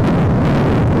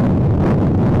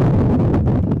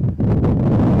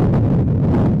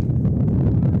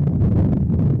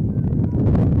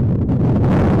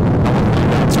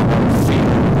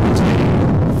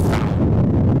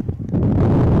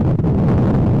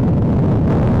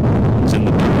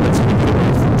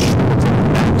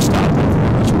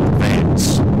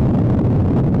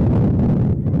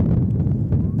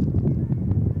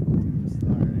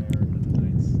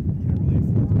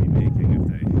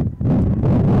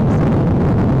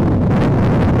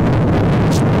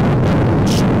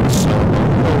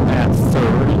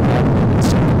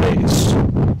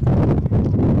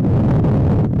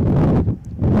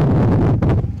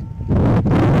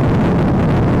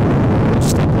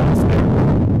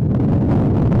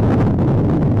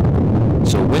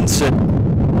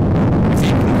 If he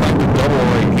can find a double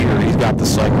right here, he's got the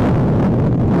cycle.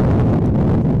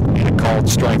 And a called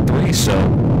strike 3, so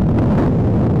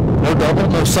no double,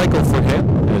 no cycle for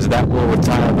him, as that will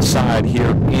retire the side here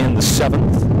in the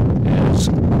 7th, as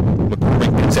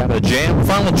McCormick gets out of the jam.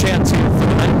 Final chance here for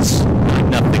the Knights,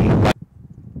 9-0.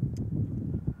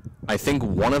 I think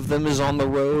one of them is on the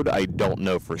road. I don't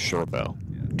know for sure, though.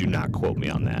 Do not quote me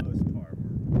on that.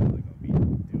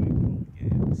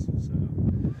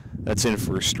 That's in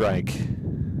for a strike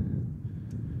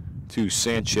to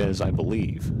Sanchez, I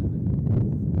believe.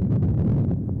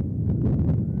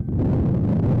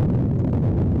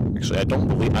 Actually, I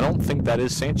don't think that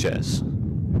is Sanchez.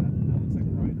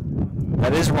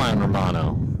 That is Ryan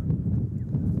Romano.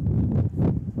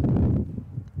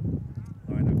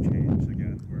 Lineup change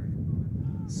again.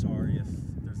 We're sorry if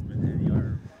there's been any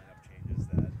other lineup changes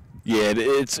that. Yeah,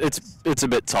 it's a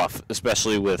bit tough,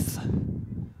 especially with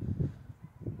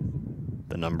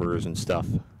the numbers and stuff.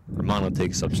 Romano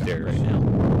takes upstairs right now.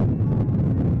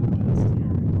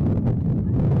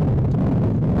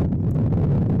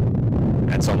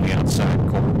 That's on the outside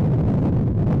corner.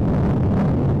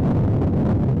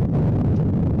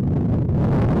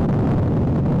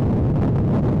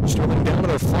 Sterling down to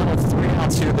their final 3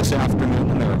 outs here this afternoon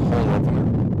in their home opener.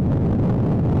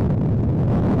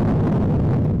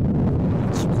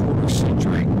 It's quarter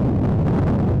century.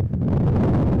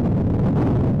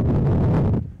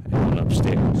 And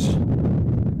upstairs.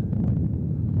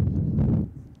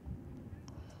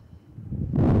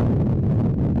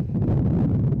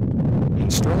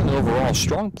 And Sterling overall,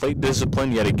 strong plate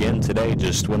discipline yet again today.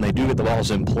 Just when they do get the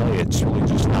balls in play, it's really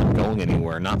just not going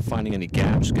anywhere, not finding any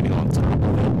gaps, getting on top of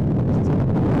it.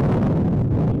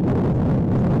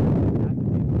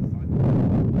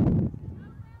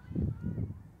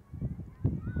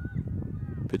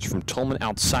 Pitch from Tolman,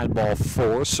 outside ball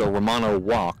 4, so Romano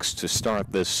walks to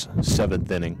start this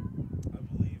 7th inning. I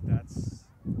believe that's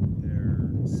their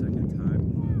second time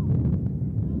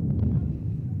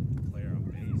with a player on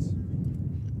base.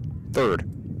 Third.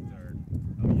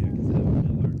 Oh yeah, because they have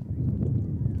Miller.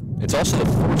 It's also the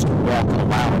first walk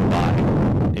allowed by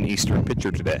an Eastern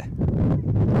pitcher today.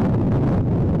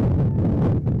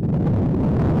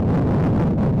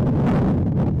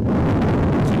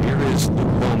 So here is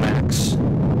Luke Lomax.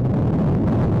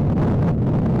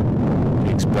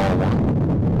 Takes ball 1.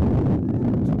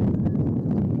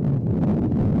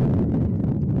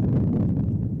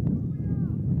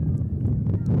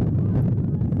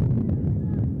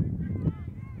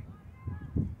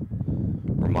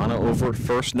 Romano over at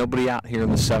first, nobody out here in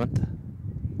the 7th.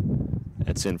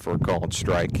 That's in for a called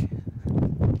strike.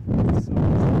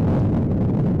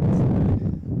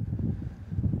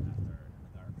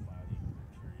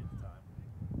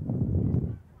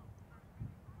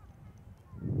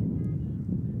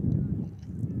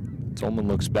 Tolman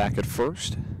looks back at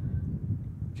first,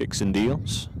 kicks and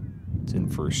deals. It's in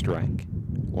for a strike.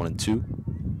 1-2.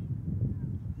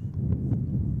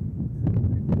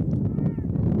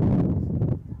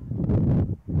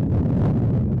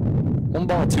 One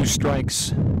ball, 2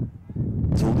 strikes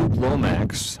to Luke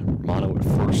Lomax. Romano at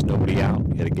first, nobody out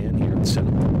yet again here in the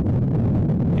 7th.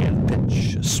 And the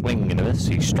pitch, a swing and a miss.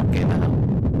 He struck him out.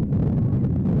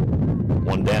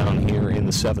 One down here in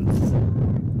the 7th.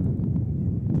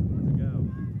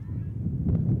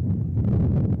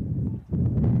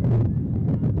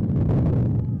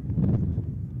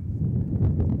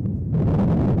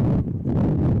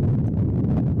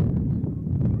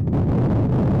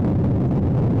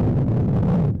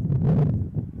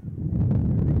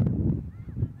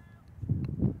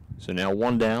 So now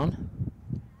one down.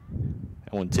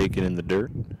 That one taken in the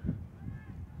dirt.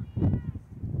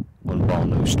 1 ball,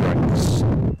 no strikes.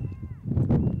 Our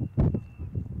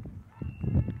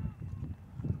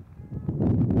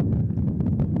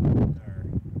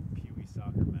Pee Wee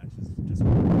soccer match is just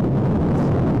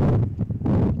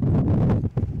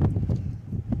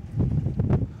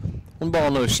 1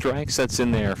 ball, no strikes. That's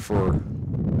in there for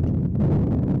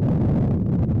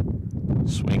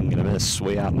swing and a miss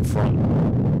way out in front.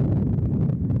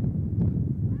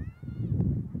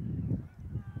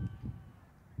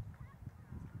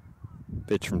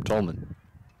 Pitch from Tolman.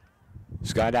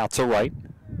 Skied out to right.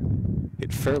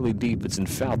 Hit fairly deep. It's in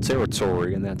foul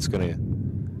territory, and that's going to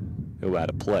go out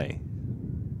of play.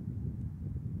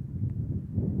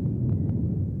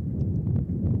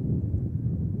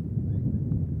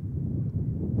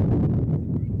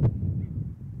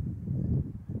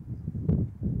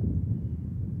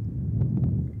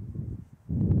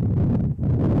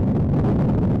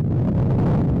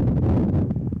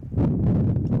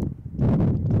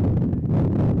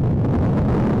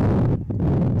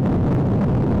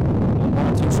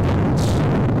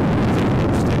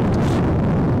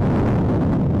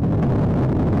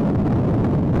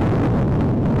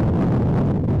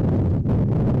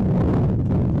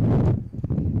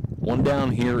 One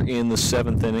down here in the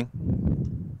 7th inning.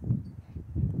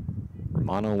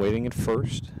 Romano waiting at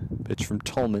first. Pitch from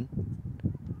Tolman.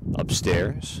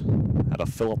 Upstairs. That'll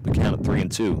fill up the count at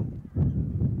 3-2.